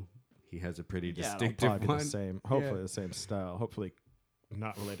 although he has a pretty It'll distinctive probably be one. the same. Hopefully the same style. Hopefully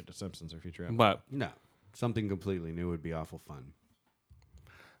not related to Simpsons or Futurama. But No, something completely new would be awful fun.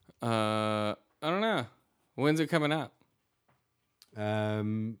 I don't know. When's it coming out?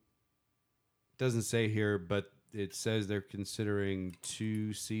 Doesn't say here, but it says they're considering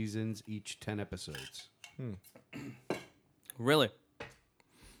 2 seasons, each 10 episodes. Really?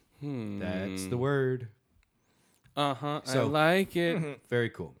 That's the word. I So- like it. Very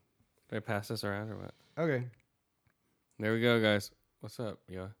cool. Did I pass this around or what? Okay. There we go, guys. What's up,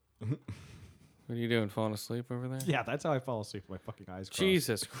 yo? What are you doing? Falling asleep over there? Yeah, that's how I fall asleep with my fucking eyes crossed.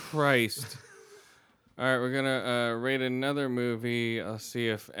 Jesus Christ. All right, we're going to rate another movie. I'll see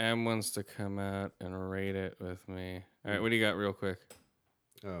if M wants to come out and rate it with me. All right, what do you got real quick?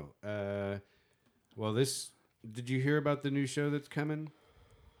 Oh, well, did you hear about the new show that's coming?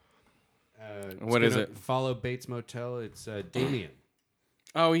 What is gonna it? Follow Bates Motel. It's Damien.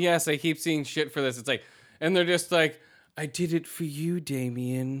 Oh, yes, I keep seeing shit for this. It's like, and they're just like, I did it for you,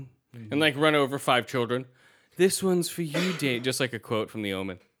 Damien. And like run over 5 children. This one's for you, Damien. Just like a quote from The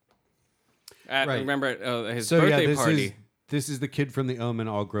Omen. Right. Remember at his birthday party. This is the kid from The Omen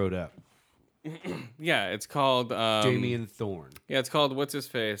all grown up. Yeah, it's called Damien Thorne. Yeah, it's called what's his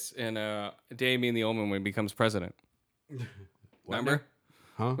face in Damien the Omen when he becomes president. Remember?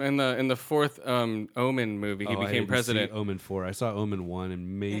 Huh? In the 4th Omen movie, he I became didn't president, see Omen 4. I saw Omen 1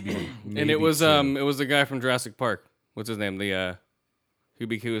 and maybe and it was 2. the guy from Jurassic Park. What's his name? The who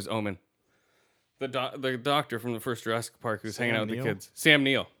became Omen. The doctor from the first Jurassic Park who's hanging out with Neill? the kids. Sam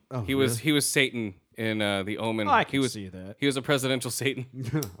Neill. Oh, he was Satan in the Omen. I can he was see that. He was a presidential Satan.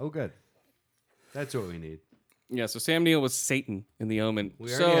 Oh, good. That's what we need. Yeah, so Sam Neill was Satan in the Omen.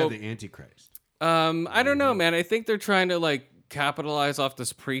 We already have the Antichrist. I don't know, man. I think they're trying to like capitalize off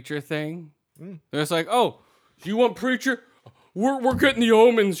this preacher thing. They're just like, oh, you want preacher? We're getting the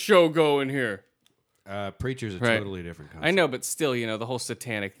Omens show going here. Preacher's a Right. totally different concept. I know, but still, the whole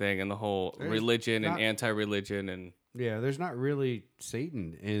satanic thing and the whole religion and not- anti-religion and Yeah, there's not really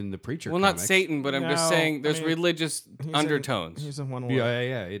Satan in the Preacher well, not comics. Satan, but I'm just No, saying there's I mean, religious undertones. He's in one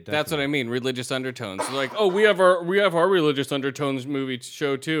Yeah. That's what I mean, religious undertones. They're like, oh, we have our religious undertones movie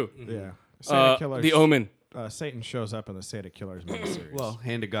show too. Yeah. Santa Killers, The Omen. Satan shows up in the Santa Killers miniseries. Well,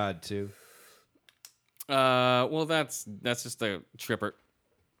 Hand of God too. Well, that's just a tripper.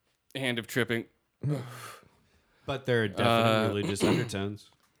 Hand of tripping. But there are definite religious undertones.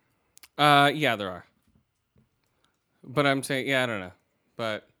 Yeah, there are. But I'm saying, yeah, I don't know.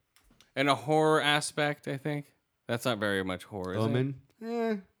 But in a horror aspect, I think that's not very much horror. Is Omen.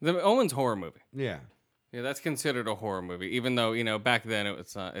 it? The Omen's a horror movie. Yeah. Yeah, that's considered a horror movie, even though back then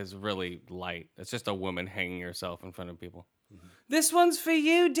it's really light. It's just a woman hanging herself in front of people. This one's for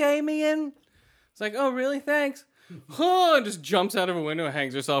you, Damien. It's like, oh, really? Thanks. And just jumps out of a window and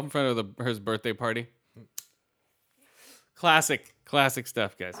hangs herself in front of his birthday party. Classic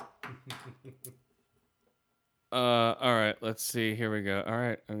stuff, guys. All right, let's see. Here we go. All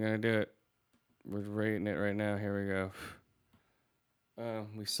right, I'm gonna do it. We're rating it right now. Here we go.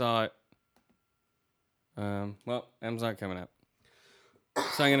 We saw it. Well, M's not coming up,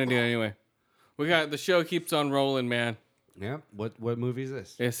 so I'm gonna do it anyway. The show keeps on rolling, man. Yeah. What movie is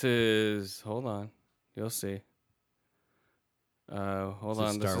this? This is. Hold on, you'll see. Hold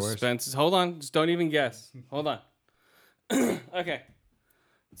on. The Star Wars? suspense. Hold on. Just don't even guess. Hold on. Okay.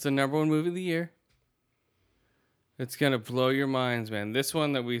 It's the #1 movie of the year. It's gonna blow your minds, man. This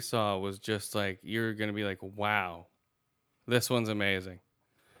one that we saw was just like you're gonna be like, wow, this one's amazing.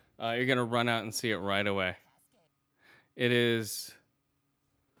 You're gonna run out and see it right away. It is.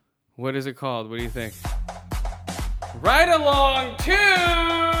 What is it called? What do you think? Ride Along 2!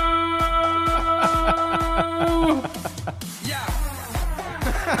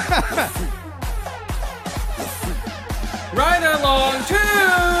 Ride Along 2!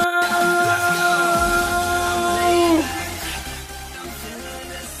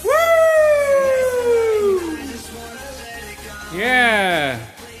 Woo! Yeah.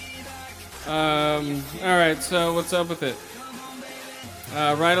 All right. So what's up with it?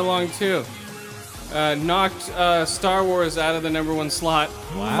 Ride Along 2. Knocked Star Wars out of the #1 slot.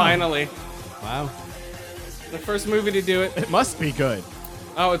 Wow. Finally. Wow. The first movie to do it. it must be good.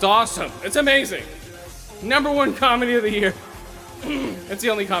 Oh, it's awesome. It's amazing. #1 comedy of the year. It's the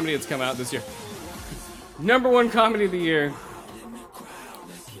only comedy that's come out this year. #1 comedy of the year.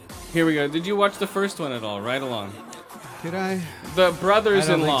 Here we go. Did you watch the first one at all? Ride Along. Did I? The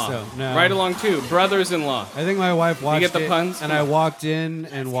Brothers-in-Law. I don't think so, no. Ride Along 2. Brothers-in-Law. I think my wife watched get the it, puns? and I walked in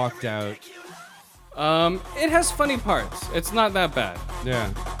and walked out. It has funny parts. It's not that bad. Yeah.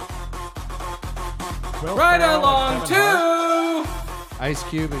 Will Ride Ferrell and Along Kevin Hart. 2! Ice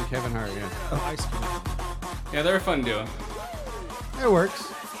Cube and Kevin Hart. Yeah. Oh, Ice Cube. Yeah, they're a fun duo. It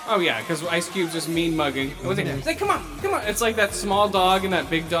works. Oh yeah, because Ice Cube's just mean mugging. It's like, come on. It's like that small dog and that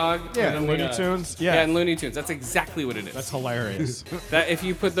big dog. Yeah, And Looney Tunes. Yeah, Yeah, and Looney Tunes. That's exactly what it is. that's hilarious. That if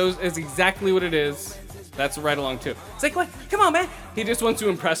you put those as exactly what it is, that's right along too. It's like, what? Come on, man. He just wants to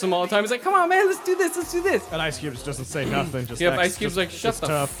impress him all the time. He's like, come on, man, let's do this. And Ice Cube just doesn't say nothing. Just Yep, acts Ice Cube's just- like, shut just the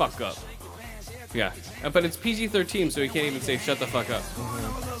tough. fuck up. Yeah, but it's PG-13, so he can't even say shut the fuck up.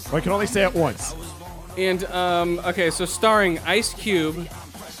 Well, I can only say it once. And okay, so starring Ice Cube,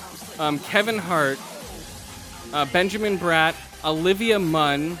 Kevin Hart, Benjamin Bratt, Olivia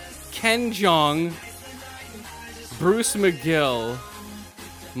Munn, Ken Jeong, Bruce McGill,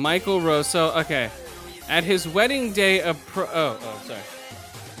 Michael Rosso. Okay, at his wedding day, sorry.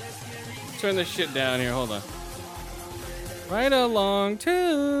 Turn this shit down here. Hold on. Right along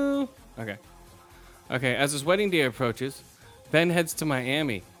too. Okay. As his wedding day approaches, Ben heads to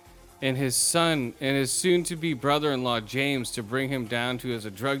Miami, and his son and his soon-to-be brother-in-law James to bring him down to as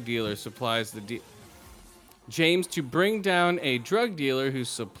a drug dealer supplies the James to bring down a drug dealer who's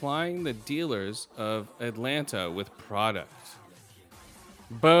supplying the dealers of Atlanta with product.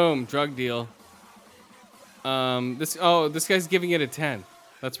 Boom, drug deal. This guy's giving it a 10.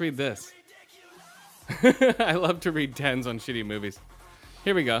 Let's read this. I love to read 10s on shitty movies.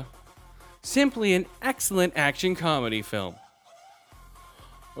 Here we go. Simply an excellent action comedy film.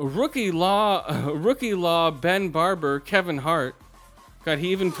 Rookie law Ben Barber, Kevin Hart. God,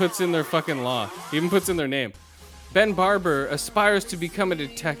 he even puts in their fucking law. He even puts in their name. Ben Barber aspires to become a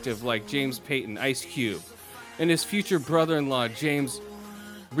detective like James Payton, Ice Cube. And his future brother-in-law, James,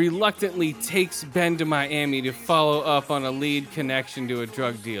 reluctantly takes Ben to Miami to follow up on a lead connection to a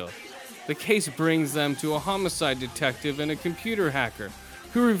drug deal. The case brings them to a homicide detective and a computer hacker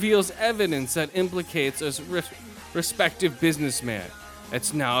who reveals evidence that implicates a respective businessman.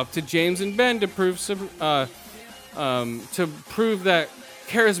 It's now up to James and Ben to prove that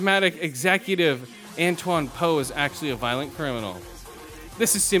charismatic executive Antoine Poe is actually a violent criminal.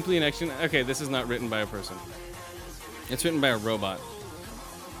 This is simply an action. Okay, this is not written by a person. It's written by a robot.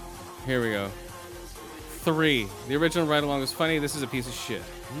 Here we go. 3. The original ride-along was funny. This is a piece of shit.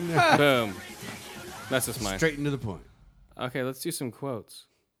 Boom. That's just mine. Straight into the point. Okay, let's do some quotes.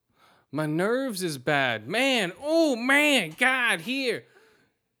 My nerves is bad. Man, oh man, God, here.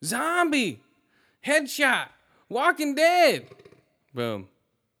 Zombie. Headshot. Walking Dead. Boom.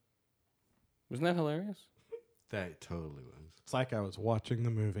 Wasn't that hilarious? That totally was. It's like I was watching the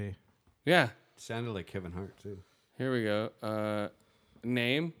movie. Yeah. Sounded like Kevin Hart too. Here we go.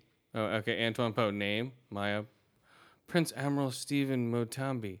 Name. Oh, okay. Antoine Poe. Name. Maya. Prince Admiral Stephen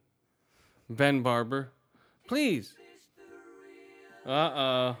Motambi. Ben Barber. Please.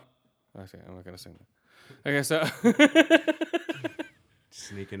 Okay, I'm not gonna sing that. Okay, so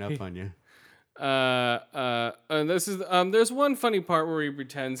Sneaking up on you. and this is there's one funny part where he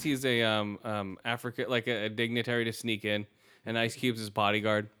pretends he's a African, like a dignitary to sneak in, and Ice Cube's his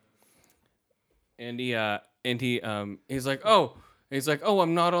bodyguard. And he's like, oh,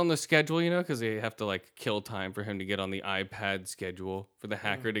 I'm not on the schedule, because they have to like kill time for him to get on the iPad schedule for the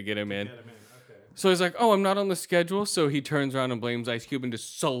hacker to get him in. So he's like, oh, I'm not on the schedule. So he turns around and blames Ice Cube and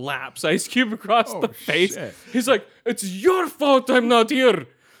just slaps Ice Cube across the face. shit. He's like, it's your fault I'm not here.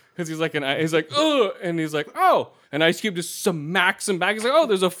 Because he's like, oh, and he's like, oh. And Ice Cube just smacks him back. He's like, oh,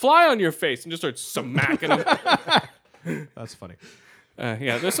 there's a fly on your face. And just starts smacking him. That's funny.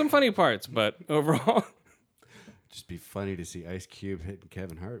 Yeah, there's some funny parts, but overall. Just be funny to see Ice Cube hitting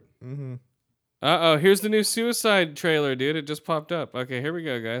Kevin Hart. Uh-oh, here's the new Suicide trailer, dude. It just popped up. Okay, here we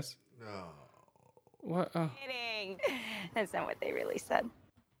go, guys. What? Oh. Kidding. That's not what they really said.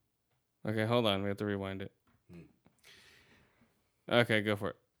 Okay, hold on. We have to rewind it. Okay, go for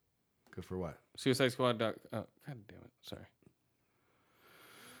it. Go for what? Suicide Squad. Oh, God damn it. Sorry.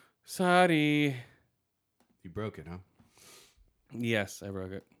 Sorry. You broke it, huh? Yes, I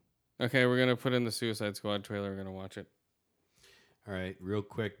broke it. Okay, we're going to put in the Suicide Squad trailer. We're going to watch it. All right, real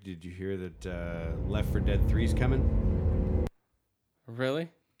quick. Did you hear that Left 4 Dead 3's coming? Really?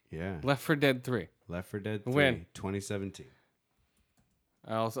 Yeah. Left 4 Dead 3. Left 4 Dead 3, When? 2017.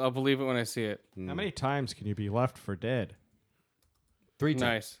 I'll believe it when I see it. How many times can you be left for dead? 3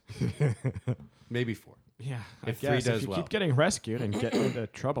 times. Nice. Maybe 4. Yeah, If I 3 guess does if you well. keep getting rescued and get into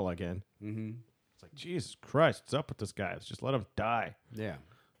trouble again, Mm-hmm. it's like Jesus Christ, what's up with this guy? Let's just let him die. Yeah.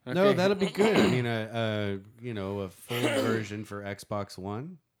 Okay. No, that'll be good. I mean, a full version for Xbox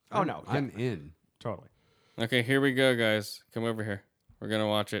One. Oh, no, yeah. I'm in. Totally. Okay, here we go, guys. Come over here. We're going to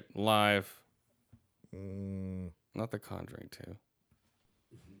watch it live. Not The Conjuring 2.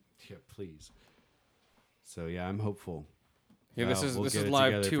 Yeah, please. So yeah, I'm hopeful. Yeah, this We'll is get it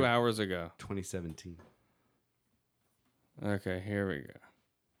live together 2 for hours ago. 2017. Okay, here we go.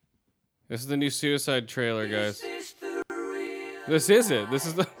 This is the new Suicide trailer, guys. This is it. This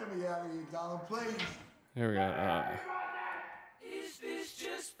is the. Here we go.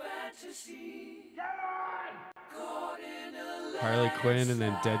 Harley Quinn and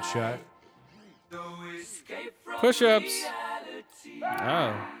then Deadshot. Push-ups.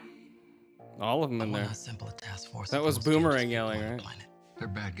 Oh. All of them in there. That was Boomerang yelling, right? They're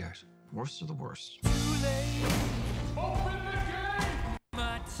bad guys. Worst of the worst.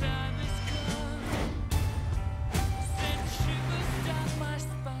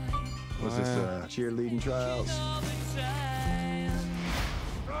 Was this cheerleading trials?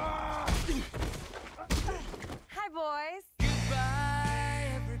 Hi, boys.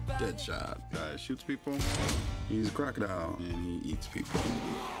 Deadshot. Guy shoots people. He's a crocodile and he eats people.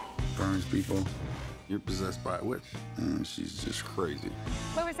 Burns people. You're possessed by a witch. And she's just crazy.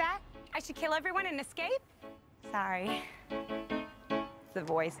 What was that? I should kill everyone and escape? Sorry. The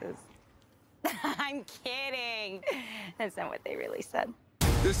voices. I'm kidding. That's not what they really said.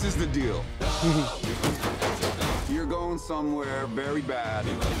 This is the deal. You're going somewhere very bad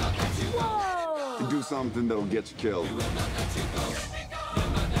Whoa! to do something that'll get you killed.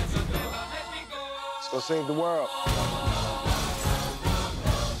 Let's go save the world.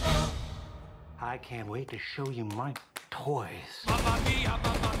 I can't wait to show you my toys.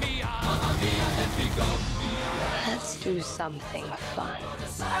 Let's do something fun.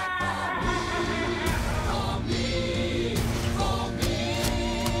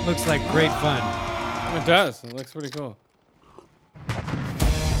 Looks like great fun. It does. It looks pretty cool.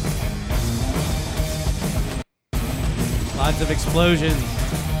 Lots of explosions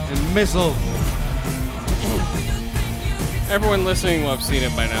and missiles. Everyone listening will have seen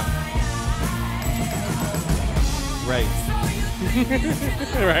it by now. Right.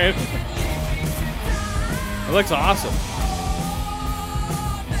 Right? It looks awesome.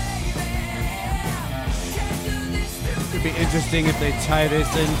 It'd be interesting if they tie this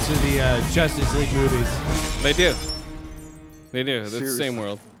into the Justice League movies. They do. They do. It's the Seriously. same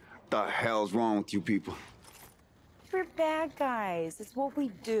world. What the hell's wrong with you people? We're bad guys. It's what we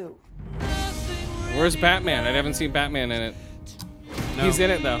do. Where's Batman? I haven't seen Batman in it. No. He's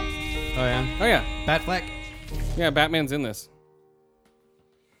in it though. Oh yeah. Oh yeah. Batfleck. Yeah, Batman's in this.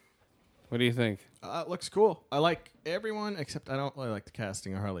 What do you think? It looks cool. I like everyone except I don't really like the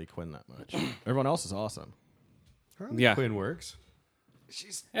casting of Harley Quinn that much. Everyone else is awesome. Harley Yeah. Quinn works.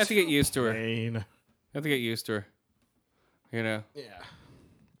 She's I have to get used to her. I plain. have to get used to her. You know, Yeah.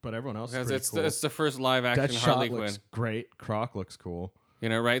 But everyone else because is pretty it's cool. it's the first live action Deadshot Harley looks Quinn. great. Croc looks cool. You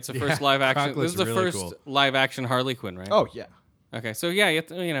know, right? It's the Yeah, first live action. Croc This looks is the really first cool. live action Harley Quinn, right? Oh yeah. Okay, so yeah,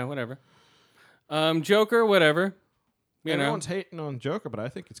 you know, whatever. Joker, whatever. You know, Everyone's hating on Joker, but I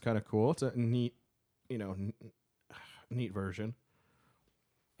think it's kind of cool. It's a neat, neat version.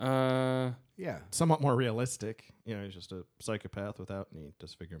 uh, Yeah. Somewhat more realistic. You know, he's just a psychopath without any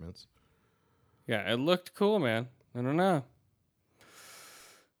disfigurements. yeah, it looked cool, man.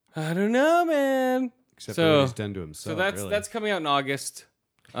 I don't know, man. Except So- for what he's done to himself. So that's really. that's coming out in August.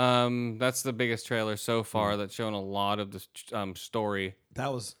 That's the biggest trailer so far that's shown a lot of the story.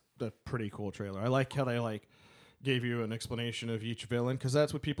 That was a pretty cool trailer. I like how they gave you an explanation of each villain, because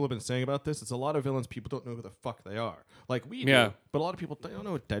that's what people have been saying about this. It's a lot of villains people don't know who the fuck they are. Like we Yeah. do, but a lot of people don't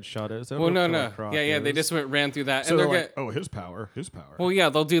know what Deadshot is. They don't Well, know no, what Killer no, Croc yeah, they is. just ran through that, So and they're they're like, get. oh, his power. Well, yeah,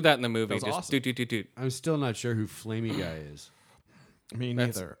 they'll do that in the movie. was Just awesome. do. I'm still not sure who Flamey Guy is. Me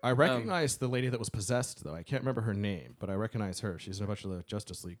That's- neither. I recognize the lady that was possessed, though. I can't remember her name, but I recognize her. She's in a bunch of the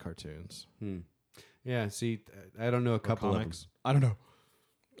Justice League cartoons. Yeah, see, I don't know a couple of them. Comics. I don't know.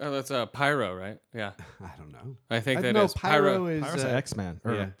 Oh, that's Pyro, right? Yeah, I don't know. I think I that know is Pyro is Pyro's X-Man.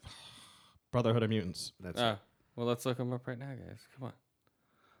 Or yeah. Brotherhood of Mutants. That's Well, let's look him up right now, guys. Come on.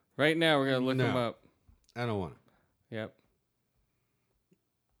 Right now, we're gonna look him No. up. I don't want it. Yep.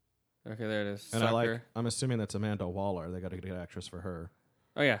 Okay, there it is. And Sucker. I'm assuming that's Amanda Waller. They got to get an actress for her.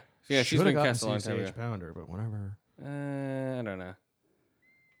 Oh yeah, yeah. She's Should've been gotten cast a long time CCH ago. Pounder, but whatever. I don't know.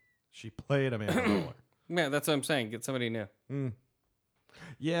 She played Amanda Waller. Yeah, that's what I'm saying. Get somebody new.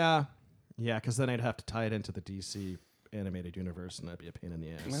 Yeah, because then I'd have to tie it into the DC animated universe, and that'd be a pain in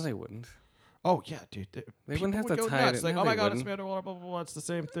the ass. No, they wouldn't. Oh yeah, dude. They people wouldn't have would to go tie nuts. it. Like, No, oh my they god, it's wouldn't. Amanda Waller. Blah blah blah. It's the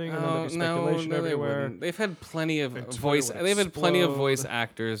same thing, and then Oh there'd be no, speculation they everywhere, wouldn't. They've had plenty of And Twitter voice. would They've had plenty of voice explode.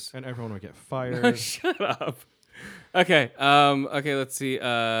 actors. and everyone would get fired. Shut up. Okay. Okay. Let's see.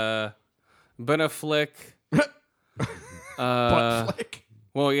 Ben Affleck. Butt flick.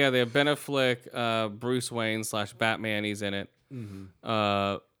 Well, yeah, they have Ben Affleck, Bruce Wayne / Batman. He's in it.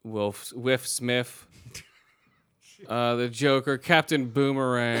 Will Smith. The Joker, Captain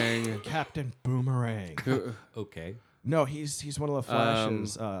Boomerang. Captain Boomerang. Okay. No, he's one of the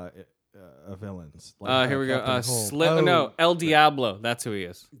Flash's villains. Like, Here we go. Captain Cold. Slip. No, El Diablo. That's who he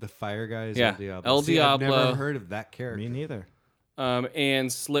is. The fire guy is Yeah, El Diablo. El See, I've Diablo. never heard of that character. Me neither.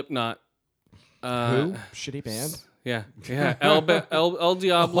 And Slipknot. Who? Shitty band? Yeah. El The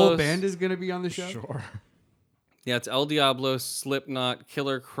Diablo. whole band is going to be on the show? Sure. Yeah, it's El Diablo, Slipknot,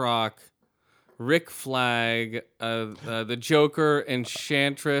 Killer Croc, Rick Flag, the Joker,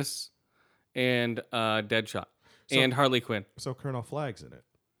 Enchantress, and Deadshot, and Harley Quinn. So Colonel Flag's in it.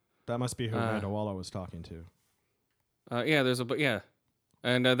 That must be who Amanda Waller was talking to. Yeah,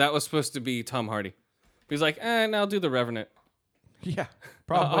 and that was supposed to be Tom Hardy. He's like, and I'll do the Revenant. Yeah,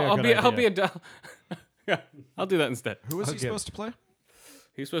 probably. I'll be a yeah, I'll do that instead. Who was he supposed to play?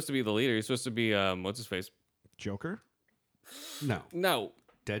 He's supposed to be the leader. He's supposed to be what's his face? Joker? No,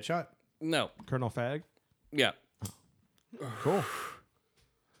 Deadshot? no. Colonel Fag? Yeah. Cool.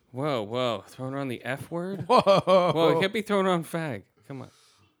 Whoa! Throwing around the F word. Whoa! Whoa! It can't be thrown around fag. Come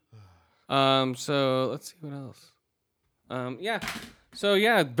on. So let's see what else. Yeah. So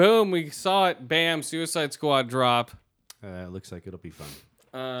yeah, boom, we saw it. Bam, Suicide Squad drop. It looks like it'll be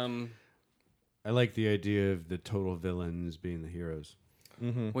fun. I I like the idea of the total villains being the heroes.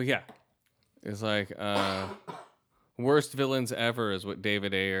 Well, yeah. It's like worst villains ever is what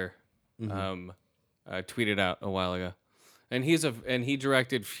David Ayer tweeted out a while ago. And he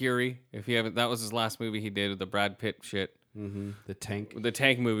directed Fury. If you haven't, that was his last movie he did with the Brad Pitt shit. The tank. The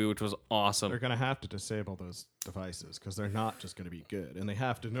tank movie, which was awesome. They're going to have to disable those devices because they're not just going to be good. And they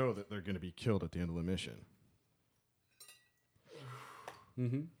have to know that they're going to be killed at the end of the mission.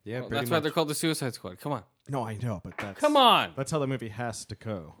 Yeah, Well, that's why they're called the Suicide Squad. Come on. No, I know, but that's... Come on. That's how the movie has to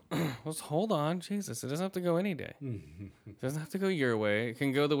go. Let's hold on. Jesus, it doesn't have to go any day. It doesn't have to go your way. It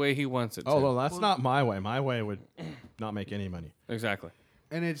can go the way he wants it to. Oh, well, that's not my way. My way would not make any money. Exactly.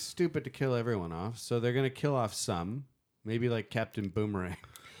 And it's stupid to kill everyone off, so they're going to kill off some. Maybe like Captain Boomerang.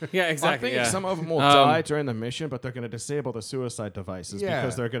 Yeah, exactly. I think some of them will die during the mission, but they're going to disable the suicide devices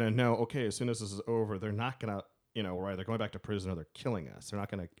because they're going to know, okay, as soon as this is over, they're not going to, or they're going back to prison or they're killing us. They're not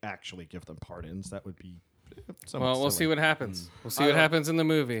going to actually give them pardons. That would be somewhat we'll silly. see what happens. We'll see what happens in the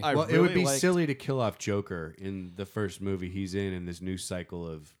movie. Well, it would be silly to kill off Joker in the first movie he's in this new cycle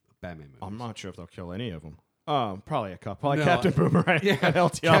of Batman movies. I'm not sure if they'll kill any of them. Probably a couple. Like No, Captain Boomerang and El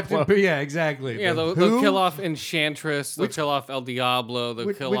Diablo. Exactly. Yeah, they'll kill off Enchantress. They'll kill off El Diablo.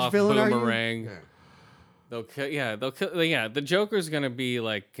 They'll kill off Boomerang. They'll kill. Yeah, they'll kill. Yeah, the Joker's gonna be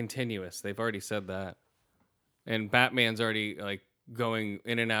like continuous. They've already said that, and Batman's already like going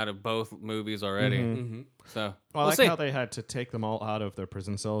in and out of both movies already. So Well, I we'll like see. how they had to take them all out of their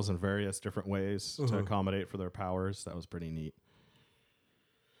prison cells in various different ways to accommodate for their powers. That was pretty neat.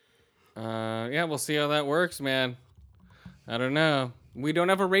 Yeah, we'll see how that works, man. I don't know. We don't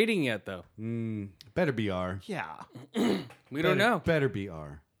have a rating yet, though. Better be R. Yeah. We don't know. Better be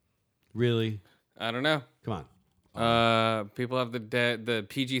R. Really? I don't know. Come on. People have the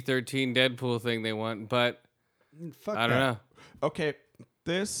PG-13 Deadpool thing they want, but Fuck I don't know. Okay,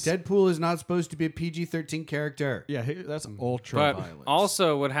 this... Deadpool is not supposed to be a PG-13 character. Yeah, that's ultra But violence.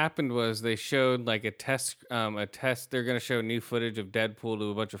 also, what happened was they showed like a test. They're going to show new footage of Deadpool to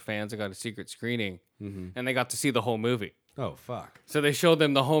a bunch of fans that got a secret screening, and they got to see the whole movie. Oh, fuck. So they showed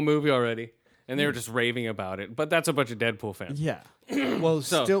them the whole movie already, and they were just raving about it. But that's a bunch of Deadpool fans. Yeah. Well,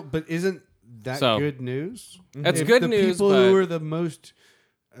 So- but isn't that So- good news? That's If good the news, people but who are the most,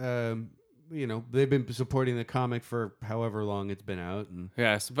 they've been supporting the comic for however long it's been out. And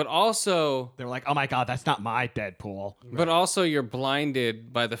yes, but also, They're like, oh my God, that's not my Deadpool. but also, you're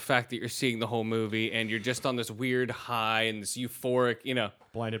blinded by the fact that you're seeing the whole movie, and you're just on this weird high and this euphoric,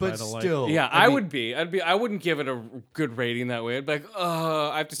 Blinded by but the light. still, Yeah, I mean, would be. I wouldn't give it a good rating that way. I'd be like,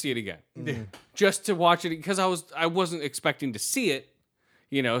 I have to see it again, just to watch it because I wasn't expecting to see it,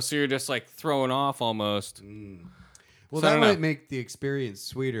 So you're just like thrown off almost. Well, So I that don't know. might make the experience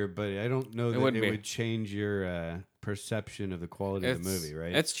sweeter, but I don't know that it wouldn't be. would change your perception of the quality of the movie,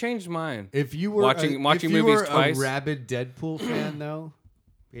 right? It's changed mine. If you were watching if you movies were twice. a rabid Deadpool fan, though,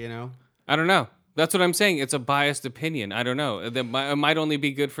 I don't know. That's what I'm saying. It's a biased opinion. I don't know. It might only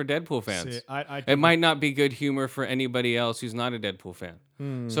be good for Deadpool fans. See, I It might not be good humor for anybody else who's not a Deadpool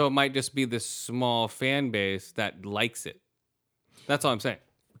fan. So it might just be this small fan base that likes it. That's all I'm saying.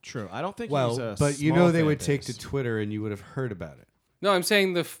 True. I don't think he's well, a but you small know they fan would take base. to Twitter and you would have heard about it. No, I'm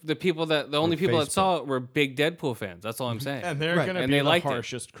saying the people the only people that Facebook. saw it were big Deadpool fans. That's all I'm saying. And they're Right. going to And be they the liked it.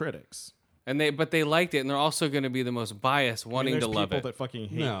 harshest critics. But they liked it, and they're also going to be the most biased, wanting there's to love people it. that fucking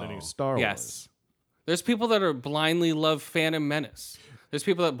hate No. the new Star Wars. Yes. There's people that are blindly love Phantom Menace. There's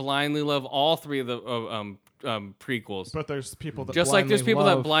people that blindly love all three of the prequels. But there's people that Just like there's blindly people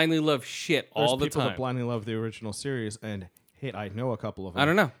love, that blindly love shit all the there's people time. that blindly love the original series and hate. I know a couple of them. I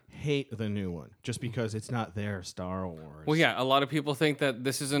don't know. Hate the new one just because it's not their Star Wars. Well, yeah, a lot of people think that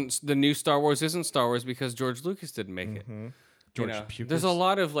this isn't the new Star Wars isn't Star Wars because George Lucas didn't make it. George There's a Lucas.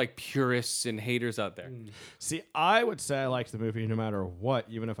 lot of like purists and haters out there. See, I would say I liked the movie no matter what,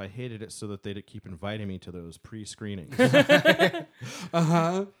 even if I hated it, so that they'd keep inviting me to those pre-screenings.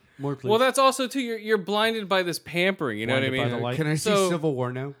 More please. Well, that's also too. You're blinded by this pampering. You know what I Blinded by mean? the light. Can I see So- Civil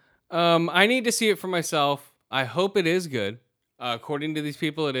War now? I need to see it for myself. I hope it is good. According to these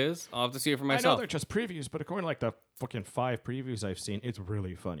people, it is. I'll have to see it for I know myself. they're just previews, but according to like the fucking 5 previews I've seen, it's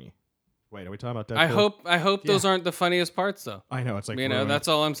really funny. Wait, are we talking about Deadpool? I hope those aren't the funniest parts though. I know it's like You know, ruined. that's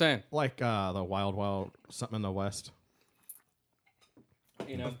all I'm saying. like the Wild something in the West.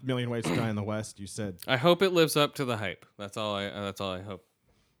 You know, Million Ways to Die in the West. You said I hope it lives up to the hype. That's all I hope.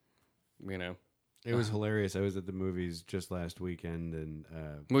 You know, It was hilarious. I was at the movies just last weekend, and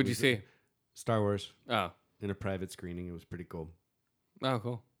what'd you see? Star Wars Oh, in a private screening. It was pretty cool. oh,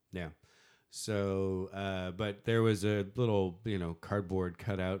 cool. Yeah. So, but there was a little, cardboard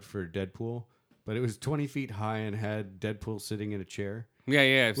cutout for Deadpool, but it was 20 feet high and had Deadpool sitting in a chair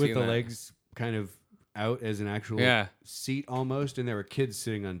Yeah, I've with seen the that. legs kind of out as an actual Yeah. seat almost, and there were kids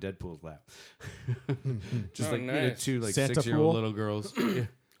sitting on Deadpool's lap. Just Oh, like nice. two like Santa 6-year-old pool? little girls. Yeah.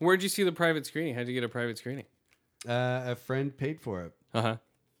 Where'd you see the private screening? How'd you get a private screening? A friend paid for it, Uh huh.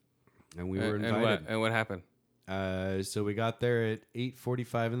 and we were And invited. what happened? So we got there at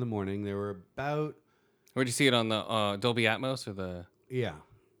 8:45 in the morning. There were about Where'd you see it on the Dolby Atmos or the? yeah.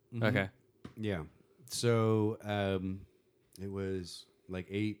 Okay. Yeah. So it was like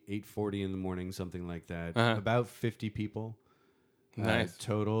 8:40 in the morning, something like that. Uh-huh. About 50 people. Nice.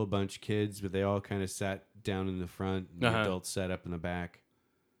 Total, a bunch of kids, but they all kind of sat down in the front. And the Uh-huh. adults sat up in the back.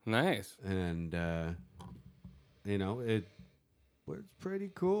 Nice. And it was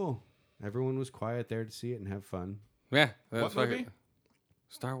pretty cool. Everyone was quiet there to see it and have fun. Yeah. That's What movie?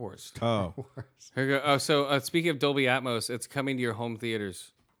 Star Wars. oh, Here we go. Oh, so speaking of Dolby Atmos, it's coming to your home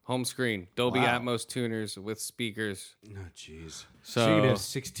theaters, home screen. Dolby Wow. Atmos tuners with speakers. Oh, jeez. So- you're going to have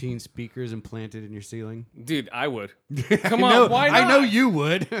 16 speakers implanted in your ceiling? Dude, I would. Come on, why not? I know you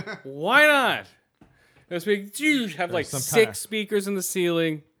would. Why not? It's big. Dude, have like some 6 kinda- speakers in the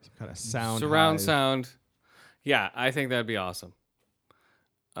ceiling, some kind of sound. surround hive. sound. Yeah, I think that'd be awesome.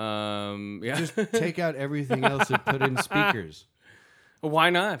 Yeah. Just take out everything else and put in speakers. Why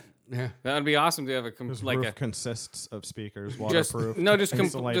not? Yeah. That would be awesome to have a His like roof a consists of speakers, just waterproof.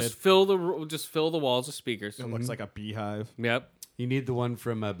 just fill the walls with speakers. It looks like a beehive. Yep. You need the one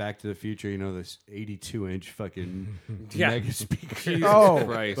from Back to the Future, this 82-inch fucking Yeah. mega speaker. Jesus Oh,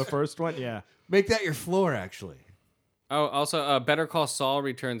 Christ. the first one, yeah. Make that your floor, actually. Oh, also, Better Call Saul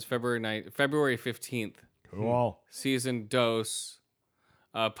returns February 15th. Cool. Season dose.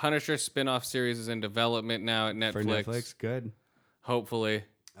 Punisher spin-off series is in development now at Netflix. For Netflix, good. Hopefully.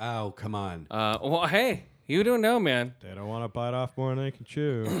 Oh, come on. Well, hey, you don't know, man. They don't want to bite off more than they can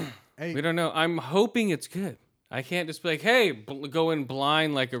chew. Hey, We don't know. I'm hoping it's good. I can't just be like, hey, go in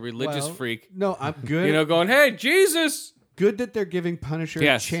blind like a religious well, freak. No, I'm good. Going, hey, Jesus. Good that they're giving Punisher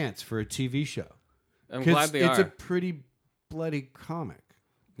Yes. a chance for a TV show. I'm 'Cause glad they it's are. a pretty bloody comic.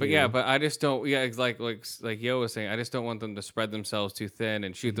 But you yeah, know? but I just don't. Yeah, it's like Yo was saying, I just don't want them to spread themselves too thin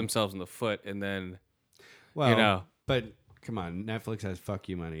and shoot themselves in the foot, and then Well, but come on, Netflix has fuck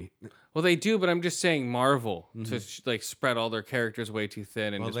you money. well they do. But I'm just saying Marvel to spread all their characters way too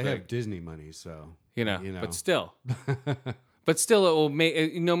thin and Well, just they be have like, Disney money, so you know. But still, it will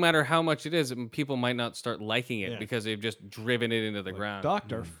make no matter how much it is, people might not start liking it Yeah. because they've just driven it into the ground.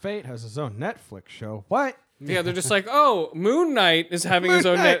 Dr. Fate has his own Netflix show. What? Yeah, they're just like, oh, Moon Knight is having his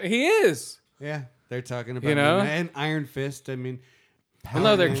own. Moon Knight. He is. yeah, they're talking about You know? and Iron Fist. I mean, Well,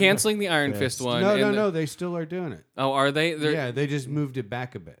 no, they're Power Man- canceling the Iron Fist one. No, and no, they still are doing it. Oh, are they? Yeah, they just moved it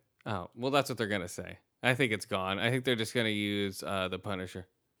back a bit. Oh, well, that's what they're gonna say. I think it's gone. I think they're just gonna use the Punisher.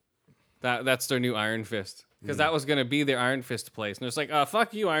 That's their new Iron Fist because that was gonna be their Iron Fist place, and it's like,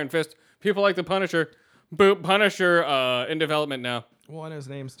 fuck you, Iron Fist. People like the Punisher. Boop, Punisher in development now. Well, and his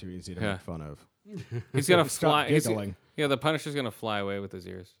name's too easy to Yeah. make fun of. He's gonna Stop fly. giggling. Yeah, the Punisher's gonna fly away with his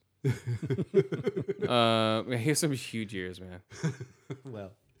ears. He has some huge ears, man.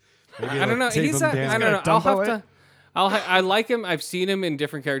 Well, I don't know. He's I don't know. I'll have to. I like him. I've seen him in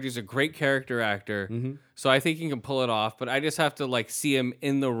different characters. He's a great character actor, so I think he can pull it off. But I just have to see him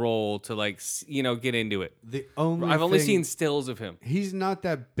in the role to get into it. I've only seen stills of him. He's not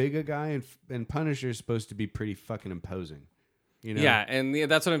that big a guy, and Punisher's supposed to be pretty fucking imposing. You know? Yeah, and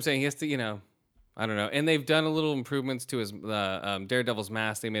that's what I'm saying. He has to, I don't know. And they've done a little improvements to his Daredevil's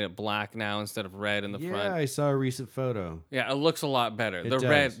mask. They made it black now instead of red in the Yeah, front. I saw a recent photo. Yeah, it looks a lot better. It The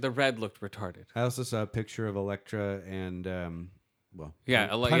does. red looked retarded. I also saw a picture of Elektra and Yeah,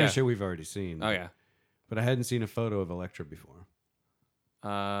 Punisher we've already seen. Oh yeah. But I hadn't seen a photo of Elektra before.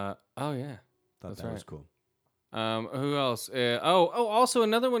 Oh yeah. Thought That's that right. was cool. Who else? Also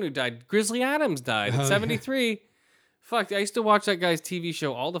another one who died. Grizzly Adams died at 73. Fuck, I used to watch that guy's TV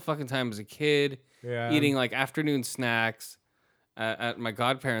show all the fucking time as a kid. Yeah. Eating like afternoon snacks at my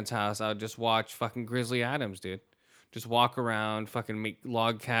godparents' house. I would just watch fucking Grizzly Adams, dude. Just walk around, fucking make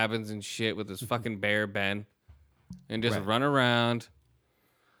log cabins and shit with his fucking bear Ben, and just run around.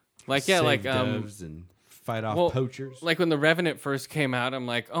 Like Save doves and fight off poachers. Like when The Revenant first came out, I'm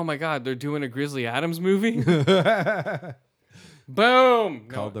like, oh my god, they're doing a Grizzly Adams movie. Boom.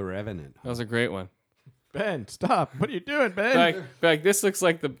 Called The Revenant. That was a great one. Ben, stop! What are you doing, Ben? Like this looks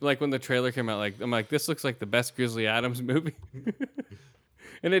like when the trailer came out. Like I'm like, this looks like the best Grizzly Adams movie,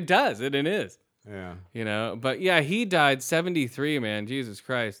 and it does. It is. Yeah. You know, but yeah, he died 73. Man, Jesus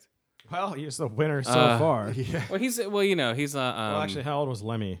Christ. Well, he's the winner so far. Yeah. Well, he's well, actually, how old was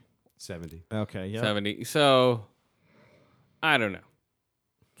Lemmy? 70. Okay, yeah. 70. So I don't know.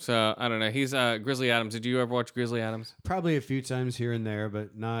 He's Grizzly Adams. Did you ever watch Grizzly Adams? Probably a few times here and there,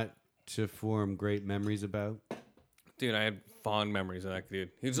 but not to form great memories about. Dude, I had fond memories of that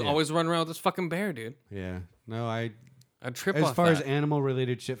dude. He was always running around with this fucking bear, dude. Yeah. No, I'd trip as off far as that. animal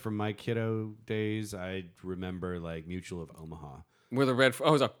related shit from my kiddo days, I remember like Mutual of Omaha. Where the red... Oh,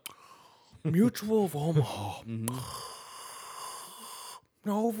 it was a... Mutual of Omaha.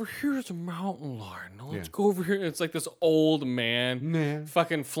 Now over here's a mountain lion. Now let's go over here. It's like this old man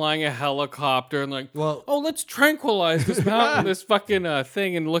fucking flying a helicopter and like, let's tranquilize this mountain, this fucking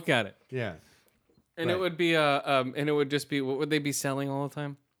thing and look at it. Yeah. And it would be and it would just be, what would they be selling all the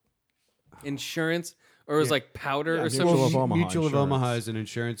time? Insurance? Or it was like powder or something? Mutual of Omaha is an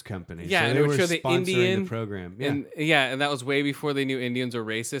insurance company. Yeah, so and they it would were show the sponsoring Indian the program. Yeah. And that was way before they knew Indians were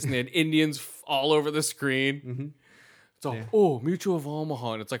racist, and they had Indians all over the screen. It's all, Mutual of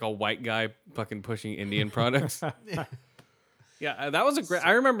Omaha, and it's like a white guy fucking pushing Indian products. Yeah, that was a great.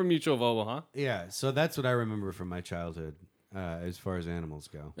 I remember Mutual of Omaha. Yeah, so that's what I remember from my childhood, as far as animals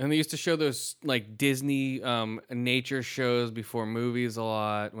go. And they used to show those like Disney nature shows before movies a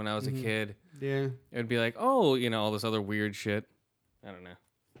lot when I was a kid. Yeah, it would be like, all this other weird shit. I don't know.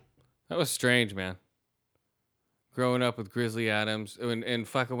 That was strange, man. Growing up with Grizzly Adams and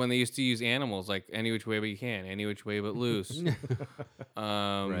fucking when they used to use animals like Any Which Way But You Can, Any Which Way But Loose.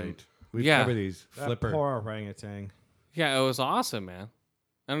 Right. We cover these. Flipper. That poor orangutan. Yeah, it was awesome, man.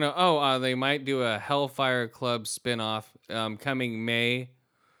 I don't know. They might do a Hellfire Club spinoff coming May.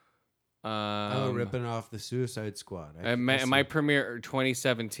 Ripping off the Suicide Squad. It might premiere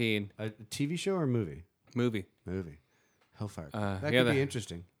 2017. A TV show or movie? Movie. Hellfire Club. That could be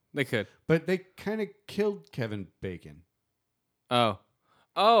interesting. They could. But they kind of killed Kevin Bacon.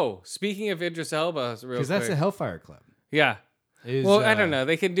 Oh, speaking of Idris Elba, because that's the Hellfire Club. Yeah. I don't know.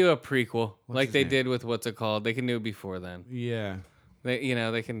 They can do a prequel like they did with what's it called. They can do it before then. Yeah.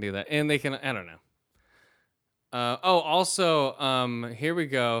 They can do that, and they can. I don't know. Also, here we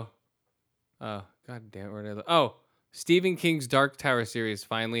go. Oh, god damn it! Where did Stephen King's Dark Tower series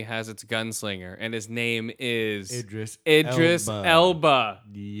finally has its gunslinger, and his name is Idris Elba.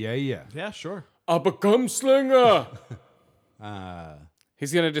 Yeah, sure. I'm a gunslinger.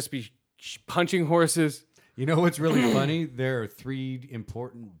 He's gonna just be punching horses. You know what's really funny? There are 3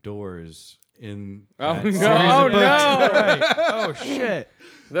 important doors in. Oh that no! Oh shit!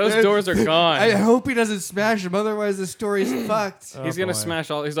 Those doors are gone. I hope he doesn't smash them, otherwise the story's fucked. He's gonna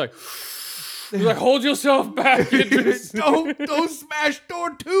smash all. He's like, hold yourself back. don't smash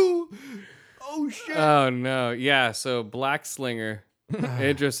door 2. Oh shit! Oh no! Yeah. So Black Slinger,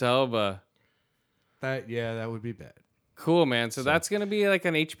 Idris Elba. That would be bad. Cool, man. So that's gonna be like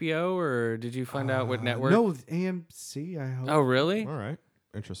an HBO, or did you find out what network? No, AMC. I hope. Oh, really? All right.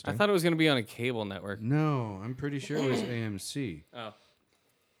 Interesting. I thought it was gonna be on a cable network. No, I'm pretty sure it was AMC. Oh,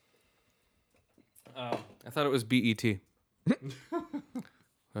 I thought it was BET.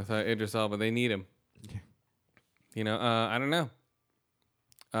 I thought Idris Elba. They need him. You know, I don't know.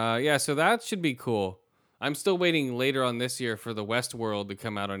 Yeah, so that should be cool. I'm still waiting later on this year for the Westworld to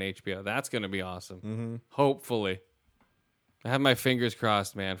come out on HBO. That's gonna be awesome. Mm-hmm. Hopefully. I have my fingers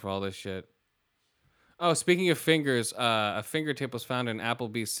crossed, man, for all this shit. Oh, speaking of fingers, a fingertip was found in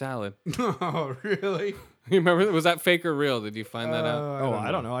Applebee's salad. Oh, really? You remember? Was that fake or real? Did you find that out?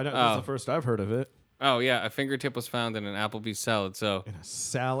 I don't know. That's the first I've heard of it. Oh yeah, a fingertip was found in an Applebee's salad. So In a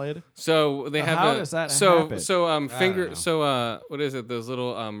salad? they have how does that happen? what is it? Those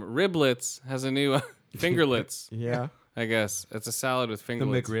little riblets has a new fingerlets. Yeah. I guess it's a salad with The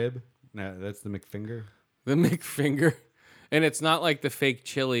fingerlets. McRib? No, that's the McFinger. The McFinger, and it's not like the fake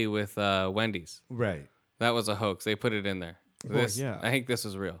chili with Wendy's. Right. That was a hoax. They put it in there. Well, This, yeah. I think this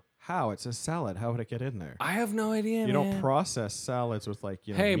is real. How? It's a salad. How would it get in there? I have no idea. You man. don't process salads with like,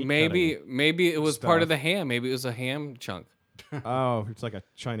 you know, Hey, meat maybe it was part stuff. of the ham. Maybe it was a ham chunk. cutting. Oh, it's like a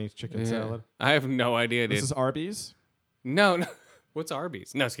Chinese chicken salad. I have no idea, dude. This is Arby's? No. What's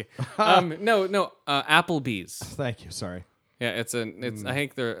Arby's? No, it's okay. No. Applebee's. Thank you. Sorry. Yeah, it's. I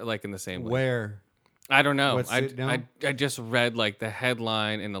think they're like in the same way. Where? I don't know. What's it now? I just read like the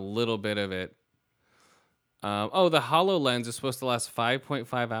headline and a little bit of it. The HoloLens is supposed to last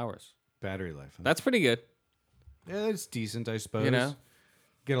 5.5 hours. Battery life. Huh? That's pretty good. Yeah, that's decent, I suppose. You know?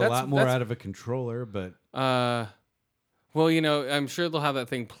 Get a That's- lot more that's- out of a controller, but Well, you know, I'm sure they'll have that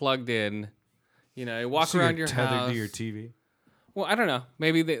thing plugged in. You know, you walk so around you're your tethered house. to your TV. Well, I don't know.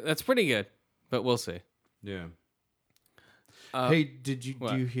 Maybe that's pretty good, but we'll see. Yeah. Uh, Hey, do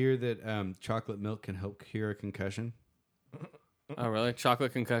what? you hear that chocolate milk can help cure a concussion? Oh, really?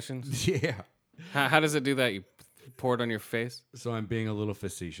 Chocolate concussions? Yeah. How does it do that? You pour it on your face? So I'm being a little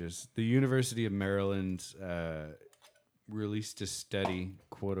facetious. The University of Maryland released a study,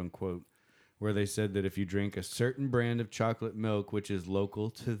 quote unquote, where they said that if you drink a certain brand of chocolate milk, which is local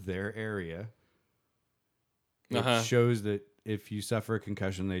to their area, it shows that if you suffer a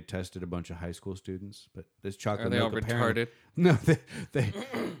concussion, they tested a bunch of high school students, but this chocolate Are they all milk apparently- retarded? No,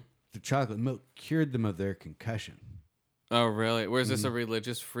 the chocolate milk cured them of their concussion. Oh, really? Where's this a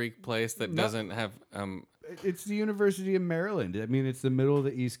religious freak place that No. doesn't have It's the University of Maryland. I mean, it's the middle of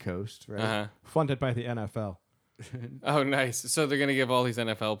the East Coast, right? Funded by the NFL. Oh, nice. So they're gonna give all these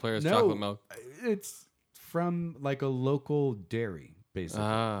NFL players chocolate milk. It's from like a local dairy, basically,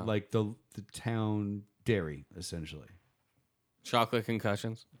 like the town dairy, essentially. Chocolate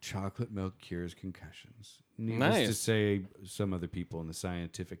concussions. Chocolate milk cures concussions. Needless to Nice. say, some other people in the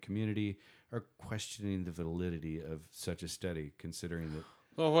scientific community are questioning the validity of such a study, considering that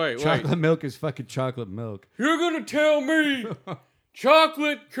Oh, wait. chocolate milk is fucking chocolate milk. You're gonna tell me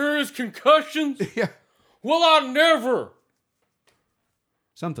chocolate cures concussions? Yeah. Well, I never.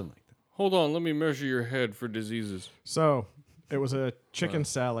 Something like that. Hold on, let me measure your head for diseases. So it was a chicken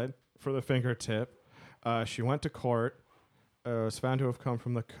salad for the fingertip. She went to court. Was found to have come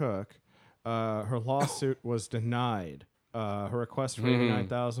from the cook. Her lawsuit was denied. Her request for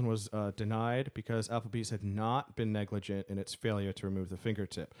 $89,000 was denied because Applebee's had not been negligent in its failure to remove the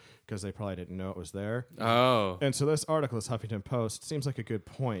fingertip because they probably didn't know it was there. Oh. And so this article, this Huffington Post, seems like a good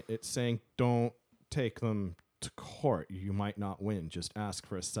point. It's saying don't take them to court. You might not win. Just ask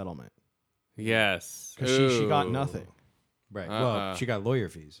for a settlement. Yes. Because she got Ooh. nothing. Right. Well, she got lawyer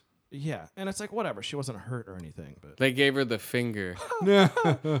fees. Yeah, and it's like whatever. She wasn't hurt or anything, but They gave her the finger.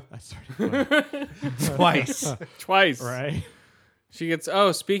 that's pretty funny. Twice. Right? She gets.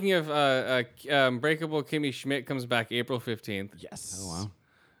 Oh, speaking of Breakable, Kimmy Schmidt comes back April 15th. Yes. Oh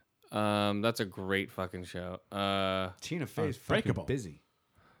wow. That's a great fucking show. Tina Fey's Unbreakable. fucking busy.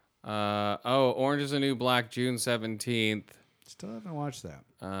 Orange is the New Black, June 17th. Still haven't watched that.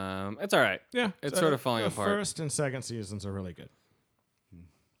 It's all right. Yeah, It's sort of falling the apart. First and second seasons are really good.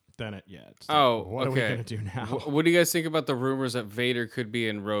 Then it, yeah. It's Oh, like, what are we okay. gonna do now? What do you guys think about the rumors that Vader could be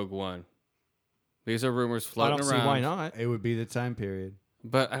in Rogue One? These are rumors I floating don't around. see why not. It would be the time period.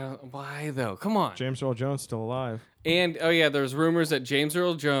 But I don't. Why though? Come on. James Earl Jones still alive. And there's rumors that James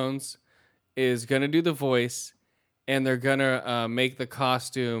Earl Jones is gonna do the voice, and they're gonna make the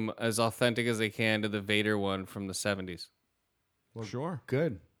costume as authentic as they can to the Vader one from the 70s. Well, sure.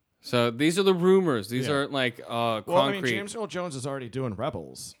 Good. So these are the rumors. These Yeah. aren't like concrete. Well, I mean, James Earl Jones is already doing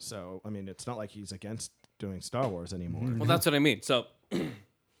Rebels, so I mean, it's not like he's against doing Star Wars anymore. Well, that's what I mean. So,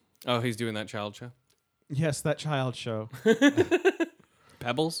 he's doing that child show. Yes, that child show.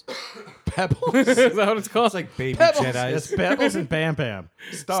 Pebbles. Pebbles. Is that what it's called? It's like Baby Pebbles. Jedi's. It's Pebbles and Bam Bam.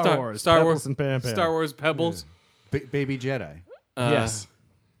 Star Wars. Star Pebbles Wars and Bam Bam. Star Wars Pebbles. Baby Jedi. Yes.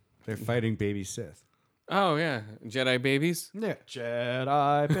 They're fighting Baby Sith. Oh yeah, Jedi babies. Yeah.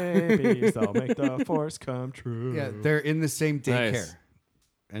 Jedi babies, they'll make the Force come true. Yeah, they're in the same daycare. Nice.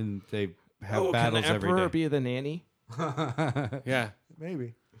 And they have Can battles the every Emperor day. be the nanny? Yeah.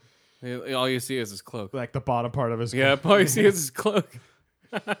 Maybe. All you see is his cloak. Like the bottom part of his. Yeah, all you see is his cloak.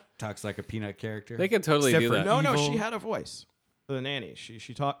 Talks like a peanut character. They could totally Except do for that. No, evil. she had a voice. The nanny.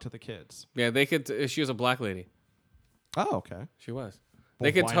 She talked to the kids. Yeah, they could. She was a black lady. Oh, okay. She was. Well,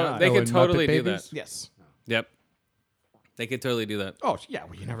 They could. why not? They Oh, could in totally Muppet do Babies? that. Yes. Yep. They could totally do that. Oh yeah,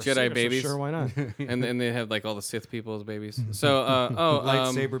 well, you never Jedi seen it, so babies. Sure, why not? And they have like all the Sith people as babies. So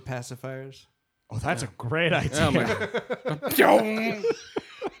Lightsaber pacifiers. Oh, that's a great idea. Oh my God.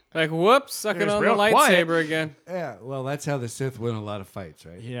 Like whoops, sucking was on the real quiet. lightsaber again. Yeah, well, that's how the Sith win a lot of fights,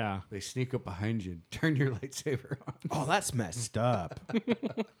 right? Yeah. They sneak up behind you and turn your lightsaber on. Oh, that's messed up.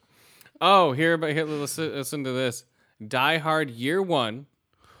 Oh, listen to this. Die Hard Year 1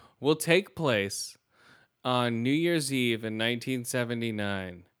 will take place on New Year's Eve in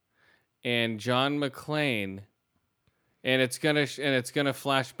 1979, and John McClane, and it's gonna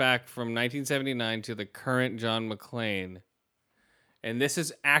flash back from 1979 to the current John McClane, and this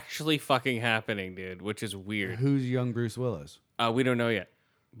is actually fucking happening, dude, which is weird. Who's young Bruce Willis? We don't know yet,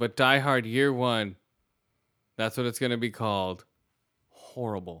 but Die Hard Year 1, that's what it's gonna be called.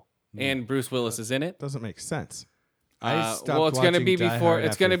 Horrible, and Bruce Willis is in it. Doesn't make sense. I stopped Well, it's going to watching be Die before. Hard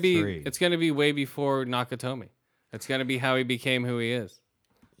It's going to after be. 3. It's going to be way before Nakatomi. It's going to be how he became who he is.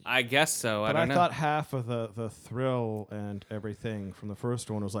 I guess so. But I I don't know. thought half of the thrill and everything from the first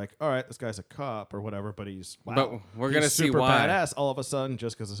one was like, all right, this guy's a cop or whatever, but he's But we're he's gonna see super why. badass all of a sudden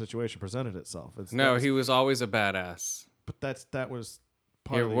just because the situation presented itself. No, he was always a badass. But that was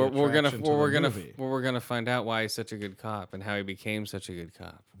part Here, of the we're gonna attraction to the we're gonna movie. find out why he's such a good cop and how he became such a good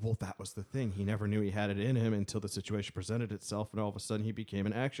cop. Well, that was the thing. He never knew he had it in him until the situation presented itself, and all of a sudden he became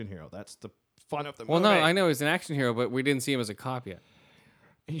an action hero. That's the fun of the Well, movie. no, I know he's an action hero, but we didn't see him as a cop yet.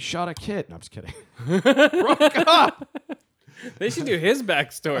 He shot a kid. No, I'm just kidding. They should do his Well,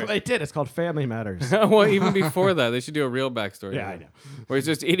 backstory. they did. It's called Family Matters. Well, even before that, they should do a real backstory. Yeah, I know. Where he's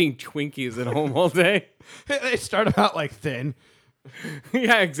just eating Twinkies at home all day. They start him out like thin.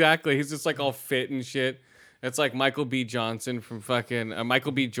 Yeah, exactly. He's just like all fit and shit. It's like Michael B. Johnson from fucking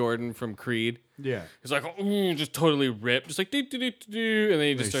Michael B. Jordan from Creed. Yeah. He's like, just totally ripped, just like do do do do, and then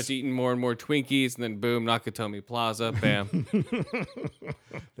he just starts eating more and more Twinkies, and then boom, Nakatomi Plaza, bam.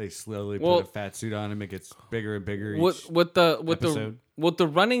 They slowly Well- put a fat suit on him. It gets bigger and bigger. What episode. the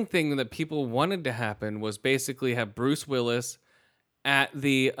running thing that people wanted to happen was basically have Bruce Willis at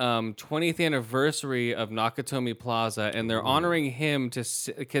the 20th anniversary of Nakatomi Plaza, and they're honoring him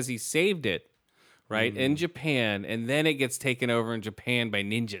because he saved it, right, in Japan, and then it gets taken over in Japan by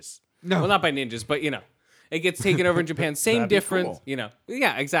ninjas. No. Well, not by ninjas, but it gets taken over in Japan. Same That'd be difference, cool.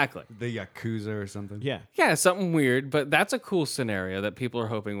 Yeah, exactly. The Yakuza or something. Yeah. Yeah, something weird, but that's a cool scenario that people are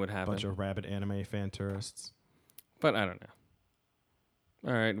hoping would happen. Bunch of rabid anime fan tourists. But I don't know.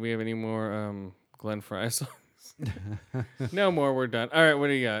 All right, do we have any more Glenn Fry songs? No more, we're done. All right, what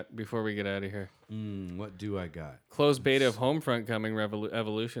do you got before we get out of here? What do I got? Closed beta of Homefront coming,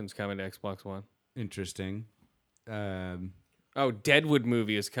 Evolution's coming to Xbox One. Interesting. Oh, Deadwood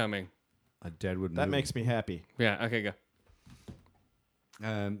movie is coming. A Deadwood That movie. makes me happy. Yeah, okay, go.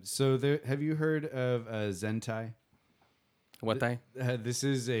 So have you heard of Zentai? What they? This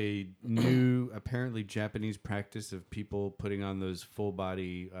is a new, apparently Japanese practice of people putting on those full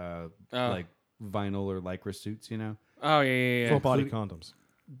body, like vinyl or lycra suits. You know, Oh, yeah. Full body condoms.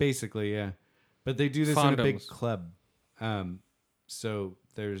 basically, yeah. But they do this in a big Condoms. club. So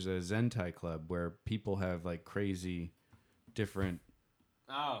there's a Zentai club where people have like crazy, different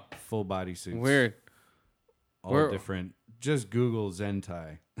Oh, full body suits. weird. all Where- different. Just Google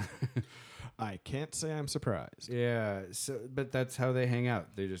Zentai. I can't say I'm surprised. Yeah, so but that's how they hang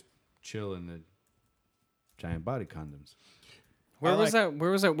out. They just chill in the giant body condoms. Where was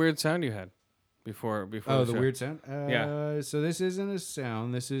that weird sound you had before Oh, the show? weird sound? Yeah. So this isn't a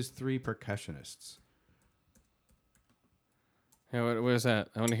sound. This is 3 percussionists. Yeah, what is that?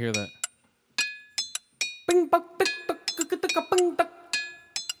 I want to hear that. Bing, bong, bing, bong, bing, bong.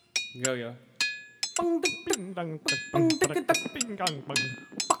 Yo, yo.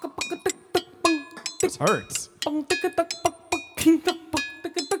 This hurts.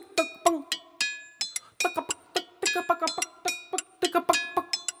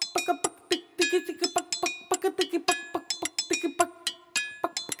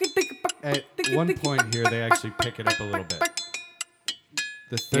 At one point here, they actually pick it up a little bit.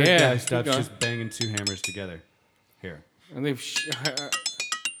 The third Yeah, guy keep stops going. just banging 2 hammers together. Here. And they've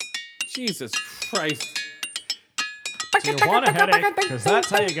Jesus Christ. Do you want a headache? Because that's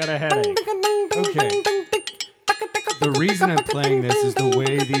how you get a headache. Okay. The reason I'm playing this is the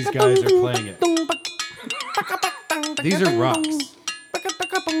way these guys are playing it. These are rocks.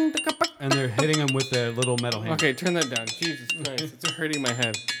 And they're hitting them with a little metal hammer. Okay, turn that down. Jesus Christ, it's hurting my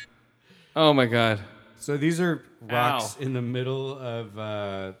head. Oh my God. So these are rocks Ow. in the middle of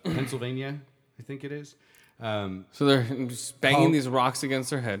Pennsylvania, I think it is. So they're just banging Oh. these rocks against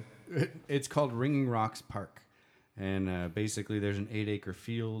their head. It's called Ringing Rocks Park. And basically, there's an 8-acre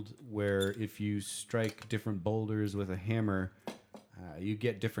field where if you strike different boulders with a hammer, you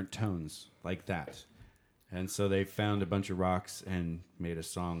get different tones like that. And so they found a bunch of rocks and made a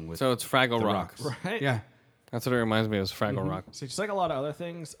song with. So it's Fraggle the Rock. rocks. Right? Yeah. That's what it reminds me of, is Fraggle Rock. So just like a lot of other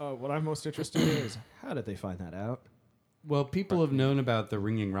things, what I'm most interested in is how did they find that out? Well, people have known about the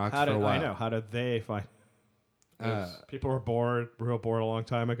ringing rocks for a while. I know. How did they find? People were bored, real bored, a long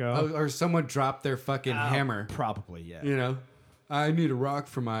time ago. Or someone dropped their fucking hammer. Probably, yeah. You know, I need a rock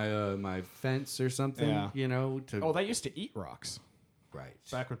for my my fence or something. Yeah. You know, Oh, they used to eat rocks right.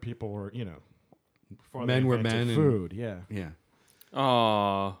 back when people were, before Men they were invented men and- food. Yeah. Yeah.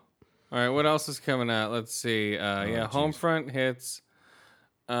 Oh. All right, what else is coming out? Let's see. Homefront hits.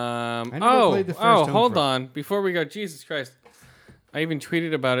 never played the first hold Homefront. on. Before we go, Jesus Christ. I even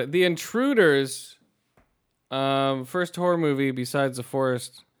tweeted about it. The Intruders, first horror movie besides The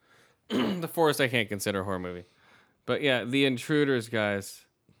Forest. The Forest I can't consider a horror movie. But yeah, The Intruders, guys.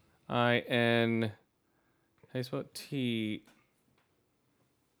 How you spell it? TRUDER.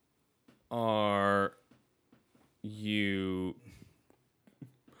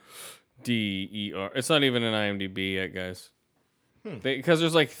 It's not even an IMDb yet, guys. Because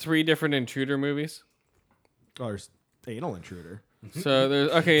there's like 3 different Intruder movies. Oh, there's Anal Intruder. So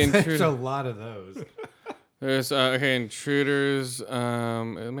there's There's a Intruder. lot of those. There's Intruders.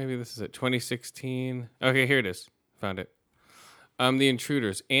 Maybe this is it. 2016. Okay, here it is. Found it. The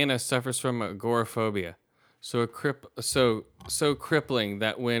Intruders. Anna suffers from agoraphobia, so crippling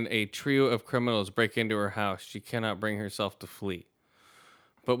that when a trio of criminals break into her house, she cannot bring herself to flee.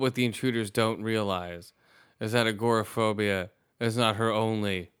 But what the Intruders don't realize is that agoraphobia is not her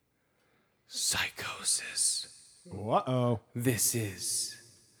only psychosis. Uh-oh. This is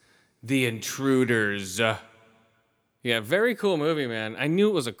The Intruders. Yeah, very cool movie, man. I knew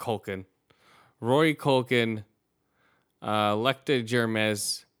it was a Culkin. Roy Culkin, Lecter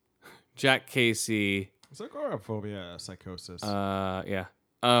Jermes, Jack Casey. It's like agoraphobia, psychosis.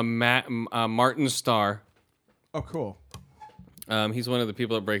 Martin Starr. Oh, cool. He's one of the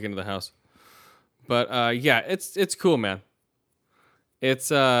people that break into the house. But yeah, it's cool, man. It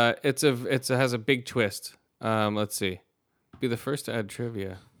has a big twist. Let's see. Be the first to add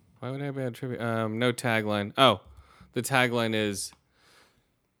trivia. Why would I add trivia? No tagline. Oh, the tagline is,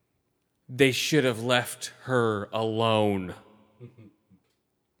 they should have left her alone.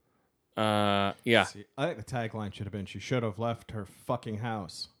 Yeah. See, I think the tagline should have been, she should have left her fucking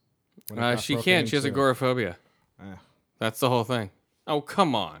house. when it got She broken can't. She has into. agoraphobia. Ah. That's the whole thing. Oh,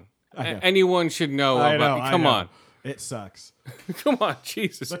 come on. I know. Anyone should know I about. know, I Come know. on. It sucks. Come on,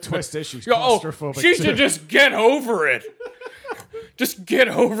 Jesus. The twist is she's Oh, claustrophobic she too. should just get over it. Just get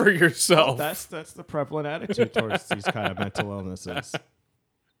over yourself. That's the prevalent attitude towards these kind of mental illnesses.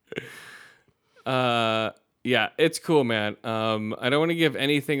 Yeah, it's cool, man. I don't want to give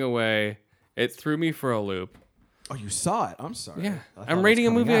anything away. It threw me for a loop. Oh, you saw it? I'm sorry. Yeah, I thought I'm it was rating a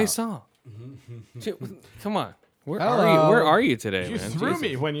coming movie I out. saw. Shit, come on, where are you? Where are you today, You man? threw Jesus.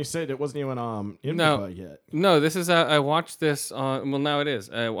 me when you said it wasn't even in No. yet. No, this is. I watched this on. Well, now it is.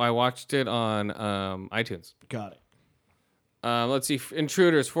 I watched it on iTunes. Got it. Let's see.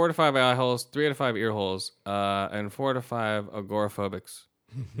 Intruders, 4 to 5 eye holes, 3 out of 5 ear holes, and 4 to 5 agoraphobics.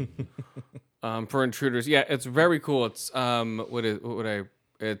 For Intruders, yeah, it's very cool. It's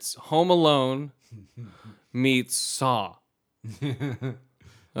It's Home Alone meets Saw.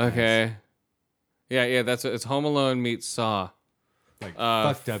 Okay. Yeah, that's it. It's Home Alone meets Saw. Like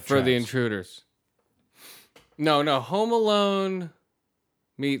fucked up for the trash. Intruders. No, Home Alone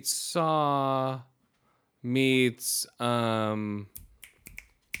meets Saw meets I don't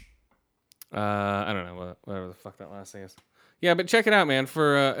know whatever the fuck that last thing is. Yeah, but check it out, man.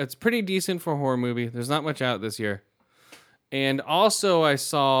 It's pretty decent for a horror movie. There's not much out this year. And also I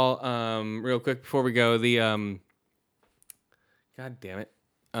saw real quick before we go, the God damn it.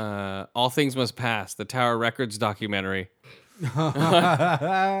 All Things Must Pass, the Tower Records documentary.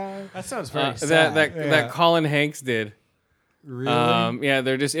 That sounds very sad. That Colin Hanks did. Really? Yeah,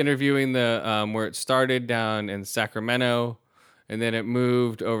 they're just interviewing the where it started down in Sacramento, and then it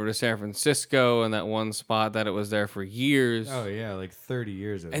moved over to San Francisco, and that one spot that it was there for years. Oh yeah, like 30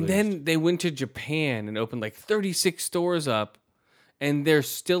 years. And then they went to Japan and opened like 36 stores up, and there's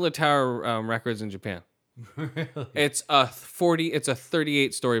still a Tower Records in Japan. Really? It's a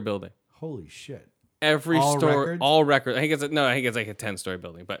 38-story building. Holy shit. Every All store, records? all records. I think it's like a 10-story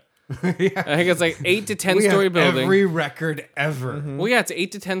building, but Yeah. I think it's like 8 to 10 We story have building. every record ever. Well, yeah, it's an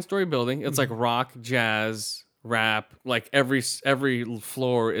 8 to 10 story building. It's like rock, jazz, rap. Like every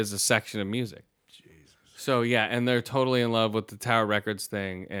floor is a section of music. Jesus. So yeah, and they're totally in love with the Tower Records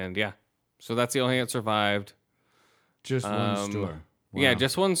thing, and yeah, so that's the only thing that survived. Just one store. Yeah, Wow.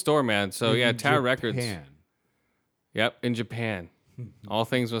 just one store, man. So In Tower Records. Japan. Yep, in Japan. All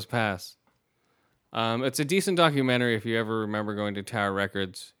things must pass. It's a decent documentary if you ever remember going to Tower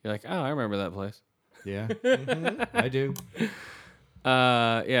Records. You're like, oh, I remember that place. Yeah, I do.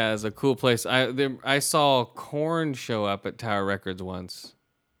 Yeah, it's a cool place. I saw Korn show up at Tower Records once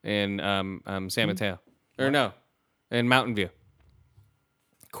in San Mateo. Or no, in Mountain View.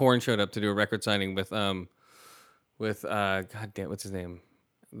 Korn showed up to do a record signing with God damn, what's his name?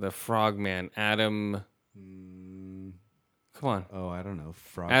 The Frogman, Adam. Come on. Oh, I don't know.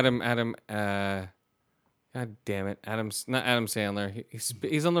 Adam, God damn it. Not Adam Sandler.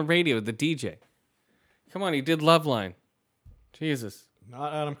 He's on the radio, the DJ. Come on, he did Loveline. Jesus.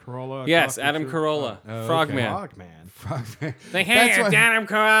 Not Adam Carolla. Yes, Adam Carolla. Frogman. Frogman. Like, hey, it's Adam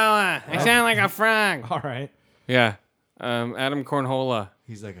Carolla. I sound like a frog. All right. Yeah. Adam Cornhola.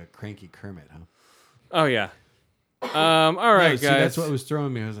 He's like a cranky Kermit, huh? Oh, yeah. All right, guys. See, that's what was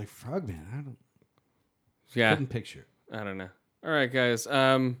throwing me. I was like, Frogman. Couldn't picture. I don't know. All right, guys.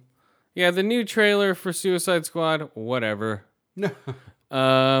 Yeah, the new trailer for Suicide Squad, whatever.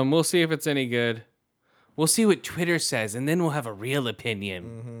 We'll see if it's any good. We'll see what Twitter says, and then we'll have a real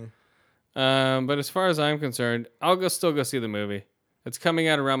opinion. But as far as I'm concerned, I'll still go see the movie. It's coming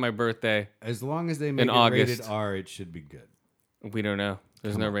out around my birthday. As long as they make in it August. rated R, it should be good. We don't know.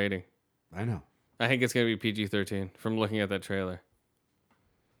 There's no rating. I know. I think it's going to be PG-13 from looking at that trailer.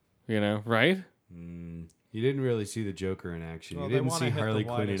 You know, right? You didn't really see the Joker in action. Well, You they didn't wanna see hit the Harley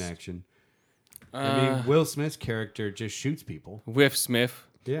Quinn in widest. action. I mean, Will Smith's character just shoots people. Whiff Smith.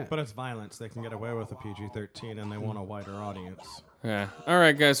 Yeah. But it's violence. They can get away with a PG-13, and they want a wider audience. Yeah. All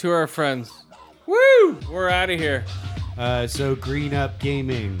right, guys. Who are our friends? Woo! We're out of here. So Green Up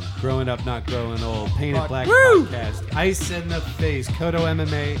Gaming, Growing Up Not Growing Old, Painted Black Woo! Podcast, Ice in the Face, Kodo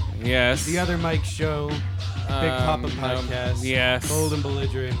MMA, Yes. The Other Mike Show, Big Papa Podcast, yes. Bold and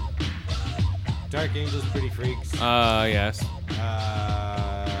Belligerent, Dark Angels, Pretty Freaks. Yes.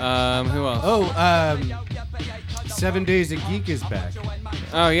 Who else? 7 Days a Geek is back.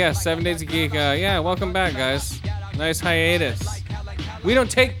 Oh, yeah. 7 Days a Geek. Yeah, welcome back, guys. Nice hiatus. We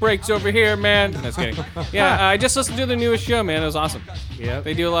don't take breaks over here, man. Just kidding. Yeah, I just listened to the newest show, man. It was awesome. Yeah.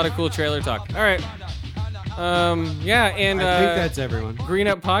 They do a lot of cool trailer talk. All right. Yeah, and I think that's everyone. Green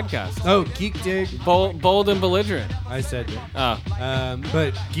Up Podcast. Oh, Geek Dig. Bold and Belligerent. I said that. Oh.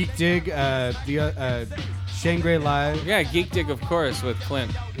 But Geek Dig, the Shangri Live. Yeah, Geek Dig, of course, with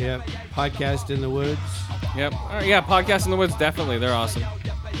Clint. Yep. Podcast in the Woods. Yep. All right, yeah, Podcast in the Woods, definitely. They're awesome.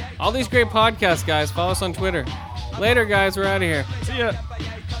 All these great podcasts, guys. Follow us on Twitter. Later, guys. We're out of here. See ya.